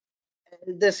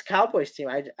 This Cowboys team,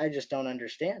 I just don't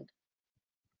understand.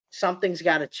 Something's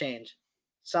got to change.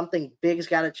 Something big's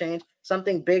got to change.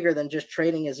 Something bigger than just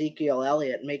trading Ezekiel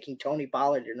Elliott and making Tony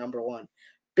Pollard your number 1.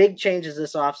 Big changes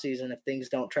this offseason if things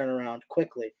don't turn around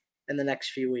quickly in the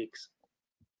next few weeks.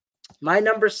 My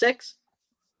number 6,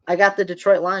 I got the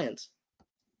Detroit Lions.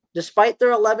 Despite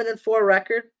their 11-4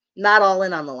 record, not all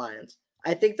in on the Lions.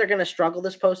 I think they're going to struggle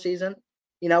this postseason.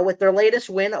 With their latest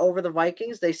win over the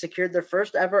Vikings, they secured their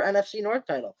first ever NFC North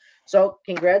title. So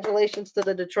congratulations to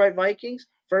the Detroit Vikings,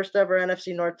 first ever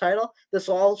NFC North title. This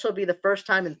will also be the first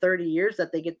time in 30 years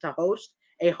that they get to host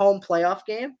a home playoff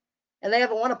game. and they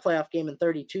haven't won a playoff game in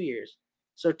 32 years.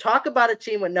 So talk about a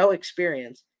team with no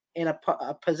experience in a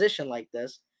position like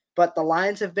this. But the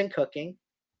Lions have been cooking.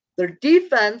 Their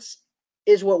defense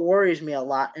is what worries me a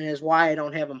lot and is why I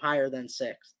don't have them higher than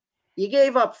 6. You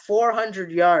gave up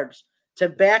 400 yards to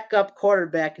backup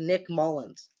quarterback Nick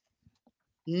Mullins.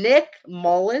 Nick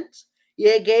Mullins,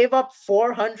 you gave up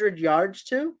 400 yards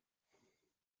to?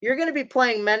 You're going to be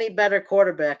playing many better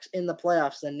quarterbacks in the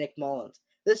playoffs than Nick Mullins.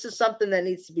 This is something that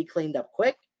needs to be cleaned up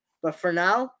quick. But for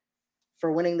now,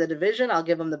 for winning the division, I'll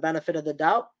give them the benefit of the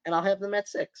doubt, and I'll have them at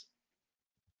 6.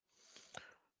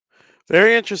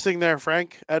 Very interesting there,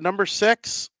 Frank. At number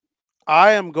 6,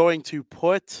 I am going to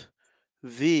put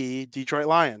the Detroit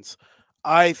Lions.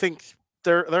 I think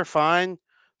they're fine.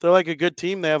 They're like a good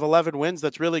team. They have 11 wins.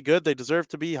 That's really good. They deserve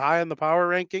to be high in the power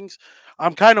rankings.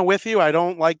 I'm kind of with you. I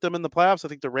don't like them in the playoffs. I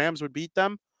think the Rams would beat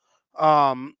them.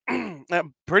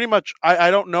 Pretty much,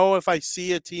 I don't know if I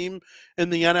see a team in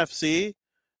the NFC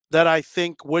that I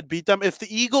think would beat them. If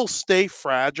the Eagles stay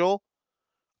fragile,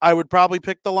 I would probably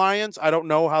pick the Lions. I don't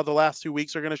know how the last 2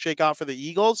 weeks are going to shake out for the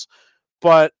Eagles,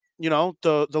 but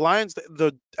the Lions,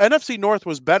 the NFC North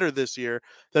was better this year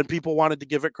than people wanted to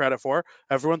give it credit for.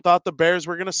 Everyone thought the Bears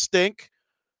were going to stink.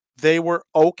 They were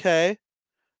okay.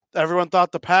 Everyone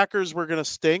thought the Packers were going to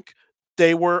stink.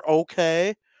 They were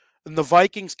okay. And the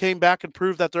Vikings came back and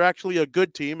proved that they're actually a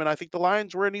good team, and I think the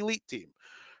Lions were an elite team.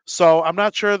 So I'm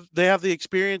not sure they have the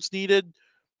experience needed,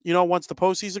 once the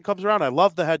postseason comes around. I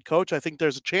love the head coach. I think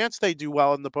there's a chance they do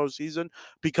well in the postseason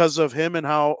because of him and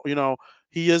how,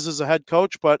 he is as a head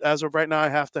coach. But as of right now, I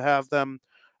have to have them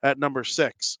at number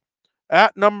 6.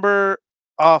 At number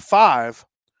 5,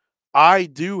 I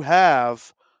do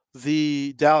have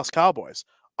the Dallas Cowboys.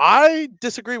 I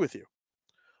disagree with you.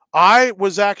 I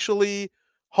was actually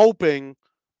hoping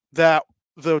that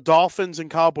the Dolphins and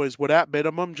Cowboys would at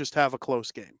minimum just have a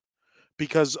close game,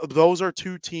 because those are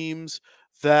two teams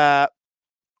that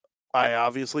I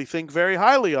obviously think very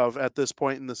highly of at this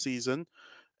point in the season.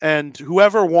 And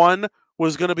whoever won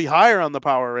was going to be higher on the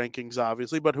power rankings,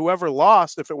 obviously. But whoever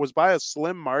lost, if it was by a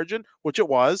slim margin, which it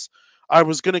was, I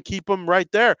was going to keep them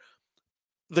right there.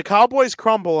 The Cowboys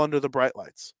crumble under the bright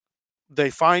lights.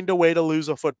 They find a way to lose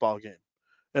a football game.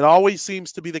 It always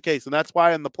seems to be the case. And that's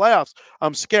why in the playoffs,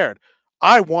 I'm scared.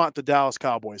 I want the Dallas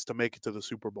Cowboys to make it to the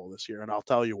Super Bowl this year, and I'll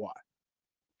tell you why.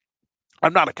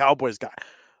 I'm not a Cowboys guy.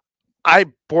 I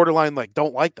borderline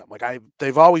don't like them.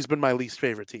 They've always been my least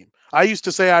favorite team. I used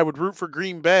to say I would root for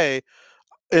Green Bay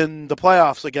in the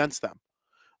playoffs against them.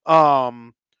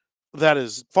 That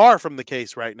is far from the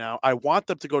case right now. I want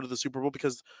them to go to the Super Bowl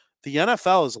because the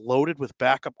NFL is loaded with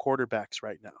backup quarterbacks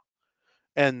right now.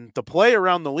 And the play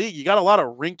around the league, you got a lot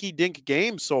of rinky-dink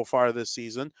games so far this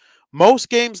season. Most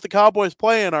games the Cowboys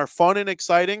play in are fun and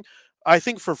exciting. I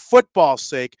think for football's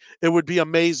sake, it would be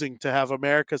amazing to have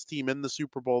America's team in the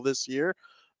Super Bowl this year.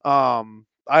 I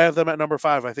have them at number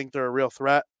 5. I think they're a real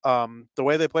threat. The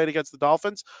way they played against the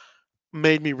Dolphins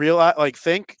made me realize,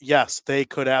 think, yes, they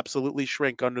could absolutely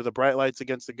shrink under the bright lights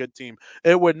against a good team.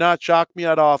 It would not shock me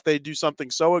at all if they do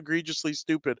something so egregiously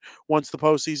stupid once the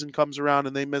postseason comes around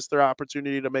and they miss their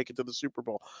opportunity to make it to the Super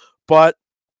Bowl. But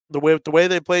the way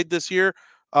they played this year,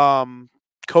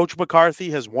 Coach McCarthy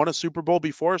has won a Super Bowl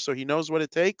before, so he knows what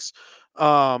it takes.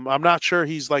 I'm not sure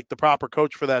he's the proper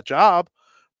coach for that job,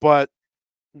 but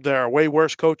there are way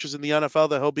worse coaches in the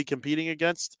NFL that he'll be competing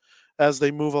against as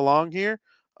they move along here.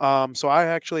 So I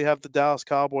actually have the Dallas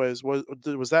Cowboys.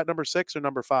 Was that number 6 or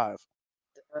number 5?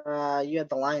 You had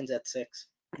the Lions at 6.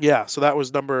 Yeah, so that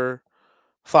was number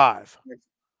 5.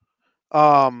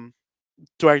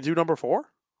 Do I do number 4?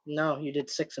 No, you did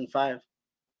 6 and 5,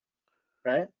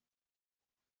 right?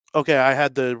 Okay, I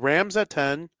had the Rams at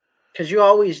 10. Because you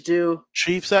always do.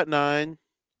 Chiefs at 9.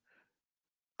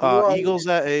 Eagles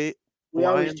at 8. We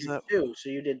Lions always do 2, so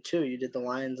you did 2. You did the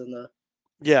Lions and the.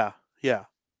 Yeah.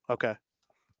 Okay.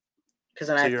 Because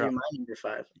then I have to do my number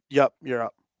 5. Yep, you're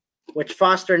up. Which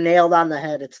Foster nailed on the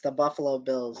head. It's the Buffalo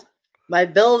Bills. My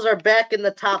Bills are back in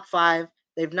the top 5.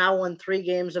 They've now won 3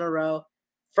 games in a row,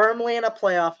 firmly in a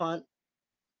playoff hunt.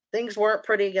 Things weren't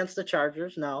pretty against the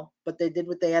Chargers, no, but they did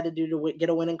what they had to do to get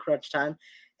a win in crunch time.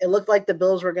 It looked like the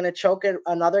Bills were going to choke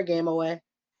another game away,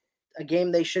 a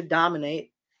game they should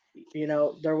dominate.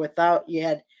 They're without. You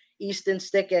had Easton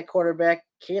Stick at quarterback.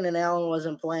 Keenan Allen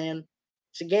wasn't playing.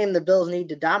 It's a game the Bills need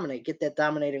to dominate, get that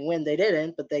dominating win. They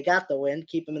didn't, but they got the win,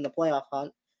 keep them in the playoff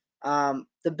hunt.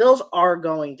 The Bills are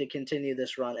going to continue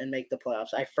this run and make the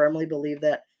playoffs. I firmly believe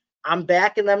that. I'm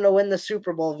backing them to win the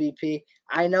Super Bowl, VP.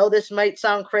 I know this might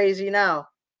sound crazy now,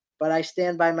 but I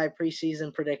stand by my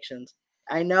preseason predictions.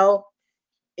 I know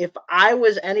if I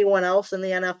was anyone else in the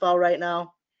NFL right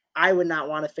now, I would not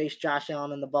want to face Josh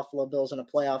Allen and the Buffalo Bills in a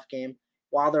playoff game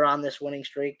while they're on this winning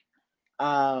streak.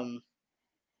 Um,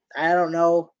 I don't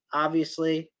know.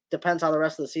 Obviously, depends how the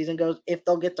rest of the season goes. If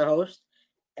they'll get to host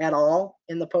at all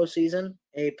in the postseason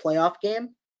a playoff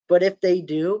game, but if they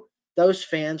do, those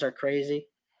fans are crazy.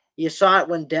 You saw it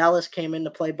when Dallas came in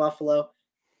to play Buffalo.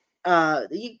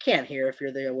 You can't hear if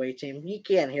you're the away team. You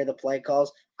can't hear the play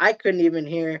calls. I couldn't even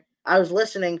hear. I was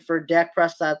listening for Dak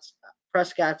Prescott's.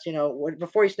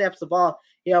 Before he snaps the ball,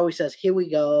 he always says, "Here we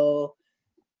go,"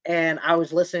 and I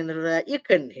was listening to that. You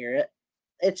couldn't hear it.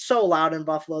 It's so loud in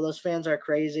Buffalo. Those fans are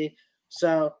crazy.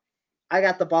 So I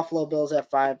got the Buffalo Bills at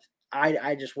 5.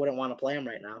 I just wouldn't want to play them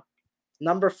right now.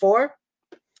 Number 4,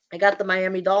 I got the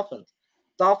Miami Dolphins.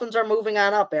 Dolphins are moving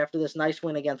on up after this nice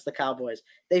win against the Cowboys.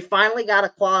 They finally got a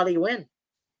quality win.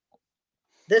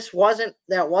 That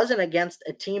wasn't against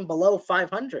a team below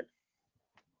 500.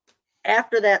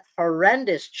 After that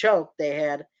horrendous choke they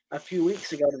had a few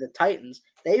weeks ago to the Titans,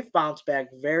 they've bounced back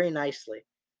very nicely.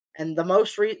 And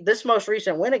this most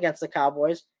recent win against the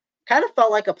Cowboys kind of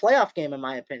felt like a playoff game in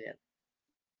my opinion.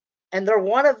 And they're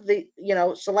one of the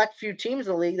select few teams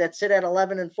in the league that sit at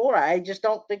 11-4. I just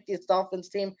don't think this Dolphins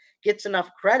team gets enough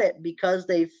credit because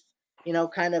they've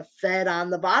kind of fed on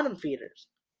the bottom feeders.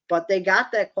 But they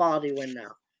got that quality win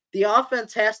now. The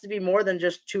offense has to be more than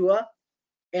just Tua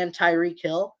and Tyreek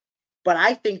Hill, but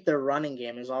I think their running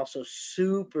game is also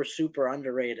super, super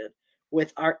underrated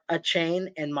with a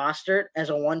chain and Mostert as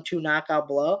a 1-2 knockout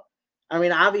blow. I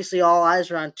mean, obviously all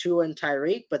eyes are on Tua and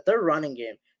Tyreek, but their running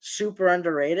game, super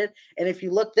underrated. And if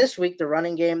you look this week, the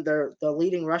running game, the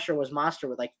leading rusher was Mostert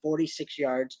with like 46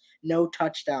 yards, no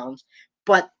touchdowns,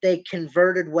 but they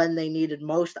converted when they needed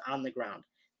most on the ground.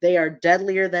 They are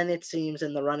deadlier than it seems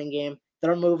in the running game.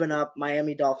 They're moving up.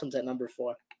 Miami Dolphins at number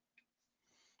 4.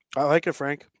 I like it,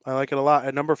 Frank. I like it a lot.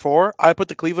 At number 4, I put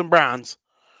the Cleveland Browns.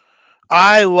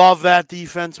 I love that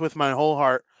defense with my whole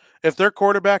heart. If their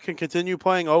quarterback can continue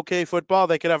playing okay football,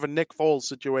 they could have a Nick Foles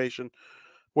situation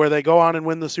where they go on and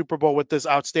win the Super Bowl with this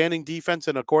outstanding defense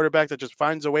and a quarterback that just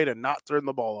finds a way to not turn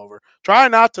the ball over. Try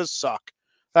not to suck.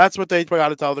 That's what they got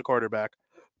to tell the quarterback.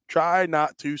 Try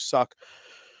not to suck.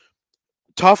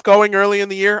 Tough going early in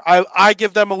the year. I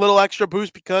give them a little extra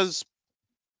boost because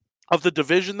of the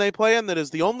division they play in. That is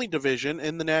the only division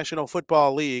in the National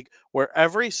Football League where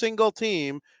every single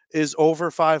team is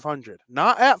over 500.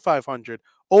 Not at 500,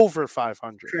 over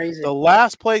 500. Crazy. The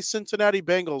last place Cincinnati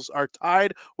Bengals are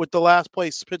tied with the last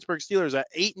place Pittsburgh Steelers at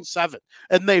 8-7,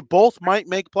 and they both might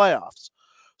make playoffs.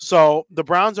 So the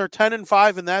Browns are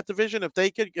 10-5 in that division. If they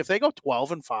go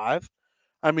 12-5,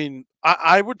 I mean,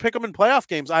 I would pick them in playoff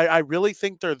games. I really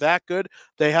think they're that good.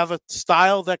 They have a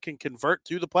style that can convert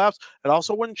to the playoffs. It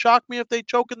also wouldn't shock me if they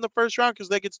choke in the first round because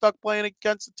they get stuck playing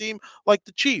against a team like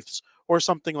the Chiefs or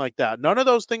something like that. None of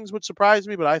those things would surprise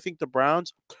me, but I think the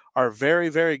Browns are very,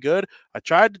 very good. I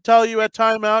tried to tell you at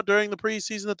timeout during the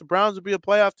preseason that the Browns would be a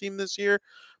playoff team this year.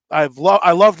 I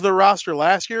loved their roster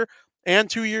last year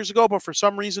and 2 years ago, but for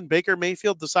some reason Baker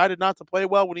Mayfield decided not to play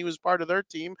well when he was part of their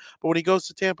team. But when he goes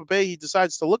to Tampa Bay, he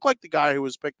decides to look like the guy who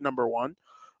was picked number 1.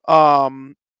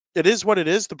 It is what it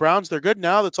is. The Browns, they're good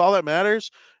now. That's all that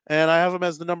matters. And I have them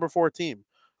as the number 4 team.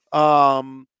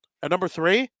 At number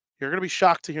 3, you're going to be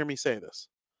shocked to hear me say this.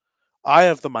 I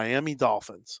have the Miami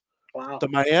Dolphins. Wow. The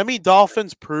Miami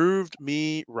Dolphins proved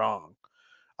me wrong.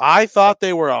 I thought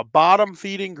they were a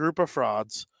bottom-feeding group of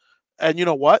frauds. And you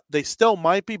know what? They still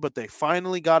might be, but they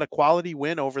finally got a quality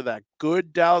win over that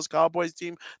good Dallas Cowboys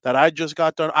team that I just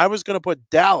got done. I was going to put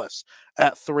Dallas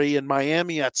at 3 and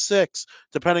Miami at 6,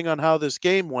 depending on how this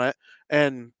game went.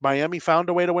 And Miami found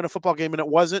a way to win a football game, and it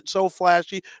wasn't so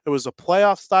flashy. It was a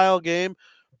playoff-style game.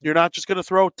 You're not just going to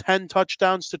throw 10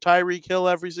 touchdowns to Tyreek Hill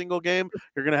every single game.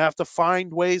 You're going to have to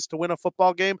find ways to win a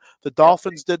football game. The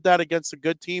Dolphins did that against a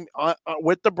good team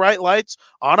with the bright lights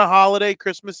on a holiday,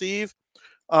 Christmas Eve.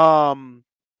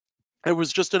 It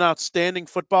was just an outstanding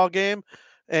football game,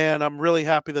 and I'm really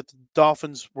happy that the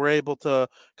Dolphins were able to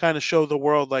kind of show the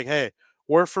world, like, hey,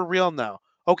 we're for real now.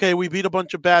 Okay, we beat a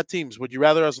bunch of bad teams. Would you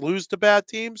rather us lose to bad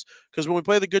teams? Because when we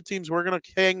play the good teams, we're going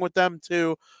to hang with them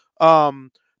too.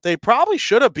 They probably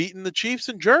should have beaten the Chiefs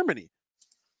in Germany,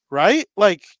 right?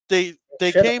 Like, they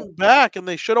came back and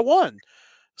they should have won.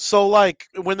 So, like,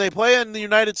 when they play in the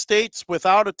United States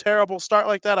without a terrible start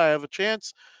like that, I have a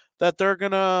chance that they're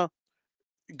going to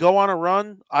go on a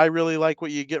run. I really like what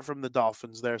you get from the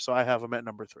Dolphins there, so I have them at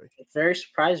number 3. Very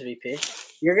surprised, VP.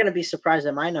 You're going to be surprised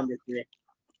at my number 3.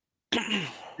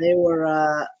 They were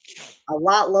a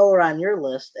lot lower on your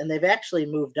list, and they've actually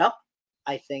moved up,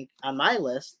 I think, on my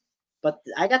list. But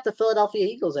I got the Philadelphia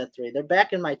Eagles at 3. They're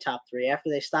back in my top 3 after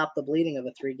they stopped the bleeding of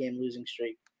a 3-game losing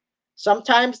streak.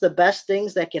 Sometimes the best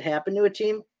things that could happen to a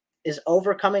team is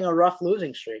overcoming a rough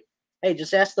losing streak. Hey,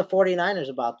 just ask the 49ers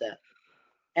about that.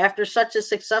 After such a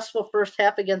successful first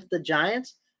half against the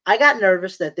Giants, I got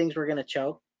nervous that things were going to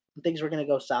choke, things were going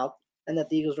to go south, and that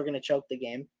the Eagles were going to choke the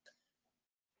game.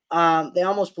 They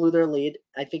almost blew their lead.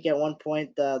 I think at one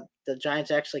point the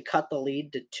Giants actually cut the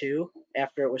lead to 2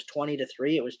 after it was 20-3.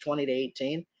 It was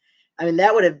 20-18. I mean,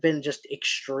 that would have been just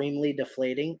extremely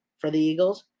deflating for the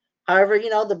Eagles. However,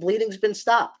 the bleeding's been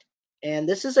stopped. And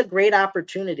this is a great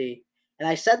opportunity. And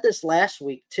I said this last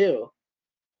week too.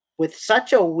 With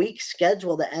such a weak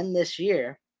schedule to end this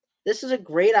year, this is a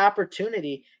great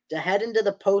opportunity to head into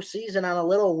the postseason on a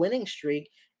little winning streak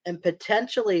and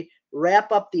potentially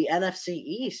wrap up the NFC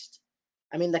East.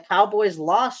 I mean, the Cowboys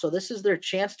lost, so this is their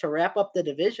chance to wrap up the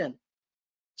division.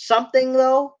 Something,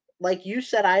 though, like you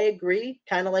said, I agree,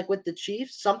 kind of like with the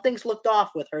Chiefs, something's looked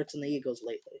off with Hurts and the Eagles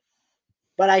lately.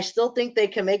 But I still think they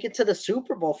can make it to the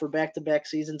Super Bowl for back-to-back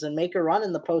seasons and make a run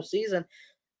in the postseason.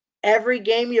 Every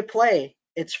game you play,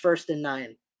 it's 1st and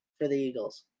 9 for the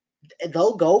Eagles.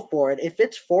 They'll go for it. If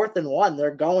it's 4th and 1,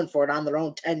 they're going for it on their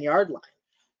own 10-yard line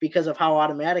because of how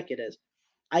automatic it is.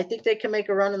 I think they can make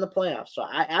a run in the playoffs. So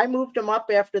I moved them up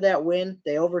after that win.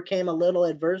 They overcame a little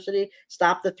adversity,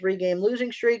 stopped the 3-game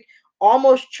losing streak,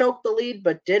 almost choked the lead,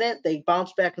 but didn't. They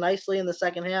bounced back nicely in the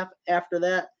second half. After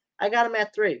that, I got them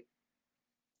at 3.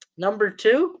 Number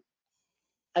 2,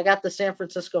 I got the San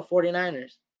Francisco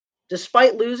 49ers.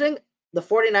 Despite losing, the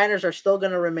 49ers are still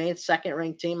going to remain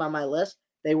second-ranked team on my list.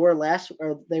 They were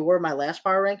my last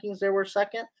power rankings. They were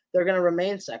second. They're going to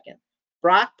remain second.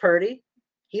 Brock Purdy,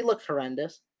 he looked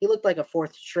horrendous. He looked like a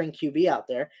fourth-string QB out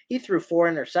there. He threw 4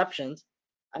 interceptions.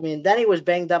 I mean, then he was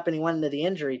banged up and he went into the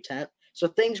injury tent. So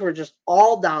things were just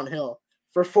all downhill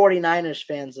for 49ers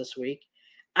fans this week.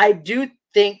 I do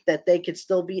think that they could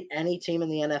still beat any team in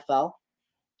the NFL.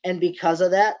 And because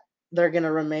of that, they're going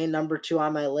to remain number 2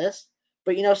 on my list.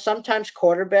 But, sometimes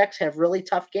quarterbacks have really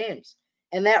tough games.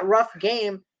 And that rough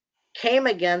game came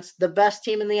against the best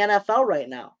team in the NFL right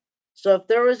now. So if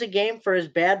there was a game for his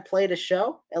bad play to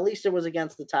show, at least it was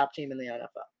against the top team in the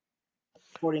NFL.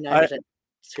 49ers at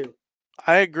 2.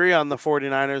 I agree on the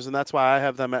 49ers, and that's why I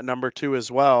have them at number 2 as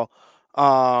well.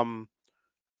 That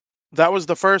was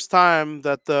the first time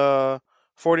that the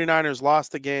 49ers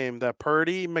lost a game that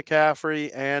Purdy,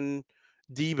 McCaffrey, and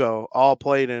Debo all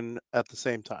played in at the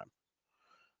same time.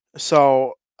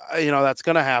 So, that's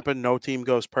going to happen. No team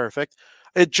goes perfect.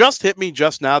 It just hit me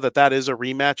just now that is a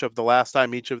rematch of the last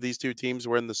time each of these two teams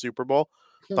were in the Super Bowl,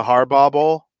 the Harbaugh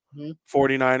Bowl,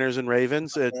 49ers and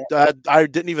Ravens. I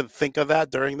didn't even think of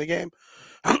that during the game.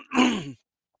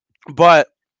 But,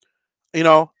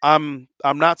 I'm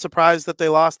not surprised that they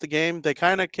lost the game. They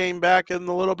kind of came back in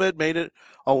a little bit, made it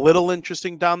a little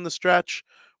interesting down the stretch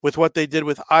with what they did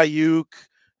with Ayuk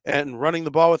and running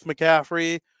the ball with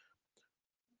McCaffrey.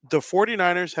 The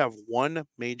 49ers have one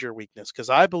major weakness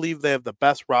because I believe they have the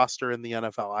best roster in the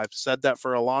NFL. I've said that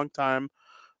for a long time.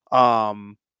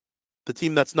 The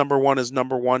team that's number 1 is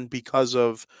number 1 because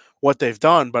of what they've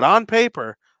done. But on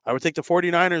paper, I would take the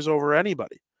 49ers over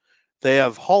anybody. They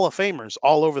have Hall of Famers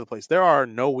all over the place. There are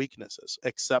no weaknesses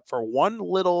except for one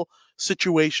little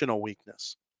situational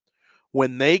weakness.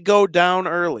 When they go down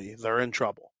early, they're in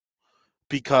trouble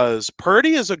because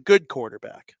Purdy is a good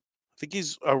quarterback. I think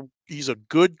he's a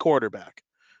good quarterback.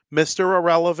 Mr.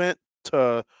 Irrelevant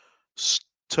to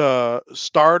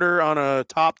starter on a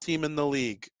top team in the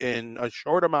league in a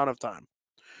short amount of time.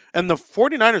 And the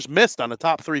 49ers missed on a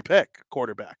top 3 pick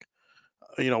quarterback,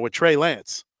 with Trey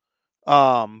Lance.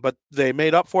 But they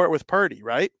made up for it with Purdy,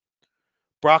 right?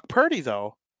 Brock Purdy,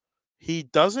 though, he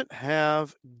doesn't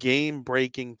have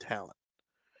game-breaking talent.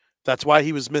 That's why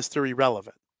he was Mr.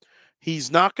 Irrelevant. He's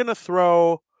not going to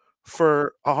throw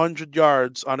for 100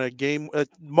 yards on a game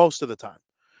most of the time.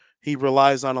 He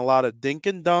relies on a lot of dink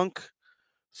and dunk,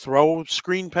 throw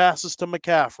screen passes to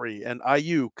McCaffrey and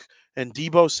Ayuk and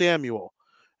Debo Samuel.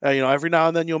 Every now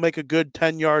and then you'll make a good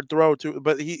 10-yard throw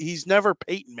but he's never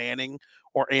Peyton Manning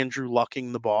or Andrew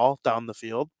Lucking the ball down the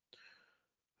field.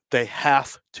 They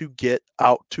have to get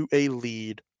out to a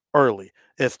lead early.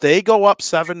 If they go up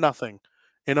 7-0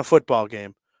 in a football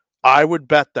game, I would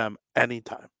bet them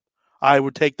anytime. I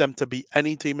would take them to beat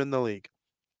any team in the league.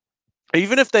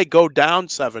 Even if they go down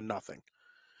 7-0.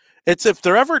 It's if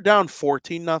they're ever down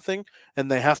 14-0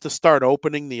 and they have to start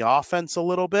opening the offense a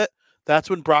little bit, that's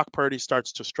when Brock Purdy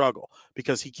starts to struggle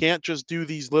because he can't just do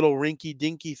these little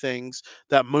rinky-dinky things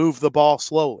that move the ball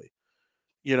slowly.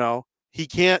 He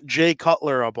can't Jay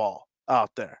Cutler a ball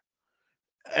out there.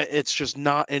 It's just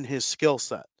not in his skill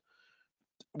set,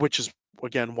 which is,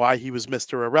 again, why he was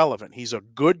Mr. Irrelevant. He's a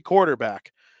good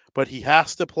quarterback, but he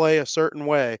has to play a certain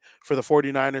way for the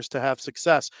 49ers to have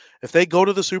success. If they go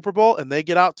to the Super Bowl and they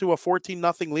get out to a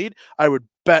 14-0 lead, I would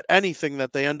bet anything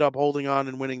that they end up holding on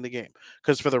and winning the game.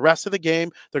 Because for the rest of the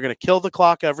game, they're going to kill the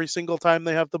clock every single time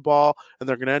they have the ball, and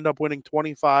they're going to end up winning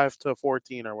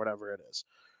 25-14 or whatever it is.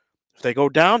 If they go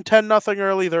down 10-0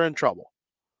 early, they're in trouble.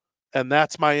 And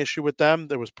that's my issue with them.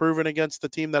 That was proven against the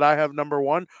team that I have number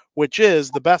one, which is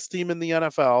the best team in the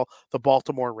NFL, the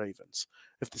Baltimore Ravens.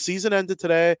 If the season ended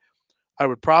today, I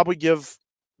would probably give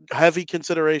heavy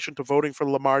consideration to voting for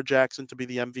Lamar Jackson to be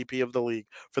the MVP of the league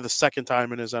for the second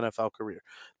time in his NFL career.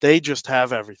 They just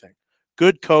have everything.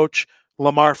 Good coach.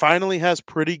 Lamar finally has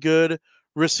pretty good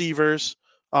receivers.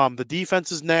 The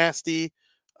defense is nasty.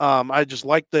 I just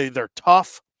like they're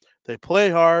tough. They play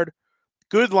hard.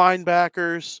 Good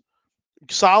linebackers.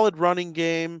 Solid running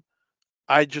game.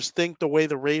 I just think the way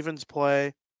the Ravens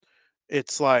play,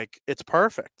 it's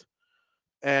perfect.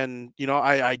 And,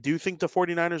 I do think the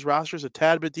 49ers roster is a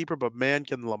tad bit deeper, but man,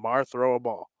 can Lamar throw a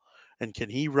ball? And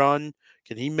can he run?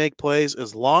 Can he make plays?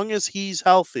 As long as he's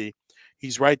healthy,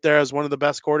 he's right there as one of the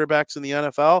best quarterbacks in the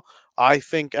NFL. I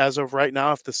think as of right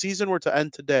now, if the season were to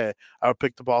end today, I would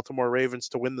pick the Baltimore Ravens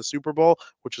to win the Super Bowl,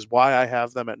 which is why I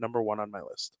have them at number one on my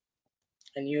list.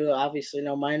 And you obviously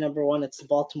know my number one. It's the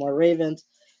Baltimore Ravens.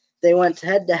 They went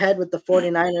head-to-head with the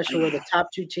 49ers, who were the top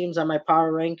two teams on my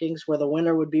power rankings, where the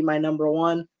winner would be my number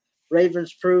one.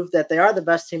 Ravens proved that they are the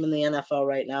best team in the NFL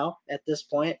right now at this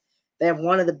point. They have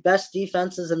one of the best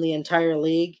defenses in the entire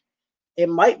league. It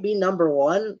might be number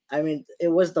one. I mean, it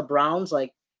was the Browns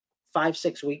like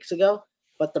 5-6 weeks ago.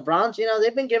 But the Browns,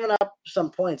 they've been giving up some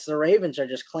points. The Ravens are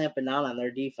just clamping down on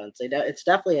their defense. It's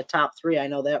definitely a top three. I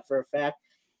know that for a fact.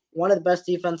 One of the best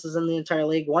defenses in the entire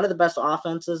league, one of the best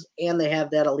offenses, and they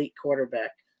have that elite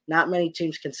quarterback. Not many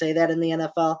teams can say that in the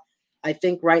NFL. I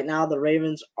think right now the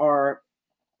Ravens are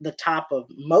the top of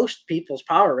most people's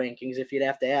power rankings, if you'd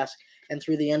have to ask. And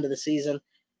through the end of the season,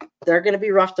 they're going to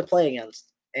be rough to play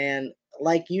against. And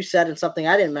like you said, and something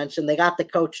I didn't mention, they got the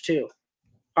coach too.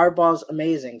 Harbaugh's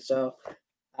amazing. So,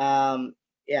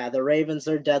 the Ravens,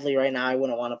 they're deadly right now. I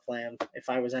wouldn't want to play them if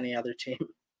I was any other team.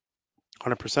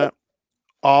 100%.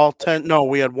 All 10. No,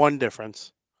 we had one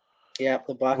difference. Yeah,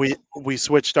 the Bucs. We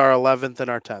switched our 11th and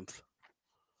our 10th.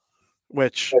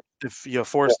 Which, if you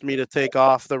forced me to take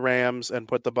off the Rams and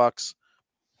put the Bucs,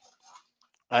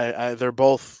 they're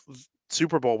both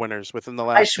Super Bowl winners within the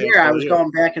last. I swear I was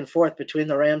going back and forth between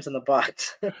the Rams and the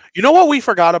Bucs. You know what we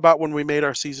forgot about when we made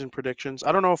our season predictions?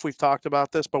 I don't know if we've talked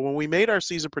about this, but when we made our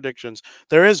season predictions,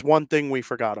 there is one thing we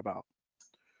forgot about.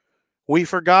 We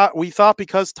thought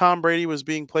because Tom Brady was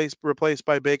being replaced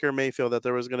by Baker Mayfield that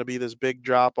there was going to be this big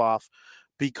drop off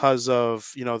because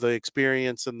of, the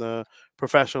experience and the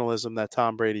professionalism that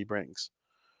Tom Brady brings.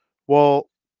 Well,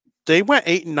 they went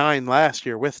 8-9 last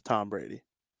year with Tom Brady.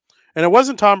 And it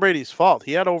wasn't Tom Brady's fault.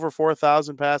 He had over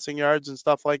 4,000 passing yards and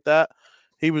stuff like that.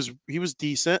 He was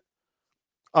decent.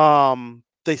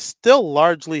 They still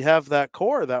largely have that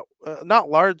core that not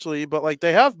largely, but like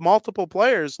they have multiple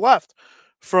players left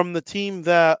from the team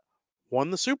that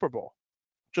won the Super Bowl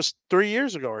just 3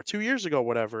 years ago or 2 years ago,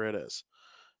 whatever it is.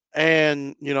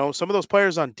 And, some of those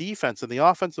players on defense and the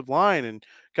offensive line and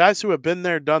guys who have been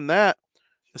there, done that.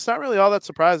 It's not really all that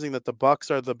surprising that the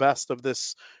Bucs are the best of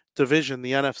this division,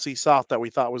 the NFC South, that we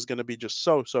thought was going to be just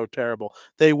so, so terrible.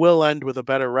 They will end with a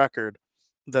better record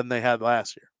than they had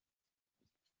last year.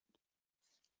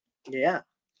 Yeah,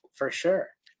 for sure.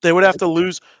 They would have to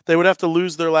lose. They would have to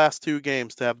lose their last two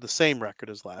games to have the same record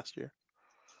as last year.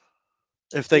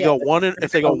 If they go 1-1,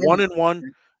 if they go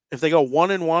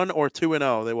 1-1 or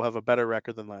 2-0, they will have a better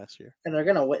record than last year. And they're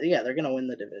gonna win. Yeah, they're gonna win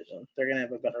the division. They're gonna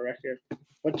have a better record,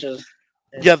 which is.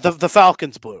 The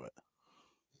Falcons blew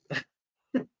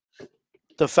it.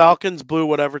 The Falcons blew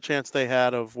whatever chance they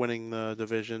had of winning the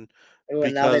division.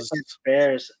 Because now they play the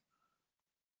Bears.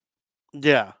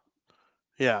 Yeah.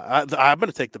 I'm going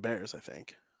to take the Bears, I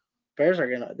think. Bears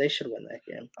they should win that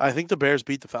game. I think the Bears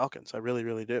beat the Falcons. I really,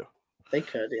 really do. They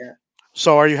could, yeah.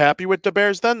 So are you happy with the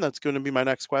Bears then? That's going to be my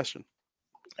next question.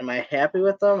 Am I happy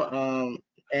with them?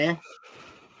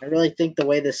 I really think the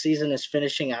way the season is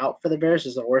finishing out for the Bears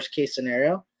is the worst case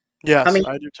scenario. Yes,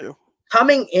 I do too.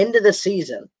 Coming into the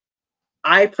season,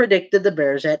 I predicted the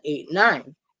Bears at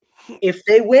 8-9. If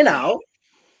they win out,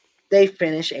 they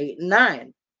finish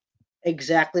 8-9.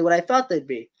 Exactly what I thought they'd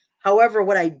be. However,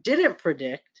 what I didn't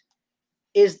predict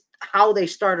is how they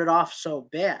started off so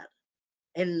bad.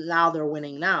 And now they're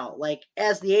winning now. Like,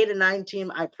 as the 8-9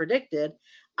 team I predicted,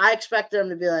 I expected them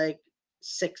to be like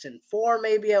 6-4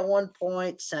 maybe at one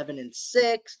point,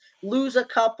 7-6, lose a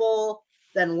couple,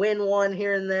 then win one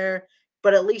here and there.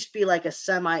 but at least be like a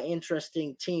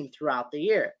semi-interesting team throughout the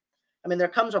year. I mean, there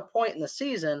comes a point in the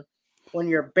season when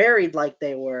you're buried like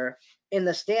they were in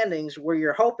the standings where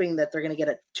you're hoping that they're going to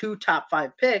get 2 top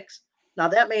 5 picks. Now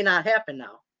that may not happen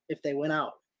now if they win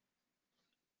out.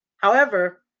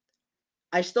 However,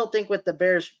 I still think with the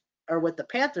Bears or with the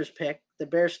Panthers pick, the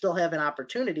Bears still have an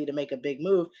opportunity to make a big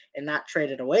move and not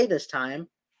trade it away this time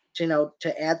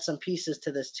to add some pieces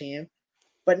to this team.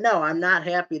 But no, I'm not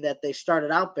happy that they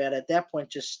started out bad. At that point,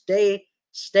 just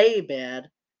stay bad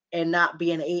and not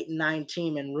be an 8-9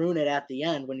 team and ruin it at the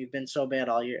end when you've been so bad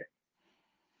all year.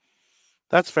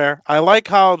 That's fair. I like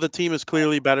how the team is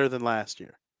clearly better than last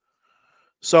year.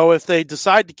 So if they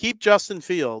decide to keep Justin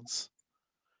Fields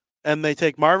and they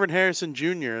take Marvin Harrison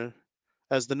Jr.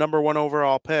 as the number 1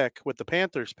 overall pick with the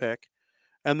Panthers pick,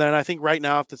 and then I think right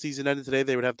now, if the season ended today,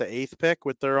 they would have the 8th pick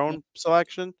with their own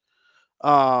selection.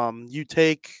 You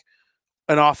take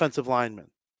an offensive lineman.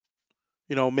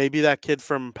 Maybe that kid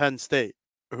from Penn State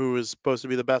who is supposed to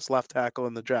be the best left tackle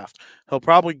in the draft. He'll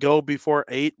probably go before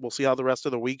 8. We'll see how the rest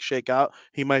of the week shake out.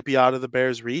 He might be out of the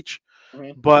Bears' reach.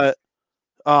 Mm-hmm. But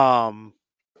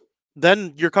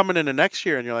then you're coming into next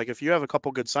year and you're like, if you have a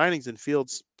couple good signings and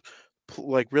Fields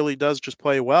really does just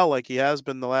play well like he has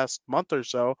been the last month or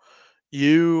so,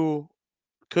 you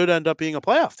could end up being a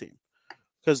playoff team.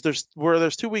 Because there's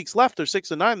 2 weeks left, they're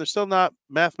 6-9. They're still not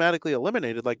mathematically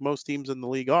eliminated like most teams in the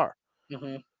league are.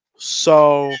 Mm-hmm.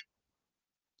 So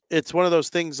it's one of those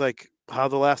things like how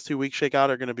the last 2 weeks shake out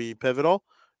are going to be pivotal.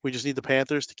 We just need the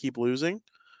Panthers to keep losing.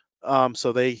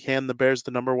 So they hand the Bears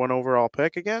the number 1 overall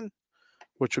pick again,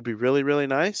 which would be really, really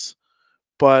nice.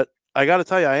 But I got to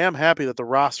tell you, I am happy that the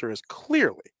roster is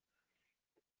clearly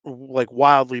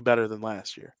wildly better than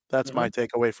last year. That's my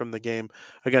takeaway from the game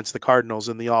against the Cardinals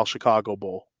in the All Chicago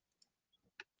Bowl.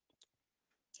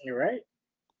 You're right.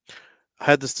 I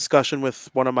had this discussion with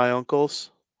one of my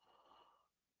uncles.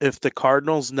 If the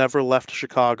Cardinals never left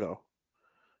Chicago,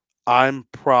 I'm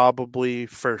probably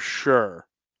for sure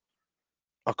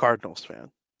a Cardinals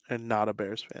fan and not a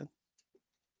Bears fan.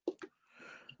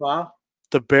 Wow.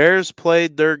 The Bears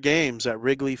played their games at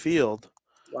Wrigley Field,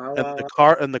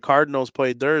 and the Cardinals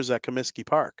played theirs at Comiskey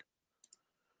Park.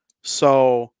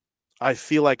 So I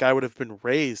feel like I would have been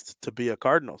raised to be a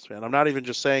Cardinals fan. I'm not even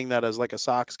just saying that as like a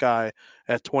Sox guy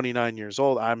at 29 years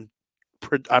old. I'm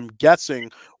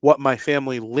guessing what my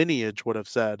family lineage would have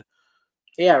said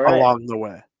along the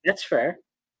way. That's fair.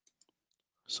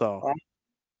 So,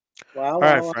 all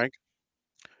right, Frank.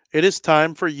 It is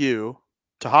time for you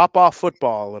to hop off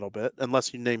football a little bit,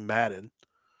 unless you name Madden.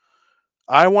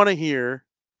 I want to hear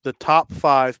the top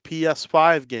 5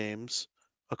 PS5 games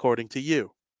according to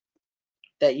you.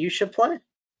 That you should play?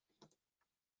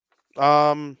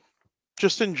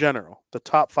 Just in general, the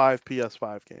top 5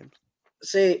 PS5 games.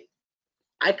 See,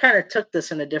 I kind of took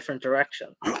this in a different direction.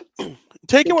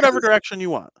 Take it whatever direction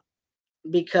you want.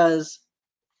 Because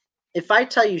if I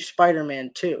tell you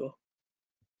Spider-Man 2,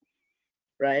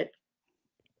 right?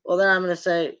 Well, then I'm going to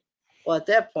say, well, at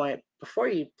that point, before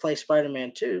you play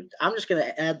Spider-Man 2, I'm just going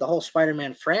to add the whole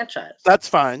Spider-Man franchise. That's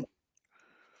fine.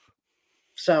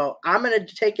 So I'm going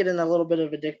to take it in a little bit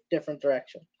of a different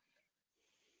direction.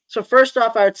 So first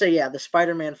off, I would say, the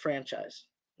Spider-Man franchise.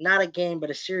 Not a game,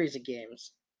 but a series of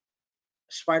games.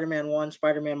 Spider-Man 1,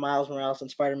 Spider-Man Miles Morales,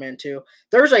 and Spider-Man 2.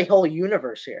 There's a whole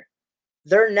universe here.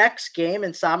 Their next game,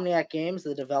 Insomniac Games,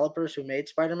 the developers who made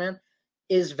Spider-Man,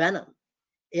 is Venom.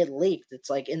 It leaked. It's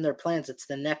like in their plans. It's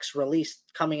the next release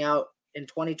coming out in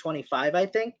 2025, I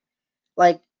think.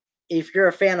 Like, if you're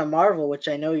a fan of Marvel, which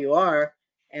I know you are,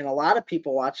 and a lot of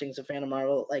people watching is a fan of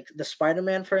Marvel, like the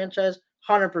Spider-Man franchise,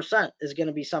 100% is going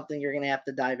to be something you're going to have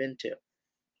to dive into.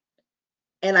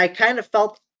 And I kind of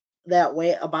felt that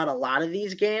way about a lot of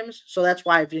these games, so that's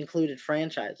why I've included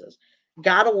franchises.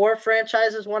 God of War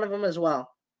franchise is one of them as well.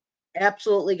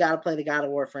 Absolutely got to play the God of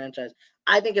War franchise.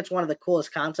 I think it's one of the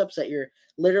coolest concepts that you're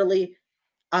literally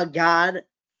a god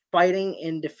fighting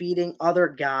and defeating other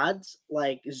gods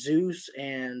like Zeus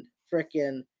and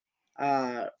frickin'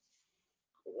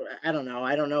 I don't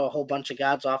know a whole bunch of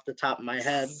gods off the top of my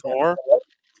head.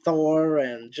 Thor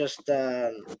and just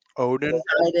Odin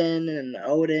and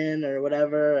Odin or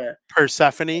whatever.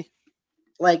 Persephone.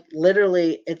 Like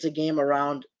literally, it's a game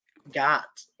around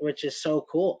gods, which is so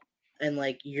cool. And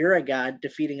like you're a god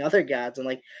defeating other gods, and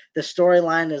like the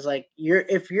storyline is like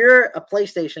if you're a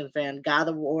PlayStation fan, God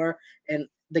of War and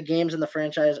the games in the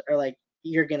franchise are like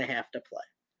you're gonna have to play.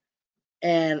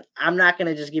 And I'm not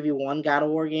gonna just give you one God of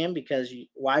War game because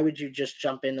why would you just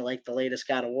jump into like the latest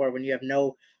God of War when you have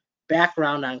no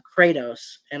background on Kratos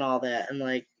and all that? And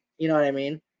like, you know what I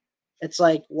mean? It's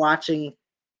like watching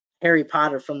Harry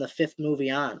Potter from the 5th movie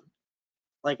on.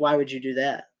 Like, why would you do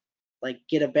that? Like,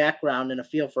 get a background and a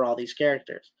feel for all these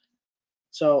characters.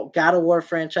 So, God of War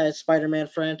franchise, Spider-Man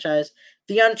franchise,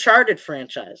 the Uncharted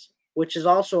franchise, which is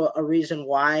also a reason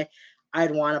why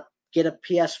I'd want to get a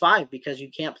PS5 because you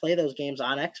can't play those games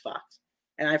on Xbox.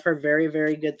 And I've heard very,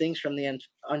 very good things from the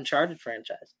Uncharted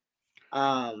franchise.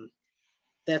 Um,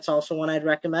 that's also one I'd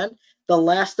recommend. The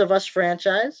Last of Us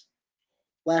franchise,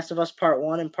 Last of Us Part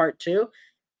 1 and Part 2,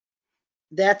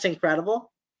 that's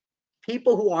incredible.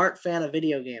 People who aren't fan of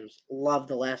video games love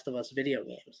The Last of Us video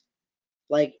games.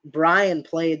 Like, Brian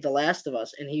played The Last of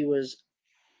Us and he was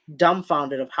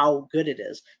dumbfounded of how good it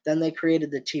is. Then they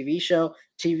created the TV show.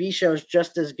 TV show is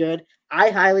just as good. I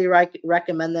highly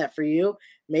recommend that for you.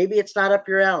 Maybe it's not up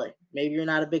your alley. Maybe you're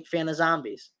not a big fan of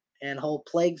zombies and whole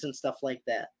plagues and stuff like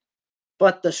that.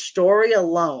 But the story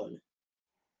alone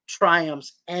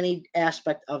triumphs any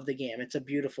aspect of the game. It's a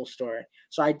beautiful story.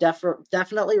 So I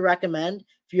definitely recommend,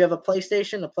 if you have a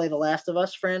PlayStation, to play the Last of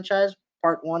Us franchise,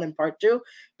 Part 1 and Part 2,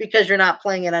 because you're not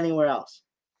playing it anywhere else.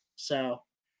 So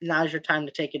now's your time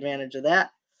to take advantage of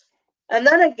that. And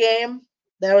then a game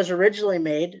that was originally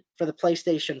made for the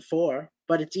PlayStation 4,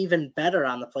 but it's even better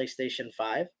on the PlayStation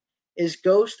 5, is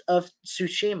Ghost of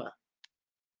Tsushima.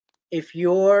 If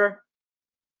you're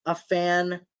a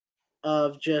fan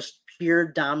of just pure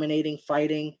dominating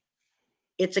fighting,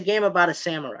 it's a game about a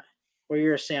samurai, where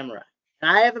you're a samurai. And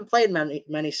I haven't played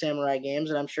many samurai games,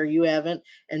 and I'm sure you haven't,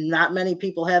 and not many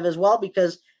people have as well,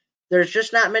 because there's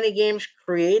just not many games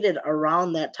created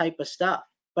around that type of stuff.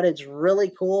 But it's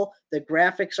really cool. The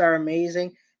graphics are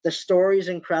amazing. The story's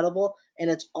incredible, and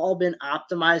it's all been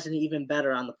optimized and even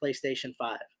better on the PlayStation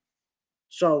 5.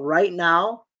 So right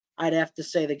now, I'd have to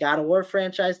say the God of War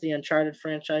franchise, the Uncharted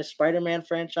franchise, Spider-Man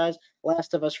franchise,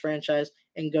 Last of Us franchise,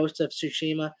 and Ghost of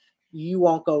Tsushima. You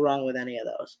won't go wrong with any of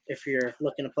those if you're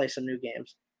looking to play some new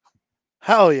games.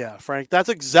 Hell yeah, Frank. That's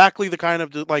exactly the kind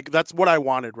of that's what I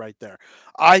wanted right there.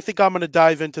 I think I'm going to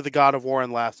dive into the God of War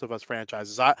and Last of Us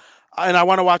franchises. I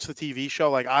want to watch the TV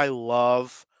show. Like, I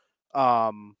love now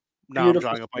I'm Beautiful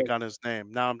drawing a blank story. on his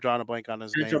name. Now I'm drawing a blank on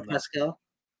his Pedro name though. Pascal.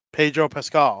 Pedro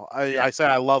Pascal. Yeah, I say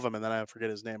I love him and then I forget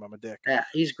his name. I'm a dick. yeah,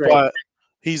 he's great. But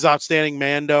he's outstanding.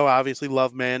 Mando, obviously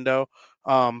love Mando.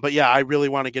 But yeah, I really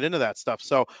want to get into that stuff.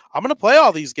 So I'm gonna play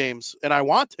all these games, and I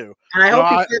want to. And I You know,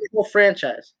 hope you play the whole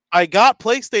franchise. I got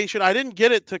PlayStation. I didn't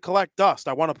get it to collect dust.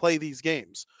 I want to play these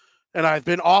games, and I've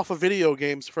been off of video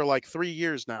games for like 3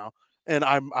 years now, and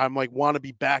I'm like want to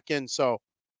be back in. So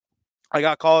I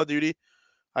got Call of Duty.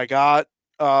 I got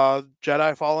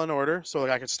Jedi Fallen Order, so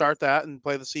like I can start that and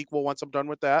play the sequel once I'm done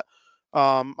with that.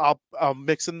 I'll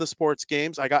mix in the sports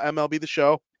games. I got MLB The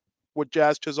Show with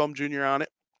Jazz Chisholm Jr. on it,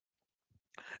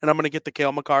 and I'm gonna get the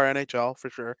Kale McCarr NHL for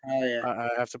sure. Oh yeah,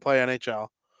 I have to play NHL.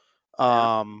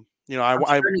 yeah. You know, I'm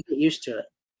starting to get used to it.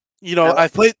 you I know,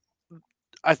 like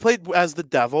I've played as the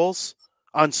Devils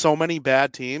on so many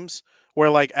bad teams where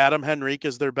like Adam Henrique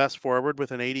is their best forward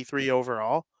with an 83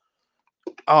 overall.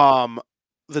 Um,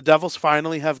 the Devils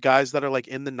finally have guys that are like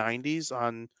in the 90s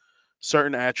on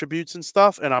certain attributes and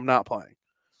stuff, and I'm not playing.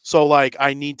 So like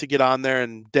I need to get on there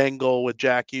and dangle with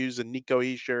Jack Hughes and Nico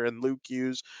Escher and Luke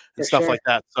Hughes and for stuff sure. like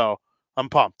that. So I'm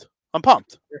pumped. I'm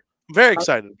pumped. I'm very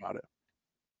excited about it.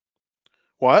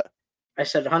 What? I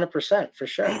said 100% for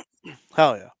sure.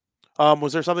 Hell yeah.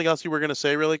 Was there something else you were gonna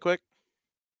say really quick?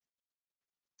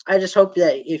 I just hope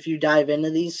that if you dive into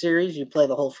these series, you play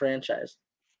the whole franchise.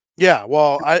 Yeah,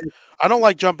 well, I don't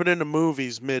like jumping into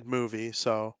movies mid movie,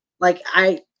 so Like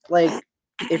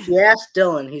if you ask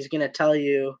Dylan, he's gonna tell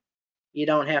you you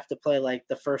don't have to play like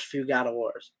the first few God of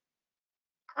Wars.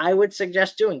 I would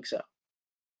suggest doing so,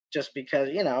 just because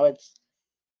it's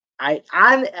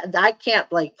I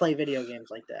can't like play video games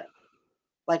like that.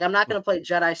 Like I'm not gonna play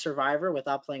Jedi Survivor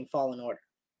without playing Fallen Order,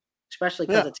 especially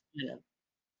because yeah, it's canon.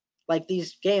 Like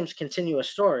these games continue a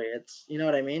story. It's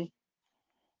what I mean.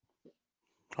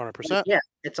 hundred Like, percent. yeah,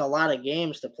 it's a lot of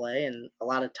games to play and a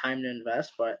lot of time to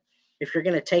invest, but if you're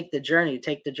gonna take the journey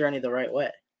the right way.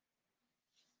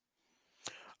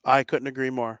 I couldn't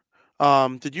agree more.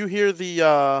 Did you hear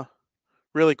the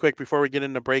really quick before we get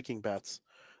into breaking bets,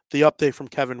 the update from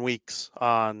Kevin Weeks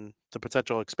on the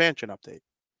potential expansion update?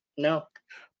 No,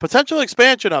 Potential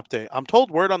expansion update. I'm told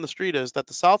word on the street is that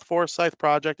the South Forsyth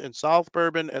project in South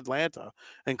Bourbon, Atlanta,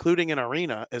 including an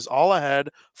arena, is all ahead,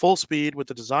 full speed, with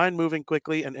the design moving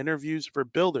quickly and interviews for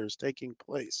builders taking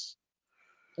place.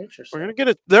 We're interesting. gonna get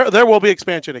it. There will be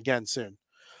expansion again soon.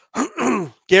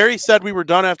 Gary said we were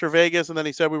done after Vegas, and then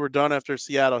he said we were done after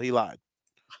Seattle. He lied.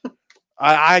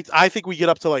 I think we get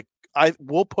up to like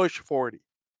we'll push 40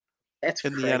 That's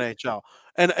in the crazy. NHL,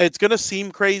 and it's gonna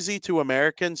seem crazy to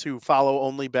Americans who follow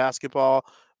only basketball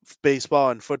baseball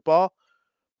and football,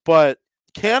 but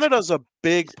Canada's a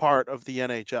big part of the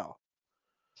NHL.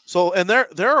 So, and there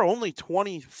are only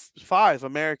 25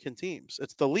 American teams.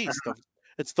 It's the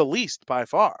least by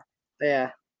far.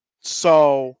 Yeah.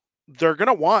 So they're going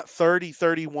to want 30,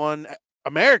 31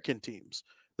 American teams.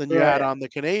 Then you add Right. on the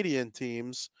Canadian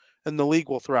teams, and the league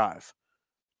will thrive.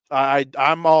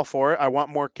 I'm all for it. I want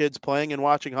more kids playing and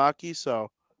watching hockey.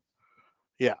 So,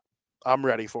 yeah, I'm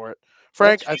ready for it.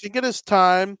 Frank, I think it is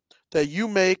time that you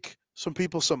make some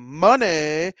people some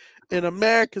money in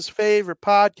America's favorite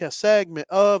podcast segment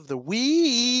of the week,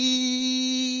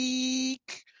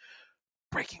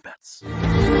 Breaking Bets.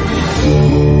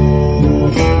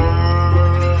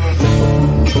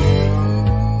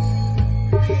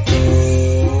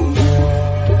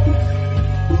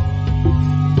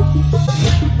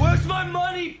 Where's my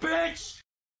money, bitch?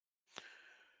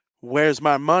 Where's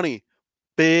my money,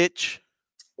 bitch?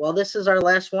 Well, this is our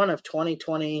last one of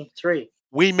 2023.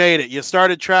 We made it. You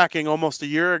started tracking almost a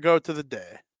year ago to the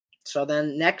day. So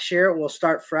then next year we'll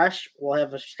start fresh. We'll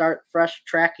have a start fresh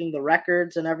tracking the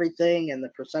records and everything and the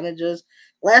percentages.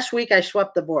 Last week I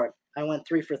swept the board. I went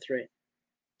 3 for 3.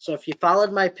 So if you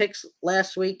followed my picks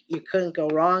last week, you couldn't go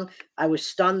wrong. I was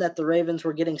stunned that the Ravens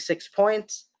were getting 6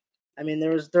 points. I mean,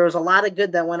 there was a lot of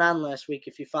good that went on last week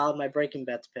if you followed my Breaking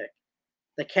Bets pick.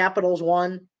 The Capitals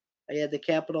won. I had the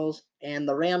Capitals, and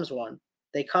the Rams won.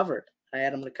 They covered. I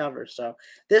had them to cover. So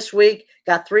this week,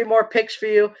 got 3 more picks for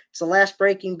you. It's the last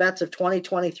Breaking Bets of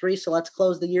 2023, so let's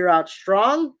close the year out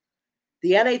strong.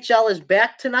 The NHL is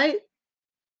back tonight.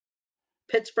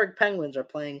 Pittsburgh Penguins are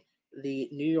playing the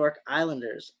New York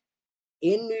Islanders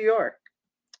in New York.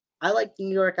 I like the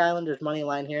New York Islanders money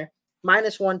line here.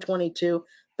 Minus 122.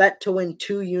 Bet to win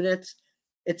 2 units.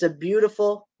 It's a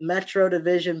beautiful Metro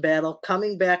Division battle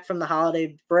coming back from the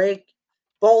holiday break.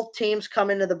 Both teams come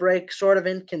into the break sort of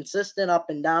inconsistent, up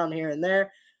and down here and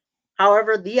there.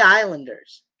 However, the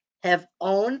Islanders have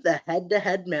owned the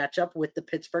head-to-head matchup with the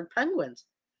Pittsburgh Penguins.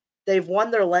 They've won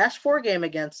their last 4 games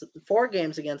against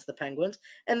the Penguins,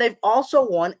 and they've also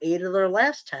won 8 of their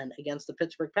last 10 against the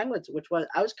Pittsburgh Penguins,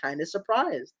 I was kind of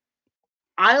surprised.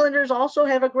 Islanders also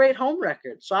have a great home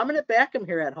record, so I'm going to back them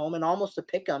here at home and almost to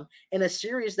pick them in a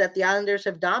series that the Islanders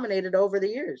have dominated over the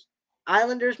years.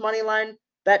 Islanders money line,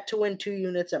 bet to win 2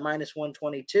 units at minus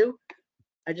 122.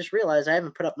 I just realized I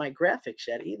haven't put up my graphics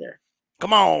yet either.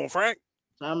 Come on, Frank.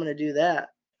 So I'm going to do that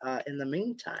in the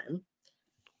meantime.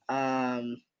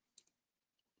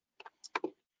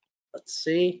 Let's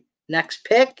see. Next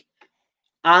pick.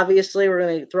 Obviously, we're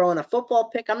going to throw in a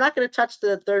football pick. I'm not going to touch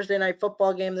the Thursday night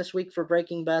football game this week for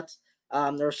Breaking Bets.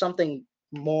 There was something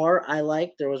more I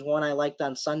liked. There was one I liked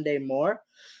on Sunday more,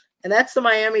 and that's the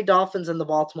Miami Dolphins and the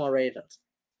Baltimore Ravens.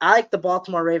 I like the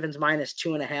Baltimore Ravens minus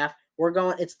 2.5.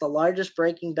 It's the largest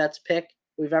Breaking Bets pick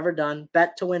we've ever done.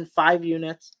 Bet to win 5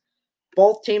 units.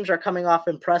 Both teams are coming off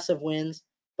impressive wins,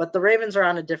 but the Ravens are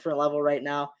on a different level right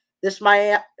now. This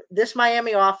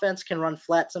Miami offense can run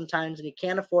flat sometimes, and you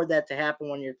can't afford that to happen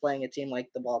when you're playing a team like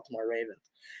the Baltimore Ravens.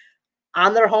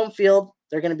 On their home field,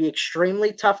 they're going to be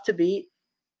extremely tough to beat,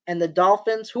 and the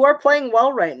Dolphins, who are playing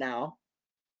well right now,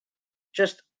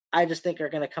 I just think are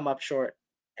going to come up short.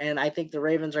 And I think the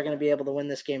Ravens are going to be able to win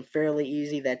this game fairly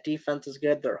easy. That defense is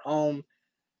good. They're home.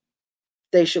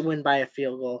 They should win by a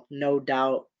field goal, no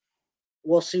doubt.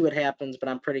 We'll see what happens, but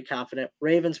I'm pretty confident.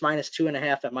 Ravens minus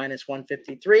 2.5 at minus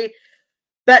 153.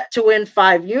 Bet to win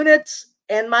 5 units.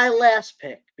 And my last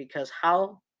pick, because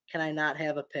how can I not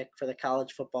have a pick for the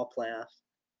college football playoffs?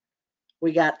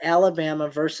 We got Alabama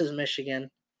versus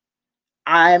Michigan.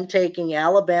 I'm taking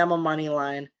Alabama money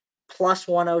line plus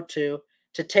 102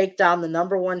 to take down the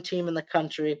number 1 team in the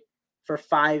country for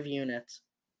 5 units.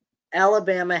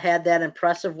 Alabama had that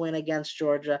impressive win against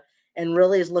Georgia and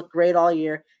really has looked great all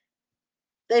year.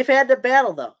 They've had to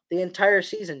battle, though, the entire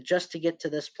season just to get to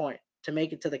this point, to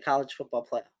make it to the college football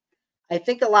playoff. I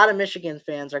think a lot of Michigan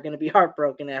fans are going to be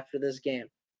heartbroken after this game.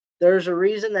 There's a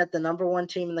reason that the number 1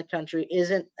 team in the country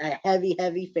isn't a heavy,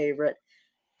 heavy favorite.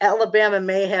 Alabama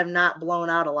may have not blown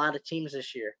out a lot of teams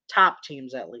this year, top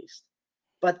teams at least,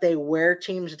 but they wear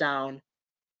teams down.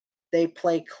 They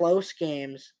play close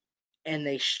games, and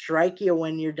they strike you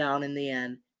when you're down in the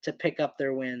end to pick up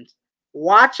their wins.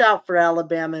 Watch out for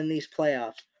Alabama in these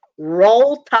playoffs.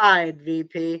 Roll Tide,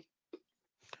 VP.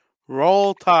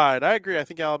 Roll Tide. I agree. I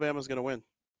think Alabama's going to win.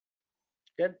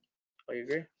 Good. Oh, you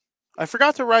agree? I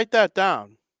forgot to write that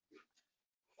down.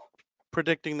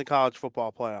 Predicting the college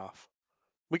football playoff.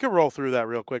 We could roll through that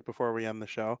real quick before we end the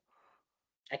show.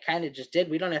 I kind of just did.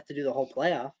 We don't have to do the whole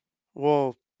playoff.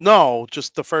 Well, no,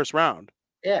 just the first round.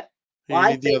 Yeah. You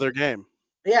need the other game.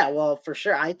 Yeah, well, for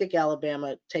sure. I think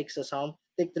Alabama takes us home.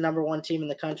 think the number one team in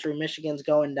the country, Michigan's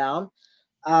going down.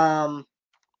 I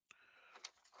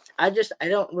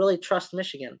don't really trust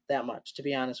Michigan that much, to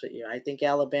be honest with you. I think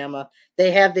Alabama,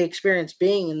 they have the experience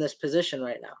being in this position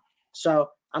right now. So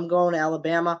I'm going to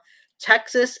Alabama.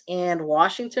 Texas and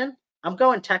Washington, I'm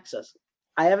going Texas.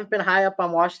 I haven't been high up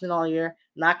on Washington all year.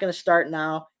 Not going to start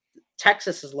now.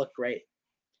 Texas has looked great.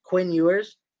 Quinn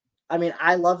Ewers, I mean,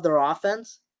 I love their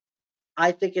offense.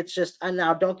 I think it's just, and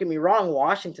now don't get me wrong,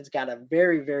 Washington's got a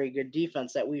very, very good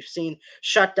defense that we've seen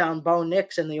shut down Bo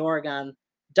Nix and the Oregon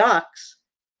Ducks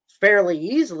fairly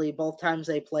easily both times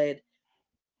they played.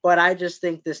 But I just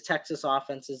think this Texas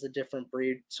offense is a different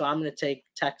breed. So I'm going to take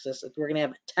Texas. We're going to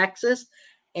have Texas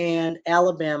and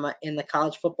Alabama in the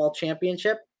college football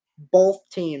championship. Both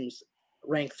teams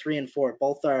rank 3 and 4.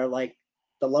 Both are like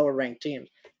the lower ranked teams.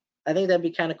 I think that'd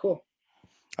be kind of cool.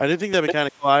 I do think that'd be kind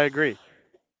of cool. I agree.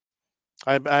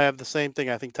 I have the same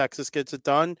thing. I think Texas gets it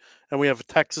done, and we have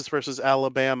Texas versus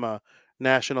Alabama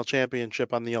national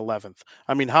championship on the 11th.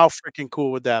 I mean, how freaking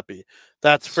cool would that be?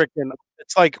 That's freaking.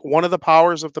 It's like one of the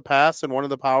powers of the past and one of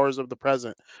the powers of the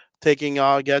present taking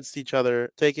on each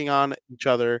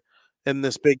other in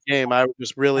this big game. I would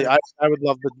just really, I would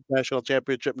love the national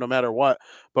championship no matter what.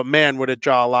 But man, would it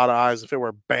draw a lot of eyes if it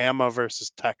were Bama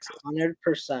versus Texas?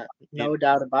 100%, no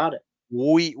doubt about it.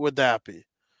 Sweet would that be?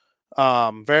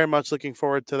 Very much looking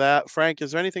forward to that. Frank,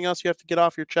 is there anything else you have to get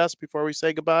off your chest before we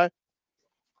say goodbye?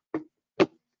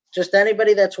 Just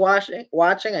anybody that's watching,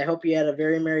 I hope you had a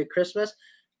very Merry Christmas,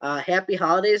 happy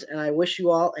holidays, and I wish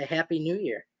you all a Happy New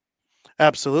Year.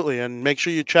 Absolutely. And make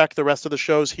sure you check the rest of the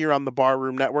shows here on the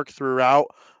Barroom Network throughout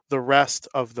the rest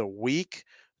of the week.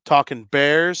 Talking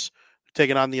Bears,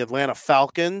 taking on the Atlanta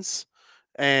Falcons,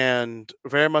 and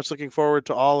very much looking forward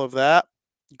to all of that.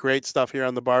 Great stuff here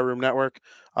on the Barroom Network.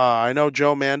 I know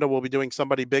Joe Manda will be doing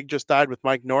Somebody Big Just Died with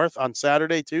Mike North on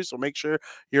Saturday too, so make sure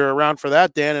you're around for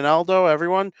that. Dan and Aldo,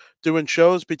 everyone doing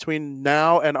shows between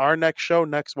now and our next show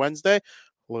next Wednesday.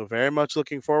 We're very much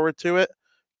looking forward to it.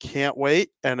 Can't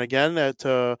wait. And again,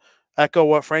 to echo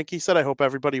what Frankie said, I hope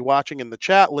everybody watching in the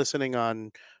chat, listening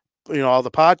on all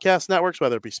the podcast networks,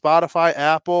 whether it be Spotify,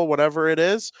 Apple, whatever it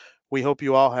is, we hope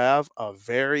you all have a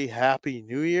very happy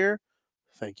New Year.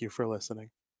 Thank you for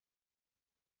listening.